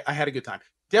 I had a good time.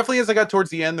 Definitely as I got towards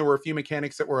the end, there were a few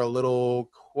mechanics that were a little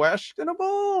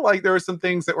questionable. Like there were some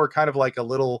things that were kind of like a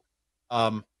little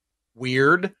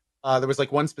weird. There was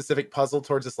like one specific puzzle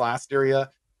towards this last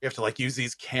area. You have to like use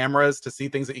these cameras to see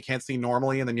things that you can't see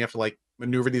normally. And then you have to like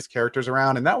maneuver these characters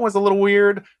around. And that was a little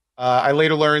weird. I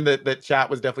later learned that chat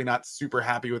was definitely not super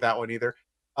happy with that one either.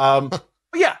 But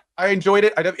yeah, I enjoyed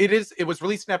it. It was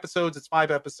released in episodes. It's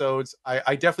 5 episodes.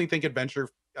 I definitely think adventure,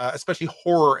 especially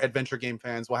horror adventure game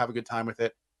fans will have a good time with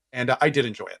it. And I did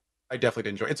enjoy it. I definitely did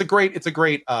enjoy it. It's a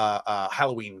great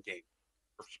Halloween game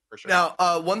for sure. Now,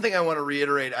 one thing I want to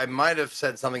reiterate, I might have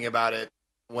said something about it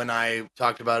when I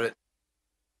talked about it,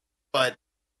 but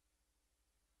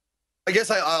I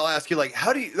guess I'll ask you, like,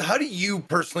 how do you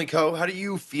personally, Co, how do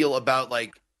you feel about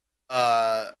like,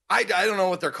 I don't know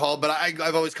what they're called, but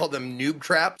I've always called them noob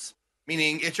traps,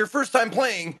 meaning it's your first time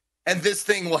playing and this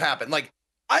thing will happen. Like,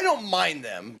 I don't mind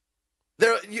them.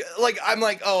 They're like, I'm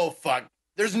like, oh fuck.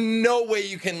 There's no way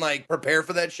you can like prepare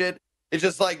for that shit. It's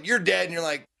just like you're dead and you're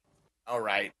like, all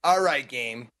right,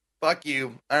 game. Fuck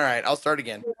you. All right, I'll start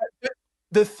again.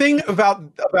 The thing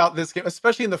about this game,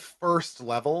 especially in the first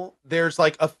level, there's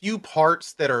like a few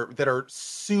parts that are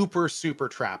super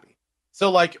trappy. So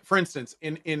like for instance,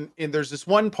 in there's this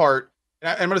one part,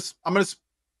 and I'm gonna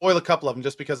spoil a couple of them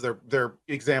just because they're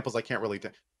examples I can't really do.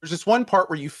 There's this one part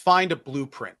where you find a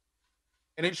blueprint,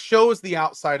 and it shows the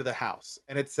outside of the house,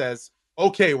 and it says,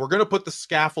 okay, we're going to put the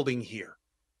scaffolding here.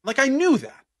 Like, I knew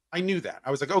that. I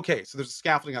was like, okay, so there's a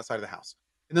scaffolding outside of the house.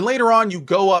 And then later on, you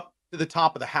go up to the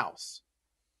top of the house,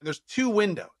 and there's 2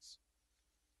 windows.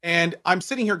 And I'm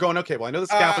sitting here going, okay, well, I know the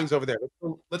scaffolding's over there.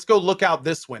 Let's go look out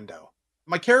this window.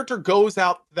 My character goes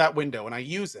out that window, and I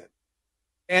use it.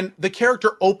 And the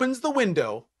character opens the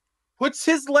window, puts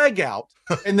his leg out,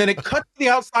 and then it cuts to the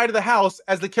outside of the house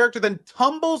as the character then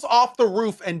tumbles off the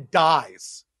roof and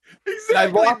dies.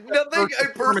 Exactly. lost that Nothing a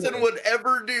person person permanently. would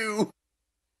ever do.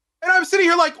 And I'm sitting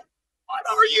here like, what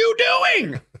are you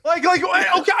doing? Like,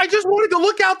 okay, I just wanted to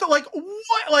look out the, like,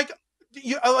 what? Like,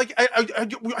 I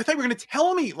thought you were going to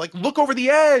tell me, like, look over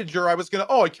the edge, or I was going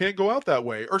to, I can't go out that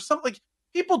way, or something. Like,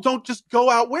 people don't just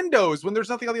go out windows when there's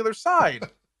nothing on the other side.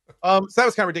 So that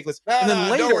was kind of ridiculous. And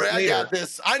then later, don't worry, I got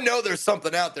this. I know there's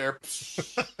something out there.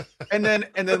 and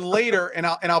then later, and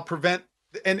I'll prevent.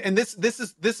 And this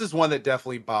is one that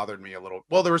definitely bothered me a little.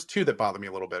 Well, there was two that bothered me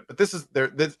a little bit, but this is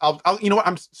there. I'll you know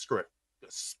what? Screw it.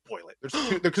 Just spoil it. There's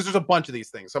two because there's a bunch of these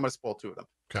things, so I'm gonna spoil two of them.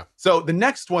 Okay. So the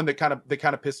next one that kind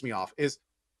of pissed me off is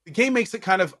the game makes it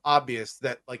kind of obvious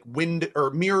that like wind or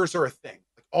mirrors are a thing.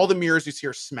 Like all the mirrors you see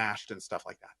are smashed and stuff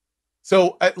like that.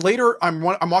 So later, I'm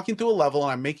walking through a level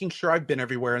and I'm making sure I've been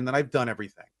everywhere and then I've done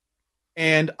everything.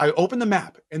 And I open the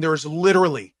map and there's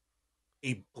literally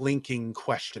a blinking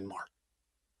question mark.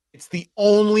 It's the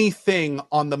only thing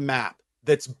on the map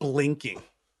that's blinking.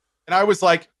 And I was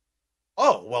like,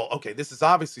 oh, well, okay, this is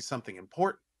obviously something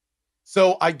important.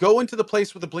 So I go into the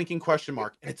place with the blinking question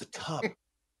mark and it's a tub.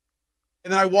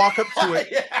 And then I walk up to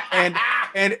it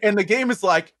and the game is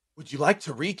like, would you like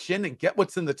to reach in and get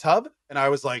what's in the tub? And I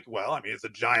was like, well, I mean, it's a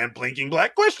giant blinking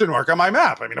black question mark on my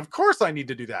map. I mean, of course I need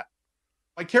to do that.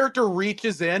 My character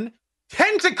reaches in,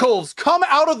 tentacles come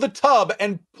out of the tub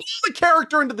and pull the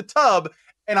character into the tub,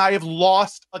 and I have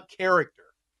lost a character.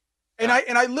 And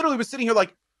I literally was sitting here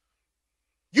like,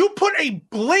 you put a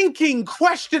blinking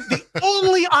question, the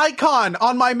only icon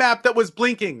on my map that was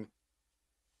blinking.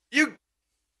 You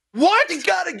What?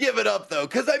 gotta give it up though,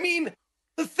 because I mean,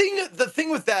 the thing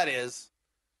with that is,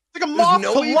 It's like a moth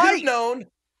no to way you could have light. known,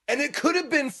 and it could have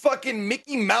been fucking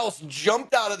Mickey Mouse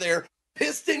jumped out of there,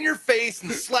 pissed in your face,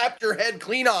 and slapped your head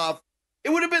clean off. It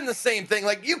would have been the same thing.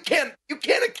 Like you can't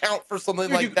account for something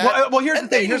Dude, like that. well, here's and the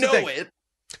thing. they Here's the know thing. it.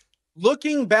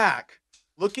 Looking back,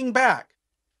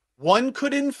 one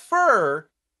could infer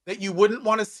that you wouldn't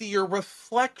want to see your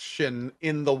reflection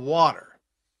in the water.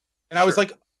 And I was Sure.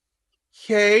 like,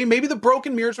 okay, maybe the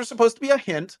broken mirrors were supposed to be a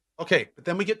hint. Okay, but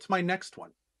then we get to my next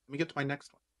one.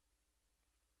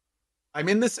 I'm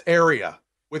in this area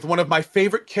with one of my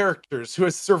favorite characters who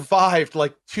has survived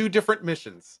like 2 different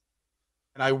missions.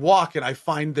 And I walk and I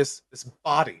find this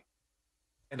body.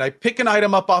 And I pick an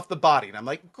item up off the body and I'm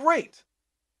like, great.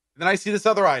 And then I see this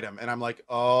other item and I'm like,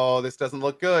 oh, this doesn't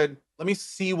look good. Let me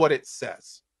see what it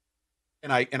says.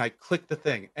 And I click the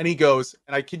thing and he goes,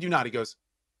 and I kid you not, he goes,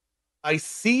 I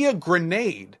see a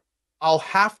grenade. I'll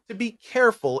have to be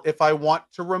careful if I want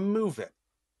to remove it.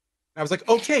 And I was like,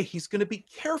 okay, he's going to be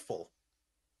careful.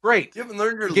 Great. You haven't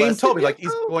learned your The game lesson told me yet, like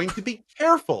he's though? going to be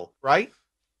careful, right?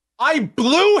 I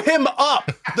blew him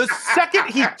up the second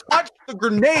he touched the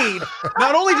grenade.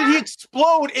 Not only did he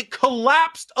explode, it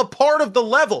collapsed a part of the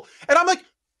level. And I'm like,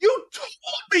 you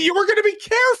told me you were going to be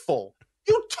careful.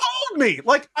 You told me.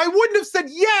 Like, I wouldn't have said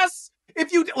yes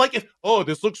if you, like, if, oh,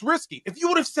 this looks risky. If you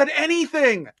would have said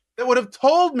anything that would have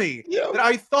told me that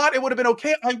I thought it would have been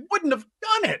okay, I wouldn't have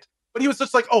done it. But he was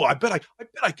just like, oh, I bet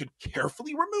I could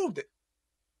carefully remove it.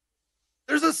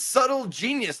 There's a subtle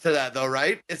genius to that, though,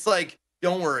 right? It's like,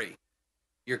 don't worry,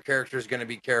 your character's going to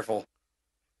be careful.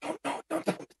 Don't. He's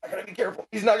not going to be careful.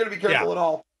 He's not going to be careful at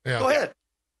all. Yeah. Go ahead.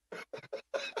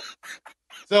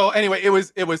 So anyway, it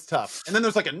was tough. And then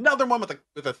there's like another one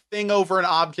with a thing over an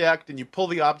object, and you pull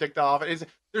the object off.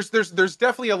 There's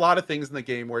definitely a lot of things in the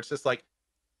game where it's just like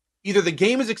either the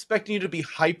game is expecting you to be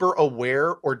hyper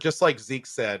aware, or just like Zeke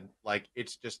said, like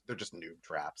they're just noob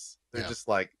traps. They're just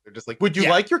like, would you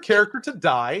like your character to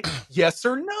die? Yes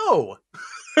or no?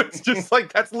 It's just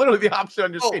like that's literally the option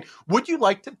on your screen. Would you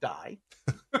like to die?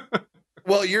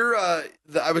 Well, you're.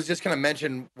 I was just gonna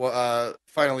mention.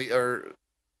 Finally, or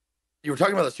you were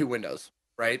talking about those 2 windows,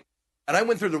 right? And I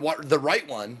went through the right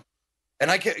one, and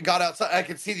I got outside. I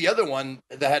could see the other one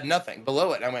that had nothing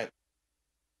below it. And I went,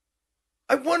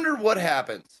 I wonder what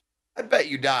happens. I bet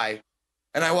you die.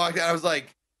 And I walked out. I was like,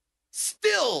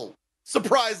 still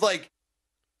surprised. Like,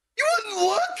 you wouldn't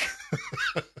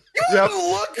look. You wouldn't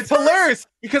look. It's first? hilarious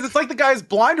because it's like the guy's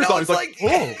blinders No, on. He's it's like,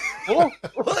 oh. Well,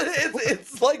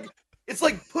 it's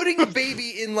like putting a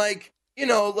baby in like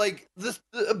this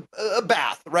a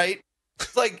bath, right?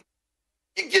 It's like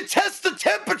you test the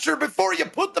temperature before you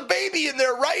put the baby in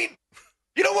there, right?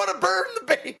 You don't want to burn the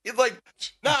baby. It's like,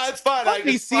 nah, it's fine. Let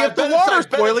me see if the water's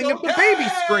boiling if the baby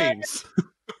screams.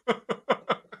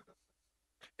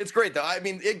 It's great though. I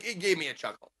mean, it gave me a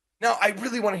chuckle. Now I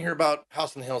really want to hear about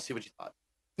House on the Hill. See what you thought.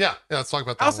 Yeah, let's talk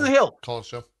about that. House on the Hill. Call it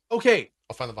show. Okay.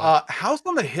 I'll find the bottom. House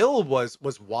on the Hill was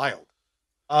wild.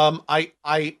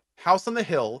 I House on the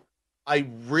Hill, I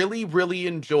really, really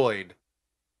enjoyed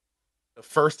the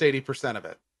first 80% of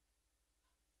it.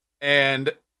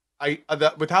 And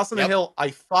with House on the Yep. Hill, I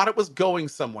thought it was going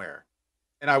somewhere.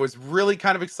 And I was really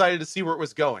kind of excited to see where it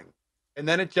was going. And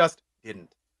then it just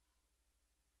didn't.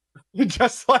 It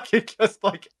just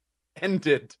like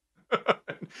ended.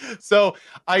 So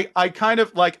I kind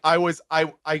of like I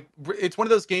it's one of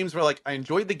those games where like I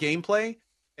enjoyed the gameplay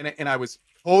and I was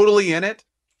totally in it,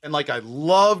 and like I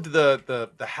loved the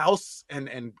house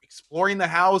and exploring the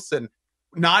house and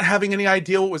not having any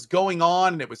idea what was going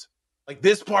on, and it was like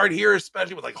this part here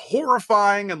especially was like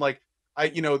horrifying, and like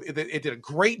it did a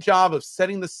great job of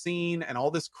setting the scene and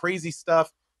all this crazy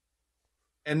stuff.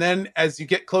 And then as you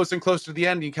get closer and closer to the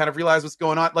end, you kind of realize what's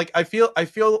going on. Like I feel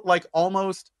like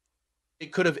almost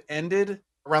it could have ended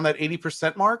around that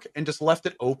 80% mark and just left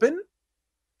it open.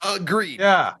 Agreed.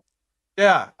 Yeah.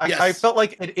 Yeah. I Yes. felt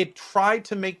like it tried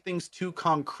to make things too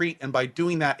concrete. And by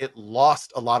doing that, it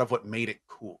lost a lot of what made it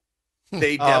cool.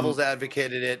 They devil's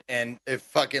advocated it, and it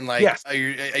fucking like Yes.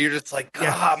 you're just like,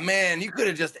 Yes. ah, man, you could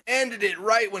have just ended it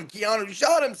right when Keanu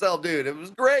shot himself, dude. It was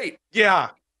great. Yeah.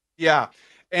 Yeah.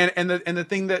 And the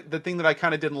thing that I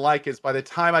kind of didn't like is by the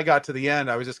time I got to the end,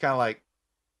 I was just kind of like,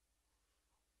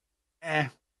 eh.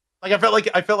 Like I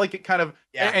felt like it kind of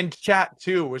and chat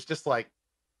too was just like,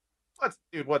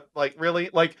 what like really?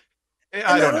 Like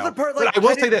I don't know. Part, But like, I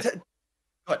will say this.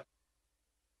 What?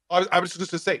 I was just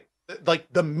gonna say, like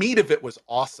the meat of it was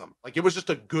awesome. Like it was just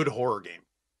a good horror game.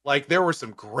 Like there were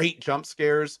some great jump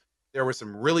scares. There were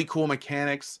some really cool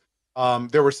mechanics.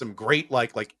 There were some great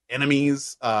like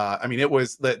enemies. I mean, it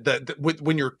was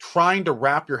when you're trying to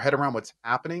wrap your head around what's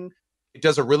happening, it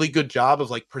does a really good job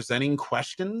of like presenting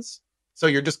questions. So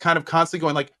you're just kind of constantly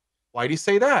going like, why do you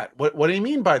say that? What do you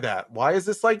mean by that? Why is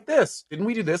this like this? Didn't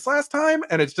we do this last time?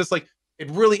 And it's just like it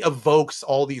really evokes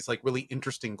all these like really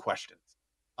interesting questions.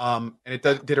 And it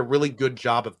did a really good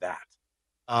job of that.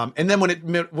 And then when it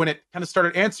kind of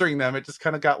started answering them, it just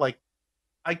kind of got like,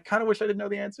 I kind of wish I didn't know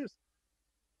the answers.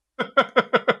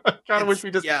 I kind of wish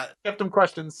we just kept them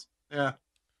questions. Yeah.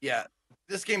 Yeah.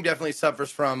 This game definitely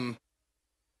suffers from.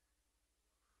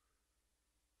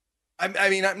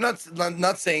 I mean, I'm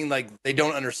not saying like they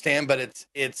don't understand, but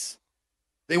it's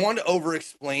they want to over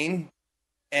explain,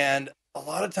 and a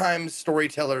lot of times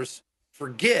storytellers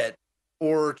forget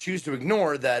or choose to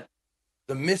ignore that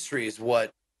the mystery is what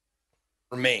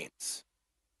remains.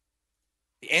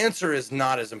 The answer is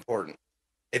not as important.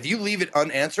 If you leave it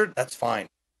unanswered, that's fine.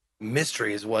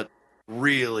 Mystery is what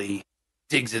really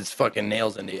digs its fucking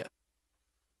nails into you.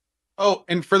 Oh,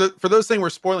 and for those saying we're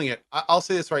spoiling it, I'll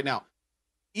say this right now.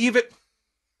 Even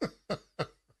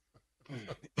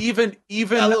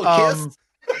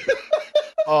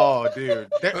oh dude,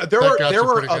 there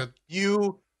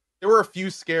were a few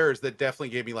scares that definitely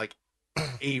gave me like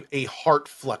a heart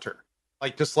flutter,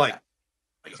 like just like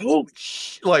oh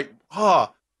like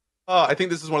I think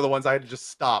this is one of the ones I had to just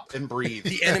stop and breathe.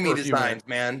 The enemy designs,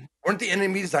 man, weren't the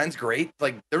enemy designs great?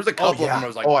 Like there was a couple of them. I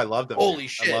was like, I love them. Holy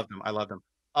shit, I love them.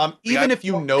 Even if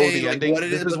you know the ending,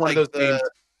 this is one of those games.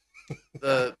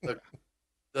 The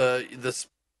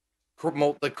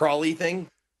crawly thing.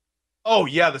 Oh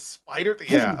yeah, the spider thing.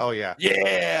 Yeah. Oh yeah.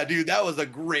 Yeah, dude, that was a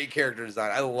great character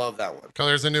design. I love that one.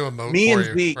 There's a new emote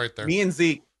for you right there. Me and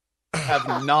Zeke have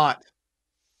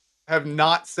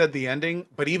not said the ending,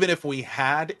 but even if we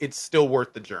had, it's still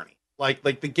worth the journey. Like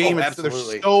the game is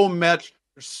there's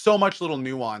so much little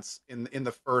nuance in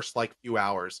the first like few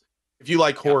hours. If you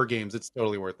like horror games, it's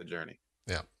totally worth the journey.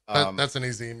 Yeah. That's an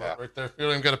easy emote right there. You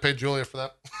don't even got to pay Julia for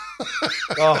that.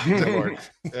 Oh, good Lord.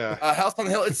 Yeah. House on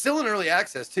the Hill. It's still in early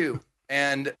access too.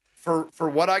 And for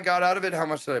what I got out of it, how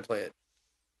much did I play it?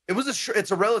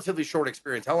 It's a relatively short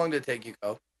experience. How long did it take you,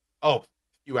 Ko? Oh, a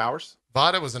few hours.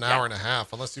 Thought it was an hour and a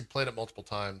half, unless you played it multiple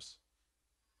times.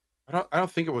 I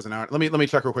don't think it was an hour. Let me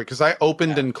check real quick because I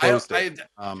opened and closed it.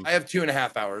 I have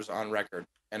 2.5 hours on record,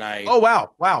 and I. Oh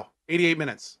wow, 88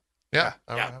 minutes. Yeah.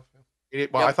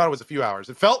 Well, I thought it was a few hours.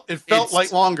 It felt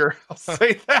like longer. I'll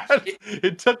say that.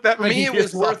 It took that many. For me, it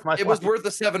was worth the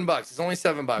 $7. It's only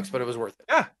 $7, but it was worth it.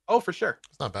 Yeah. Oh, for sure.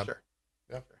 It's not bad. Sure.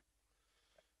 Yeah.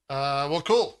 Well,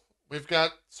 cool. We've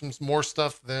got some more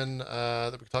stuff than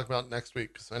that we can talk about next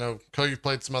week. Because I know Ko, you've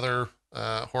played some other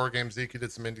horror games. Zeke, you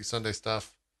did some Indie Sunday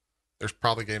stuff. There's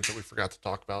probably games that we forgot to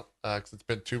talk about because it's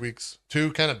been 2 weeks,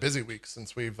 2 kind of busy weeks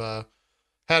since we've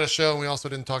had a show. And we also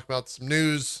didn't talk about some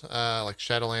news like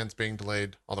Shadowlands being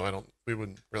delayed, although we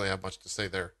wouldn't really have much to say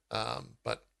there.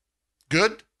 But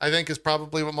good, I think, is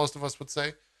probably what most of us would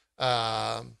say.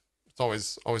 It's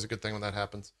always a good thing when that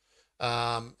happens.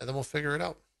 And then we'll figure it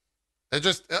out. It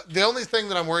just the only thing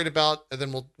that I'm worried about, and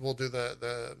then we'll do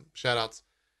the shout outs.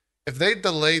 If they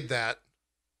delayed that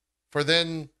for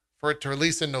it to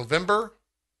release in November,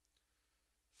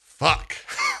 fuck.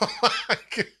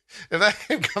 If that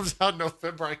game comes out in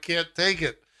November, I can't take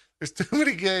it. There's too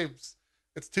many games.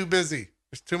 It's too busy.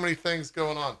 There's too many things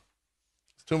going on.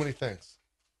 There's too many things.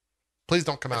 Please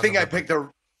don't come out. I think I picked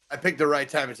the right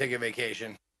time to take a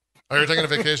vacation. Oh, you're taking a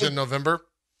vacation in November?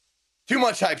 Too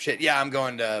much hype shit. Yeah, I'm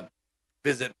going to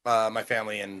visit my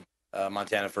family in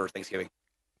Montana for Thanksgiving.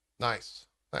 Nice.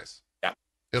 Yeah.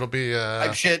 It'll be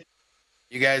hype shit.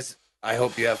 You guys, I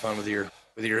hope you have fun with your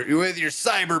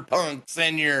Cyberpunks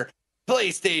and your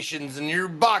PlayStations and your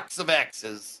box of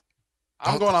X's.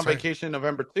 I'm going on vacation in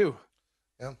November too.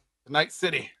 Yeah. Night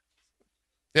City.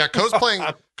 Yeah, Co's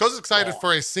Co's excited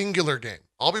for a singular game.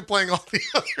 I'll be playing all the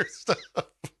other stuff.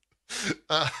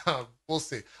 We'll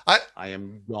see. I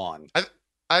am gone.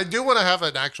 I do want to have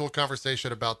an actual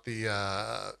conversation about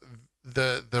the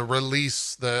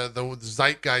release, the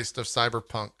zeitgeist of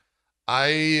Cyberpunk. I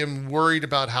am worried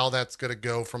about how that's going to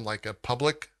go from like a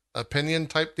public opinion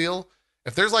type deal.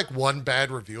 If there's like one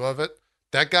bad review of it,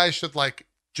 that guy should like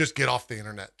just get off the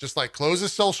internet, just like close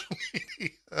his social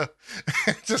media,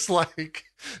 just like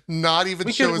not even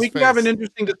show his face. We can have an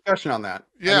interesting discussion on that.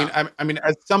 Yeah. I mean,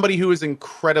 as somebody who is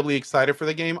incredibly excited for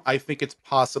the game, I think it's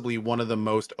possibly one of the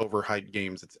most overhyped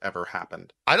games that's ever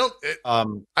happened. I don't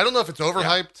know if it's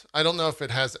overhyped. Yeah. I don't know if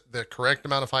it has the correct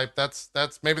amount of hype. That's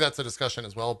maybe that's a discussion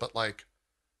as well. But like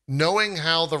knowing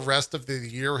how the rest of the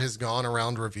year has gone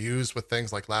around reviews with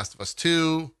things like Last of Us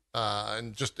 2,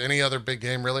 and just any other big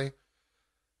game really.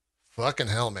 Fucking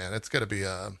hell, man. It's gonna be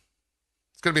a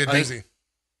doozy.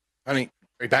 Honey,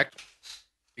 are you back?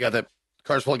 You got the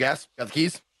cars full of gas? Got the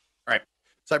keys? All right.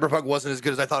 Cyberpunk wasn't as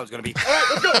good as I thought it was gonna be. All right,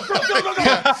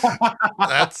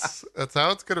 let's go. That's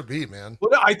how it's gonna be, man.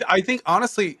 Well, I think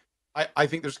honestly, I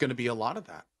think there's gonna be a lot of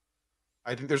that.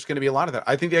 I think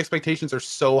the expectations are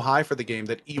so high for the game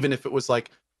that even if it was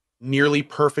like nearly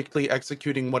perfectly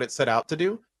executing what it set out to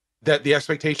do, that the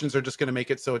expectations are just going to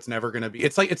make it so it's never going to be.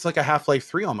 It's like a Half-Life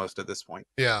 3 almost at this point.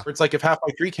 Yeah. Where it's like if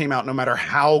Half-Life 3 came out, no matter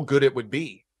how good it would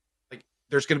be, like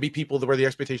there's going to be people where the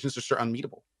expectations just are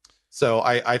unmeetable. So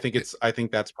I think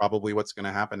that's probably what's going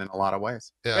to happen in a lot of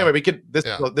ways. Yeah. Anyway, this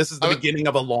is the beginning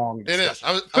of a long discussion. It is.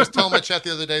 I was telling my chat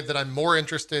the other day that I'm more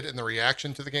interested in the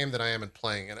reaction to the game than I am in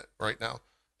playing in it right now.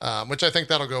 Which I think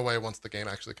that'll go away once the game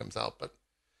actually comes out. But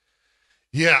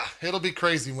yeah, it'll be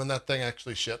crazy when that thing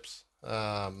actually ships.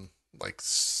 Like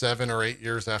 7 or 8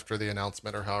 years after the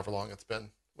announcement or however long it's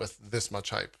been with this much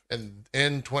hype. And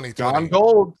in 2020. Gone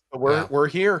gold. We're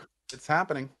here. It's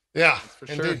happening. Yeah, for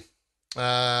indeed.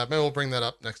 Sure. Maybe we'll bring that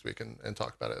up next week and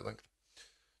talk about it at length.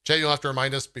 Chat, you'll have to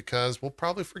remind us because we'll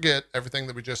probably forget everything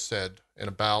that we just said in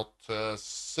about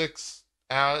 6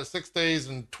 days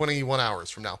and 21 hours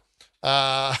from now.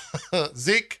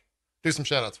 Zeke, do some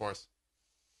shout outs for us.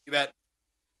 You bet.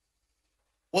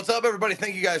 What's up, everybody?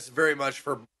 Thank you guys very much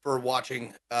for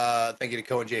watching. Thank you to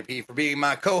Co and JP for being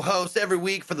my co-host every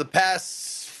week for the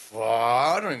past,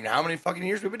 I don't even know how many fucking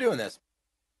years we've been doing this.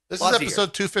 This is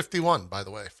episode 251, by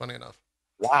the way. Funny enough.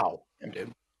 Wow. Damn,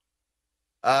 dude.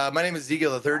 My name is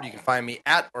Ezekiel III. You can find me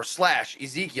at or /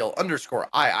 Ezekiel _III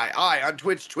on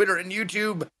Twitch, Twitter, and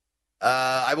YouTube.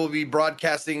 I will be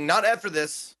broadcasting, not after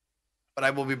this, but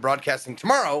I will be broadcasting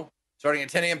tomorrow, starting at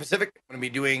 10 a.m. Pacific. I'm going to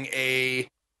be doing a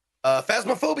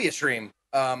Phasmophobia stream.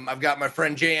 I've got my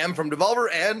friend JM from Devolver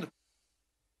and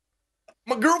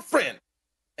my girlfriend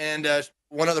and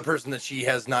one other person that she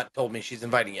has not told me she's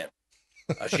inviting yet.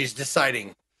 She's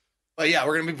deciding. But yeah,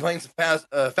 we're going to be playing some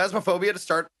Phasmophobia to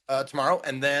start tomorrow.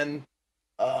 And then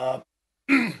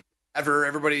after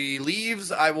everybody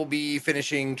leaves, I will be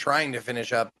trying to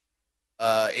finish up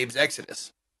Abe's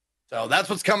Exodus. So that's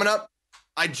what's coming up.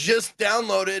 I just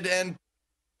downloaded and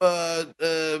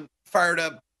fired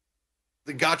up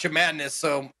the Gotcha Madness,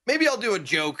 so maybe I'll do a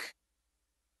joke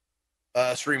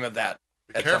stream of that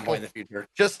at some point in the future,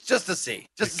 just to see,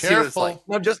 just to see what it's like.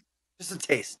 No, just a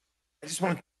taste. I just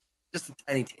want just a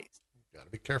tiny taste. You gotta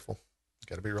be careful. You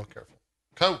gotta be real careful.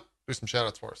 Co, do some shout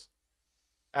outs for us.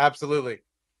 Absolutely.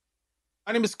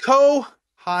 My name is Co.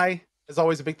 Hi. As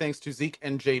always, a big thanks to Zeke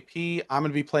and JP. I'm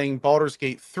going to be playing Baldur's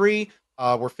Gate 3.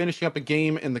 We're finishing up a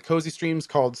game in the Cozy streams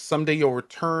called Someday You'll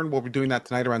Return. We'll be doing that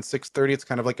tonight around 6:30. It's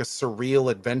kind of like a surreal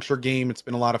adventure game. It's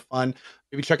been a lot of fun.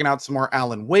 Maybe checking out some more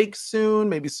Alan Wake soon.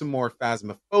 Maybe some more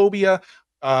Phasmophobia.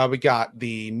 We got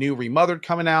the new Remothered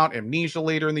coming out. Amnesia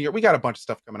later in the year. We got a bunch of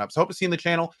stuff coming up. So hope to see you in the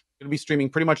channel. Going to be streaming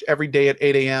pretty much every day at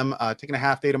 8 a.m. Taking a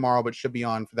half day tomorrow, but should be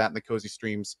on for that in the Cozy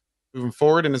streams moving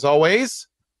forward. And as always,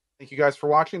 thank you guys for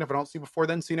watching. If I don't see you before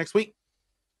then, see you next week.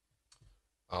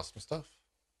 Awesome stuff.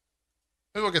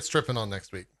 Maybe we'll get stripping on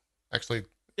next week. Actually,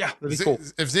 Yeah, that'd be cool.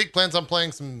 If Zeke plans on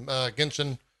playing some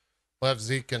Genshin, we'll have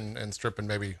Zeke and Strippin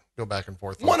maybe go back and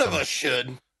forth. One of us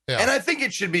should. Yeah. And I think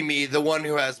it should be me, the one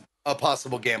who has a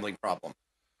possible gambling problem.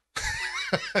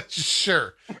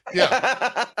 Sure.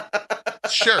 Yeah.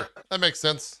 Sure. That makes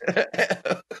sense.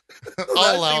 That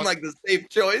I'll seemed like the safe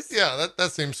choice. Yeah,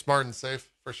 that seems smart and safe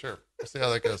for sure. We'll see how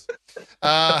that goes.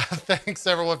 Thanks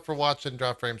everyone for watching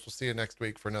Drop Frames. We'll see you next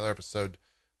week for another episode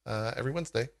every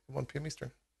Wednesday at 1 p.m.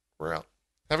 Eastern. We're out.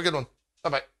 Have a good one.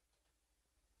 Bye-bye.